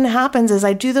often happens is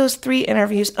I do those 3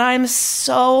 interviews and I'm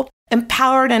so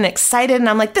empowered and excited. And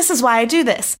I'm like, this is why I do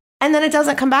this. And then it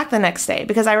doesn't come back the next day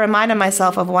because I reminded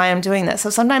myself of why I'm doing this.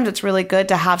 So sometimes it's really good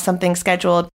to have something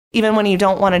scheduled, even when you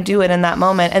don't want to do it in that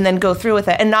moment, and then go through with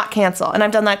it and not cancel. And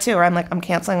I've done that too, where I'm like, I'm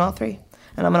canceling all 3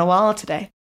 and I'm going to wallow today.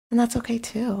 And that's okay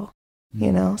too,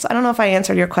 you know? So I don't know if I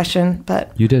answered your question,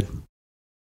 but. You did.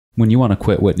 When you want to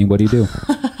quit, Whitney, what do you do?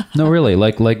 No, really.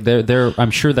 Like there,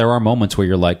 I'm sure there are moments where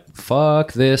you're like,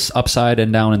 fuck this, upside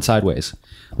and down and sideways.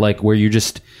 Like where you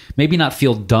just maybe not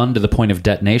feel done to the point of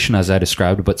detonation as I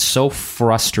described, but so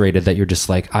frustrated that you're just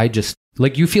like,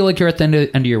 you feel like you're at the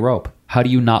end of your rope. How do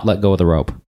you not let go of the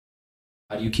rope?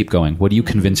 How do you keep going? What do you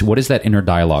convince? What is that inner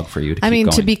dialogue for you to keep going?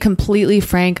 To be completely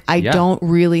frank, I don't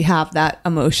really have that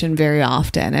emotion very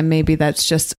often. And maybe that's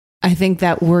just, I think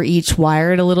that we're each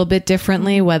wired a little bit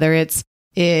differently, whether it's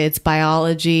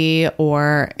biology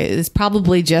or it's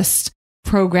probably just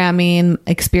programming,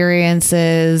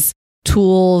 experiences,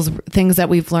 tools, things that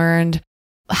we've learned.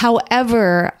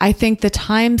 However, I think the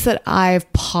times that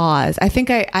I've paused, I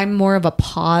think I'm more of a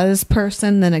pause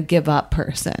person than a give up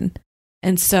person.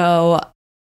 And so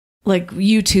like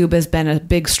YouTube has been a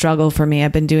big struggle for me.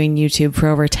 I've been doing YouTube for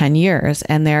over 10 years.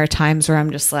 And there are times where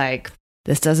I'm just like,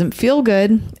 this doesn't feel good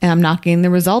and I'm not getting the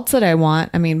results that I want.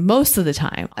 I mean, most of the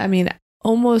time,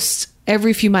 almost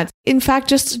every few months. In fact,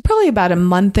 just probably about a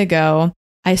month ago,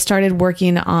 I started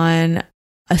working on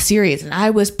a series and I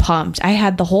was pumped. I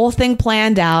had the whole thing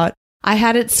planned out. I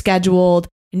had it scheduled.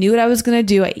 I knew what I was going to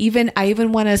do. I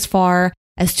even went as far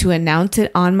as to announce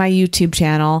it on my YouTube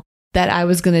channel that I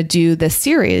was going to do this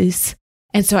series.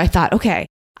 And so I thought, okay,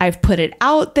 I've put it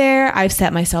out there. I've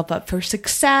set myself up for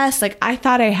success. Like I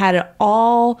thought I had it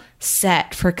all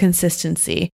set for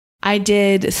consistency. I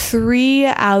did 3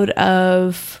 out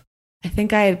of, I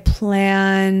think I had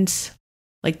planned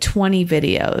like 20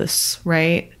 videos,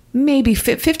 right? Maybe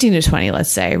 15 to 20,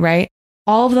 let's say, right?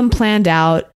 All of them planned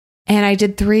out. And I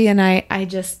did 3 and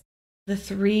the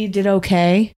 3 did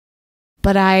okay.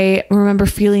 But I remember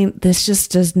feeling this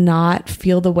just does not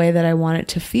feel the way that I want it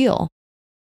to feel.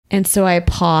 And so I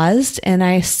paused and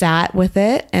I sat with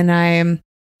it, and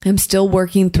I'm still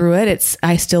working through it.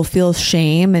 I still feel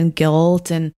shame and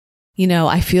guilt, and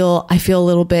I feel a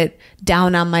little bit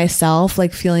down on myself,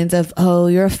 like feelings of, oh,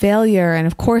 you're a failure, and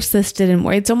of course this didn't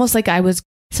work. It's almost like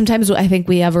sometimes I think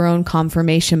we have our own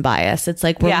confirmation bias. It's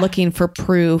like we're looking for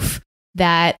proof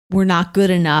that we're not good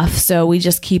enough, so we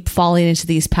just keep falling into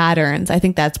these patterns. I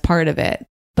think that's part of it.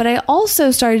 But I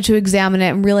also started to examine it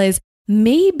and realize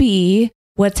maybe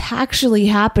what's actually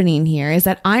happening here is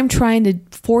that I'm trying to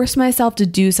force myself to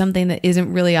do something that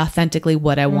isn't really authentically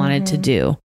what I wanted to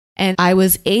do. And I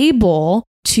was able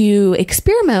to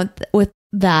experiment with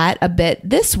that a bit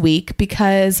this week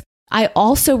because I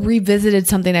also revisited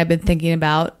something I've been thinking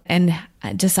about and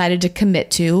decided to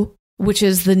commit to, which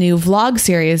is the new vlog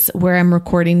series where I'm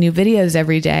recording new videos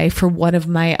every day for one of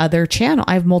my other channels.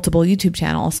 I have multiple YouTube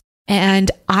channels.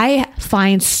 And I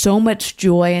find so much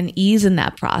joy and ease in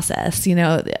that process.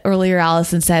 Earlier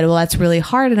Allison said, well, that's really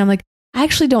hard. And I'm like, I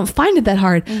actually don't find it that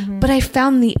hard. But I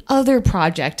found the other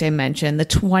project I mentioned, the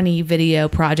 20 video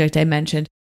project I mentioned,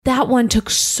 that one took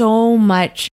so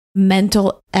much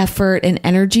mental effort and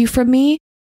energy from me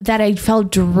that I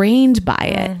felt drained by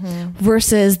it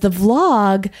versus the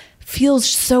vlog feels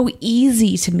so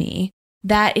easy to me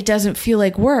that it doesn't feel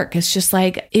like work. It's just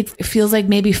like, it feels like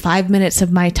maybe 5 minutes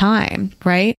of my time,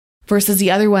 right? Versus the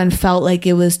other one felt like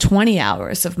it was 20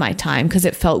 hours of my time because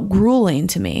it felt grueling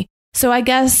to me. So I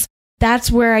guess that's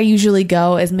where I usually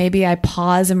go, is maybe I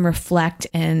pause and reflect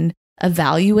and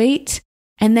evaluate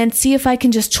and then see if I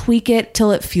can just tweak it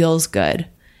till it feels good.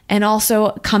 And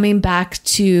also coming back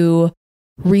to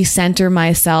recenter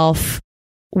myself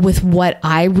with what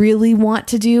I really want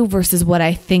to do versus what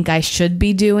I think I should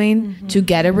be doing to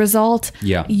get a result.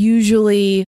 Yeah.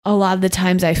 Usually a lot of the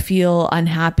times I feel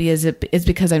unhappy is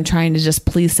because I'm trying to just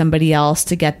please somebody else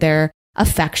to get their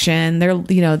affection, their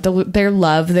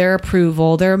love, their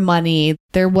approval, their money,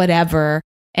 their whatever.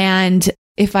 And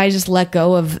if I just let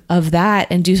go of that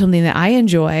and do something that I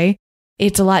enjoy,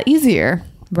 it's a lot easier,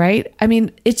 right? I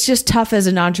mean, it's just tough as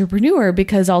an entrepreneur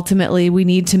because ultimately we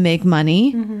need to make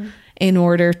money in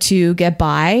order to get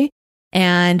by.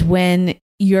 And when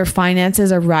your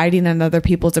finances are riding on other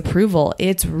people's approval,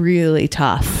 it's really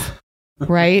tough,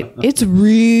 right? It's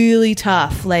really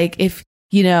tough. Like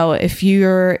we don't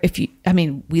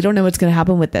know what's going to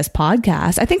happen with this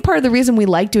podcast. I think part of the reason we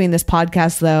like doing this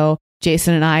podcast though,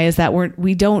 Jason and I, is that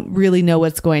we don't really know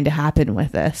what's going to happen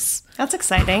with this. That's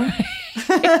exciting.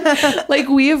 Like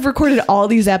we have recorded all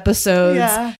these episodes.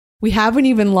 Yeah. We haven't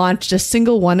even launched a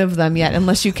single one of them yet,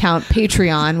 unless you count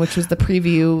Patreon, which was the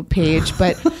preview page.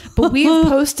 But we have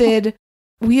posted,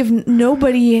 we have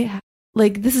nobody,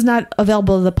 like this is not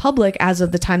available to the public as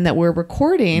of the time that we're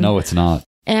recording. No, it's not.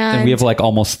 And we have like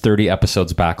almost 30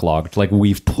 episodes backlogged. Like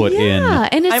we've put in. Yeah,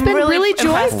 and it's been really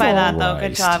impressed joyful. by that though.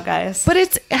 Good job, guys.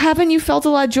 But haven't you felt a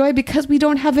lot of joy because we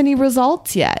don't have any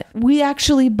results yet? We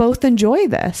actually both enjoy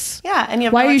this. Yeah, and you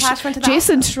have no attachment to that.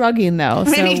 Jason's shrugging though.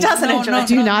 Maybe he doesn't enjoy it.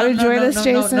 Do you not enjoy this,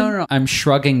 Jason? No. I'm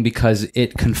shrugging because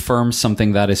it confirms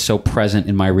something that is so present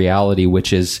in my reality,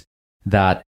 which is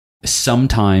that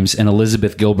sometimes, and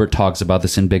Elizabeth Gilbert talks about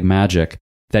this in Big Magic,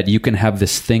 that you can have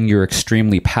this thing you're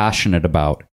extremely passionate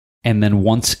about. And then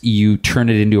once you turn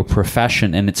it into a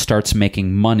profession and it starts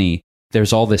making money,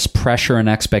 there's all this pressure and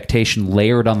expectation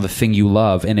layered on the thing you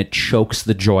love, and it chokes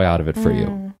the joy out of it for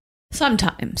you.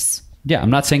 Sometimes. Yeah, I'm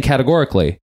not saying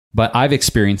categorically, but I've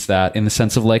experienced that in the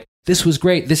sense of like, this was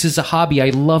great. This is a hobby.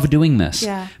 I love doing this.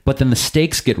 Yeah. But then the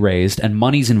stakes get raised and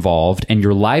money's involved and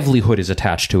your livelihood is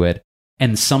attached to it.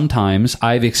 And sometimes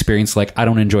I've experienced like, I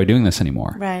don't enjoy doing this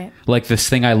anymore. Right. Like this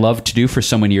thing I loved to do for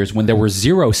so many years when there were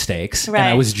zero stakes and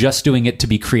I was just doing it to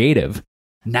be creative.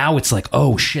 Now it's like,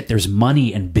 oh shit, there's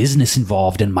money and business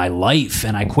involved in my life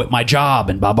and I quit my job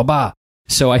and blah, blah, blah.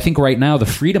 So I think right now the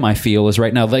freedom I feel is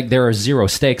right now, like there are zero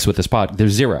stakes with this pod.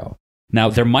 There's zero. Now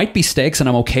there might be stakes and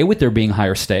I'm okay with there being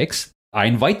higher stakes. I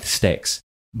invite the stakes.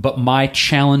 But my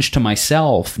challenge to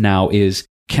myself now is,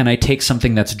 can I take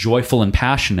something that's joyful and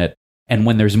passionate, and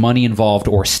when there's money involved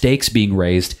or stakes being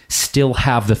raised, still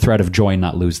have the thread of joy and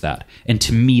not lose that? And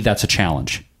to me, that's a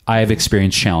challenge. I have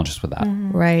experienced challenges with that.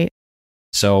 Right.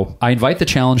 So I invite the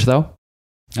challenge, though.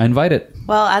 I invite it.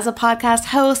 Well, as a podcast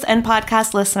host and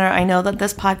podcast listener, I know that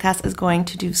this podcast is going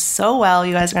to do so well.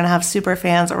 You guys are going to have super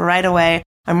fans right away.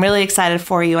 I'm really excited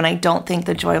for you, and I don't think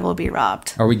the joy will be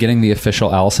robbed. Are we getting the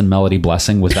official Allison Melody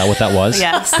blessing? Was that what that was?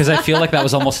 Yes. Because I feel like that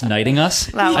was almost knighting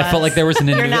us. I felt like there was an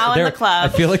You're now in the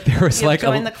club. I feel like there was You've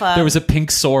joined the club. there was a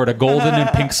pink sword, a golden and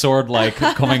pink sword, like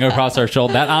coming across our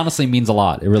shoulder. That honestly means a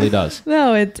lot. It really does.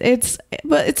 No,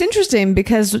 but it's interesting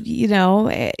because, you know,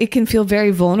 it can feel very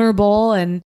vulnerable,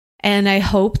 and I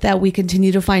hope that we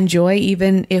continue to find joy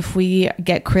even if we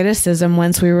get criticism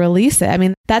once we release it. I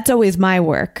mean, that's always my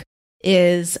work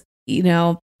is, you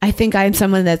know, I think I'm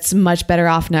someone that's much better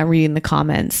off not reading the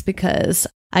comments because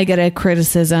I get a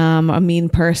criticism, a mean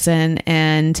person,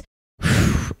 and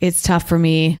it's tough for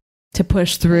me to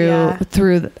push through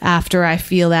after I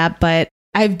feel that, but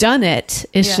I've done it.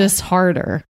 It's just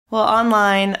harder. Well,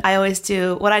 online,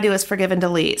 what I do is forgive and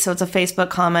delete. So it's a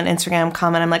Facebook comment, Instagram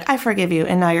comment. I'm like, I forgive you,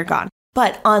 and now you're gone.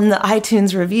 But on the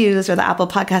iTunes reviews or the Apple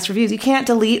Podcast reviews, you can't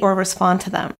delete or respond to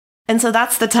them. And so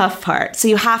that's the tough part. So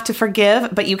you have to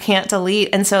forgive, but you can't delete.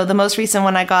 And so the most recent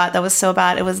one I got that was so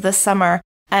bad, it was this summer.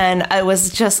 And it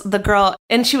was just the girl,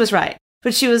 and she was right.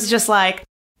 But she was just like,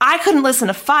 I couldn't listen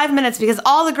to 5 minutes because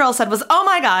all the girl said was, oh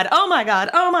my God, oh my God,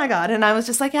 oh my God. And I was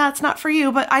just like, yeah, it's not for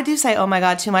you. But I do say, oh my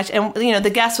God, too much. And, you know, the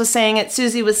guest was saying it.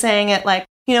 Susie was saying it, like,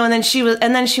 you know, and then she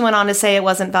went on to say it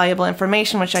wasn't valuable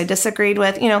information, which I disagreed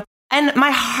with, you know. And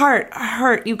my heart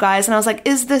hurt, you guys. And I was like,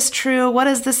 is this true? What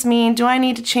does this mean? Do I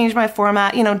need to change my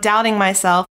format? You know, doubting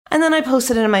myself. And then I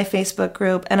posted it in my Facebook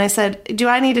group and I said, do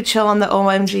I need to chill on the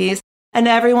OMGs? And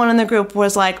everyone in the group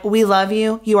was like, we love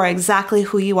you. You are exactly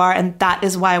who you are. And that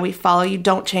is why we follow you.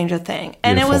 Don't change a thing.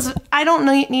 And Beautiful. I don't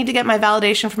need to get my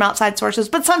validation from outside sources,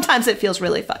 but sometimes it feels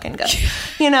really fucking good,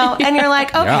 you know? And you're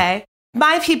like, okay,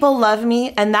 my people love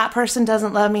me and that person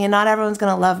doesn't love me and not everyone's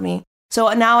going to love me. So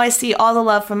now I see all the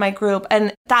love from my group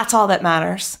and that's all that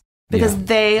matters because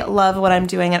they love what I'm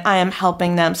doing and I am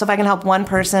helping them. So if I can help one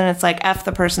person, it's like F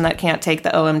the person that can't take the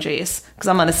OMGs because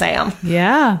I'm going to say them.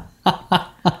 Yeah.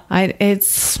 You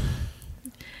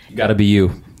got to be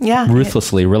you. Yeah.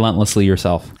 Ruthlessly, relentlessly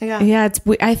yourself. Yeah.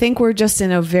 I think we're just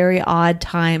in a very odd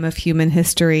time of human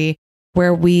history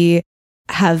where we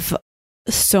have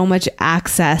so much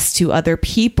access to other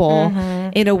people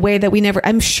in a way that we never,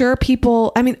 I'm sure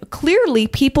clearly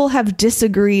people have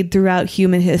disagreed throughout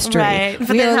human history. Right. But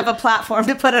they didn't have a platform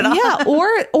to put it on. Yeah.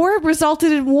 Or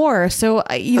resulted in war. So,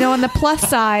 you know, on the plus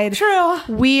side, True.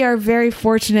 We are very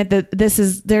fortunate that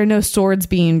there are no swords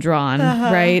being drawn,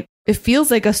 right? It feels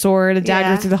like a sword, a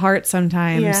dagger through the heart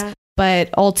sometimes. Yeah.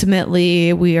 But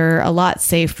ultimately we are a lot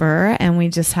safer and we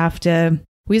just have to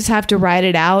ride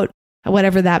it out,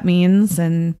 whatever that means,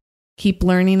 and keep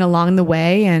learning along the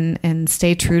way and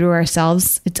stay true to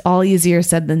ourselves. It's all easier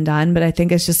said than done, but I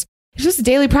think it's just a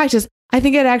daily practice. I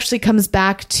think it actually comes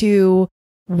back to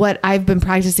what I've been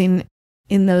practicing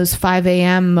in those 5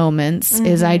 a.m. moments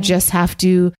is I just have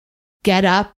to get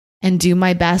up and do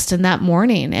my best in that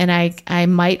morning. And I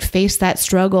might face that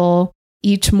struggle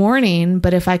each morning,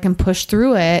 but if I can push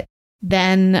through it,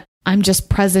 then I'm just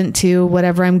present to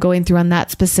whatever I'm going through on that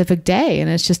specific day. And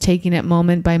it's just taking it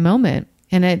moment by moment.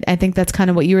 And I think that's kind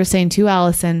of what you were saying too,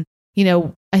 Allison. You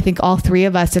know, I think all three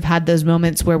of us have had those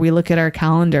moments where we look at our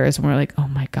calendars and we're like, oh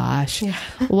my gosh,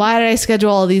 why did I schedule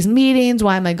all these meetings?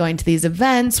 Why am I going to these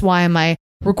events? Why am I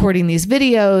recording these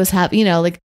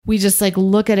videos? We just like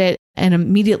look at it and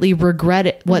immediately regret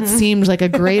it. What seemed like a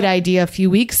great idea a few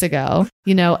weeks ago.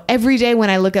 You know, every day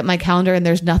when I look at my calendar and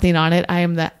there's nothing on it,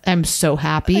 I'm so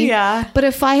happy. Yeah. But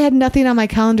if I had nothing on my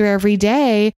calendar every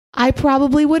day, I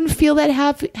probably wouldn't feel that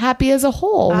happy as a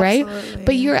whole. Absolutely. Right.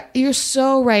 But you're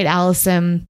so right,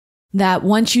 Allison, that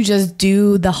once you just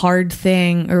do the hard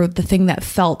thing or the thing that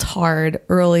felt hard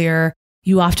earlier,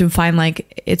 you often find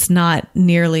like it's not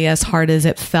nearly as hard as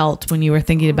it felt when you were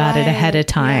thinking about it ahead of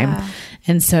time. Yeah.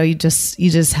 And so you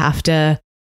just have to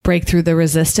break through the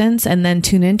resistance and then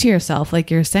tune into yourself,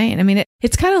 like you're saying. I mean,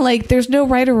 it's kind of like there's no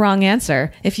right or wrong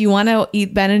answer. If you want to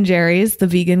eat Ben & Jerry's, the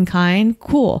vegan kind,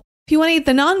 cool. If you want to eat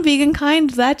the non-vegan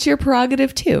kind, that's your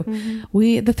prerogative too.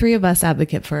 We, the three of us,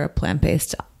 advocate for a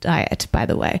plant-based diet, by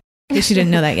the way, in case you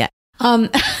didn't know that yet.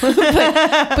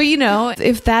 But you know,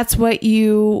 if that's what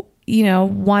you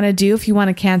want to do, if you want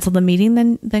to cancel the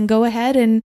meeting, then go ahead,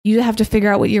 and you have to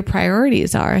figure out what your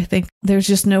priorities are. I think there's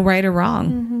just no right or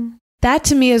wrong. That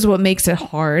to me is what makes it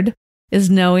hard, is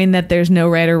knowing that there's no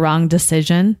right or wrong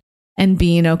decision and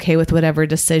being okay with whatever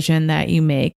decision that you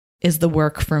make is the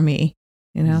work for me.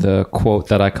 You know, the quote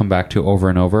that I come back to over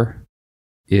and over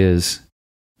is,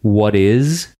 what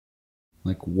is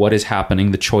Like what is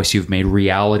happening, the choice you've made,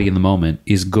 reality in the moment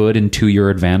is good and to your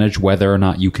advantage, whether or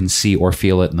not you can see or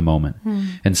feel it in the moment.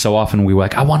 And so often we're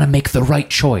like, I want to make the right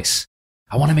choice.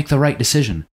 I want to make the right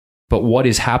decision. But what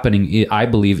is happening, I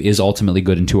believe, is ultimately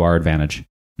good and to our advantage,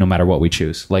 no matter what we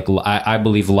choose. Like I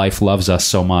believe life loves us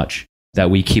so much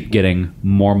that we keep getting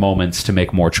more moments to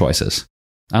make more choices.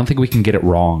 I don't think we can get it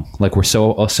wrong. Like we're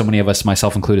so many of us,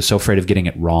 myself included, so afraid of getting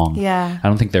it wrong. Yeah. I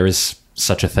don't think there is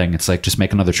such a thing. It's like, just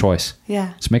make another choice.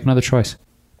 Yeah. Just make another choice.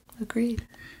 Agreed.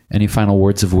 Any final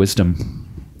words of wisdom?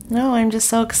 No, I'm just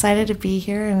so excited to be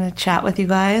here and to chat with you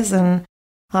guys, and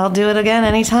I'll do it again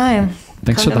anytime.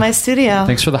 Thanks Come for to my studio.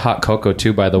 Thanks for the hot cocoa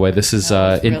too, by the way. This is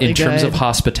in really terms of good.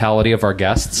 hospitality of our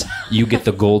guests, you get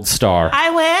the gold star.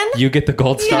 I win. You get the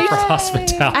gold star for Yay.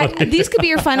 hospitality. These could be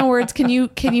your final words. Can you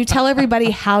tell everybody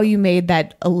how you made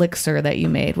that elixir that you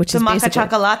made, which The is maca basically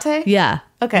chocolate? Yeah.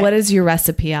 Okay. What is your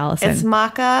recipe, Allison? It's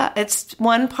maca. It's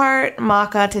 1 part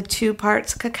maca to 2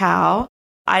 parts cacao.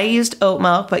 I used oat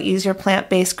milk, but use your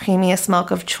plant-based creamiest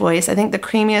milk of choice. I think the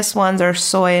creamiest ones are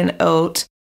soy and oat.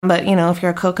 But, if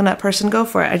you're a coconut person, go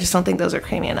for it. I just don't think those are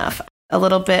creamy enough. A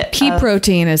little bit. Pea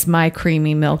protein is my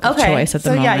creamy milk of choice at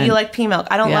the moment. So, yeah, you like pea milk.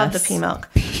 I don't love the Yes. pea milk.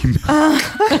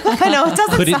 I know, it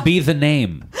doesn't Could it be the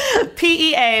name?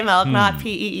 PEA milk, not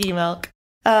PEE milk.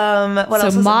 What else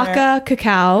is in there? maca,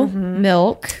 cacao,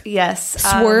 milk, Yes.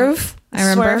 Swerve. I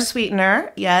remember. Swerve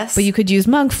sweetener, yes. But you could use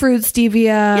monk fruit, stevia.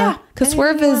 Yeah, Because anything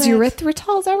Swerve you is wanted.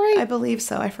 erythritol. Is that right? I believe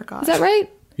so. I forgot. Is that right?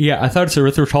 Yeah, I thought it's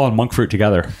erythritol and monk fruit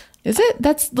together. Is it?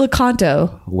 That's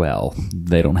Lecanto. Well,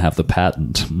 they don't have the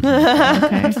patent.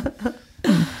 Okay.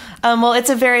 Well, it's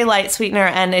a very light sweetener,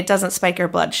 and it doesn't spike your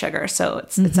blood sugar, so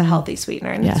it's a healthy sweetener.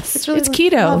 And Yes. it's really It's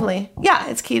keto. Lovely. Yeah,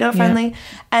 it's keto friendly.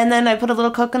 And then I put a little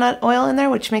coconut oil in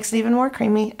there, which makes it even more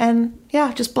creamy. And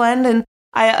yeah, just blend. And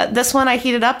this one I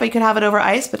heated up. I could have it over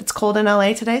ice, but it's cold in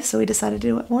LA today, so we decided to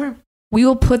do it warm. We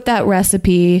will put that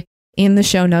recipe in the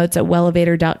show notes at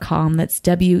wellevatr.com. That's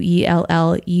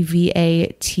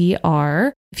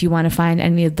WELLEVATR. If you want to find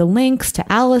any of the links to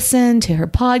Allison, to her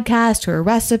podcast, to her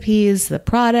recipes, the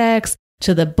products,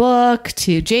 to the book,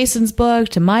 to Jason's book,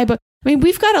 to my book. I mean,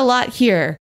 we've got a lot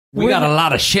here. We got a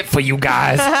lot of shit for you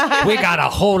guys. We got a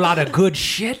whole lot of good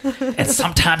shit. And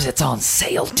sometimes it's on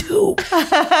sale too.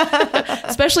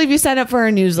 Especially if you sign up for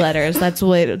our newsletters. That's the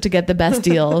way to get the best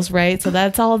deals, right? So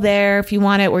that's all there if you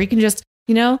want it, or you can just,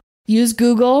 use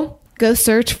Google, go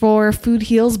search for Food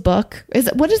Heals book.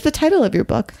 What is the title of your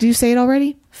book? Do you say it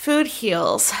already? Food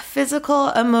heals. Physical,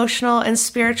 emotional, and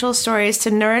spiritual stories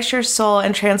to nourish your soul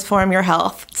and transform your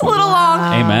health. It's a little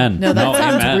long. Amen. No, that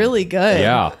sounds amen. really good.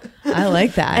 Yeah. I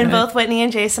like that. And both Whitney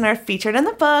and Jason are featured in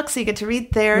the book, so you get to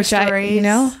read their stories.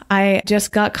 I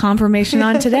just got confirmation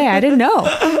on today. I didn't know.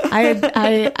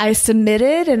 I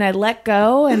submitted and I let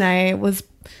go, and I was,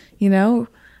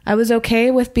 I was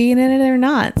okay with being in it or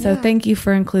not. So thank you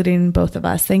for including both of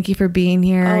us. Thank you for being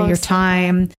here, your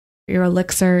time, your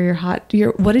elixir,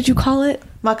 what did you call it?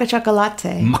 Maca chocolate.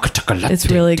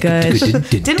 It's really good.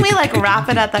 Didn't we rap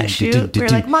it at that shoot? We were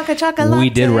like, maca chocolate.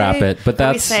 We did rap it, but Or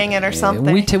we that's sang it or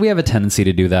something. We have a tendency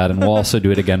to do that, and we'll also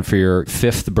do it again for your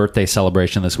 5th birthday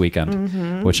celebration this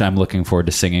weekend, which I'm looking forward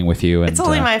to singing with you. And it's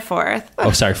only my 4th.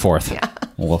 Oh, sorry, 4th. Yeah.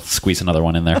 We'll squeeze another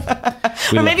one in there.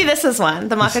 Or maybe this is one,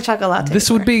 the maca chocolate.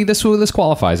 This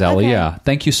qualifies, Allie. Okay. Yeah.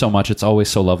 Thank you so much. It's always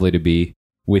so lovely to be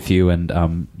with you,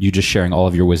 and you just sharing all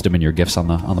of your wisdom and your gifts on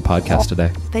the podcast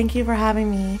today. Thank you for having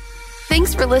me.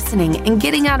 Thanks for listening and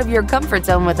getting out of your comfort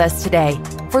zone with us today.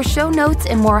 For show notes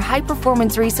and more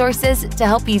high-performance resources to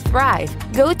help you thrive,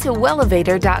 go to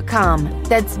wellevatr.com.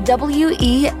 That's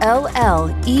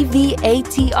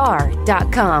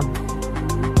WELLEVATR.com.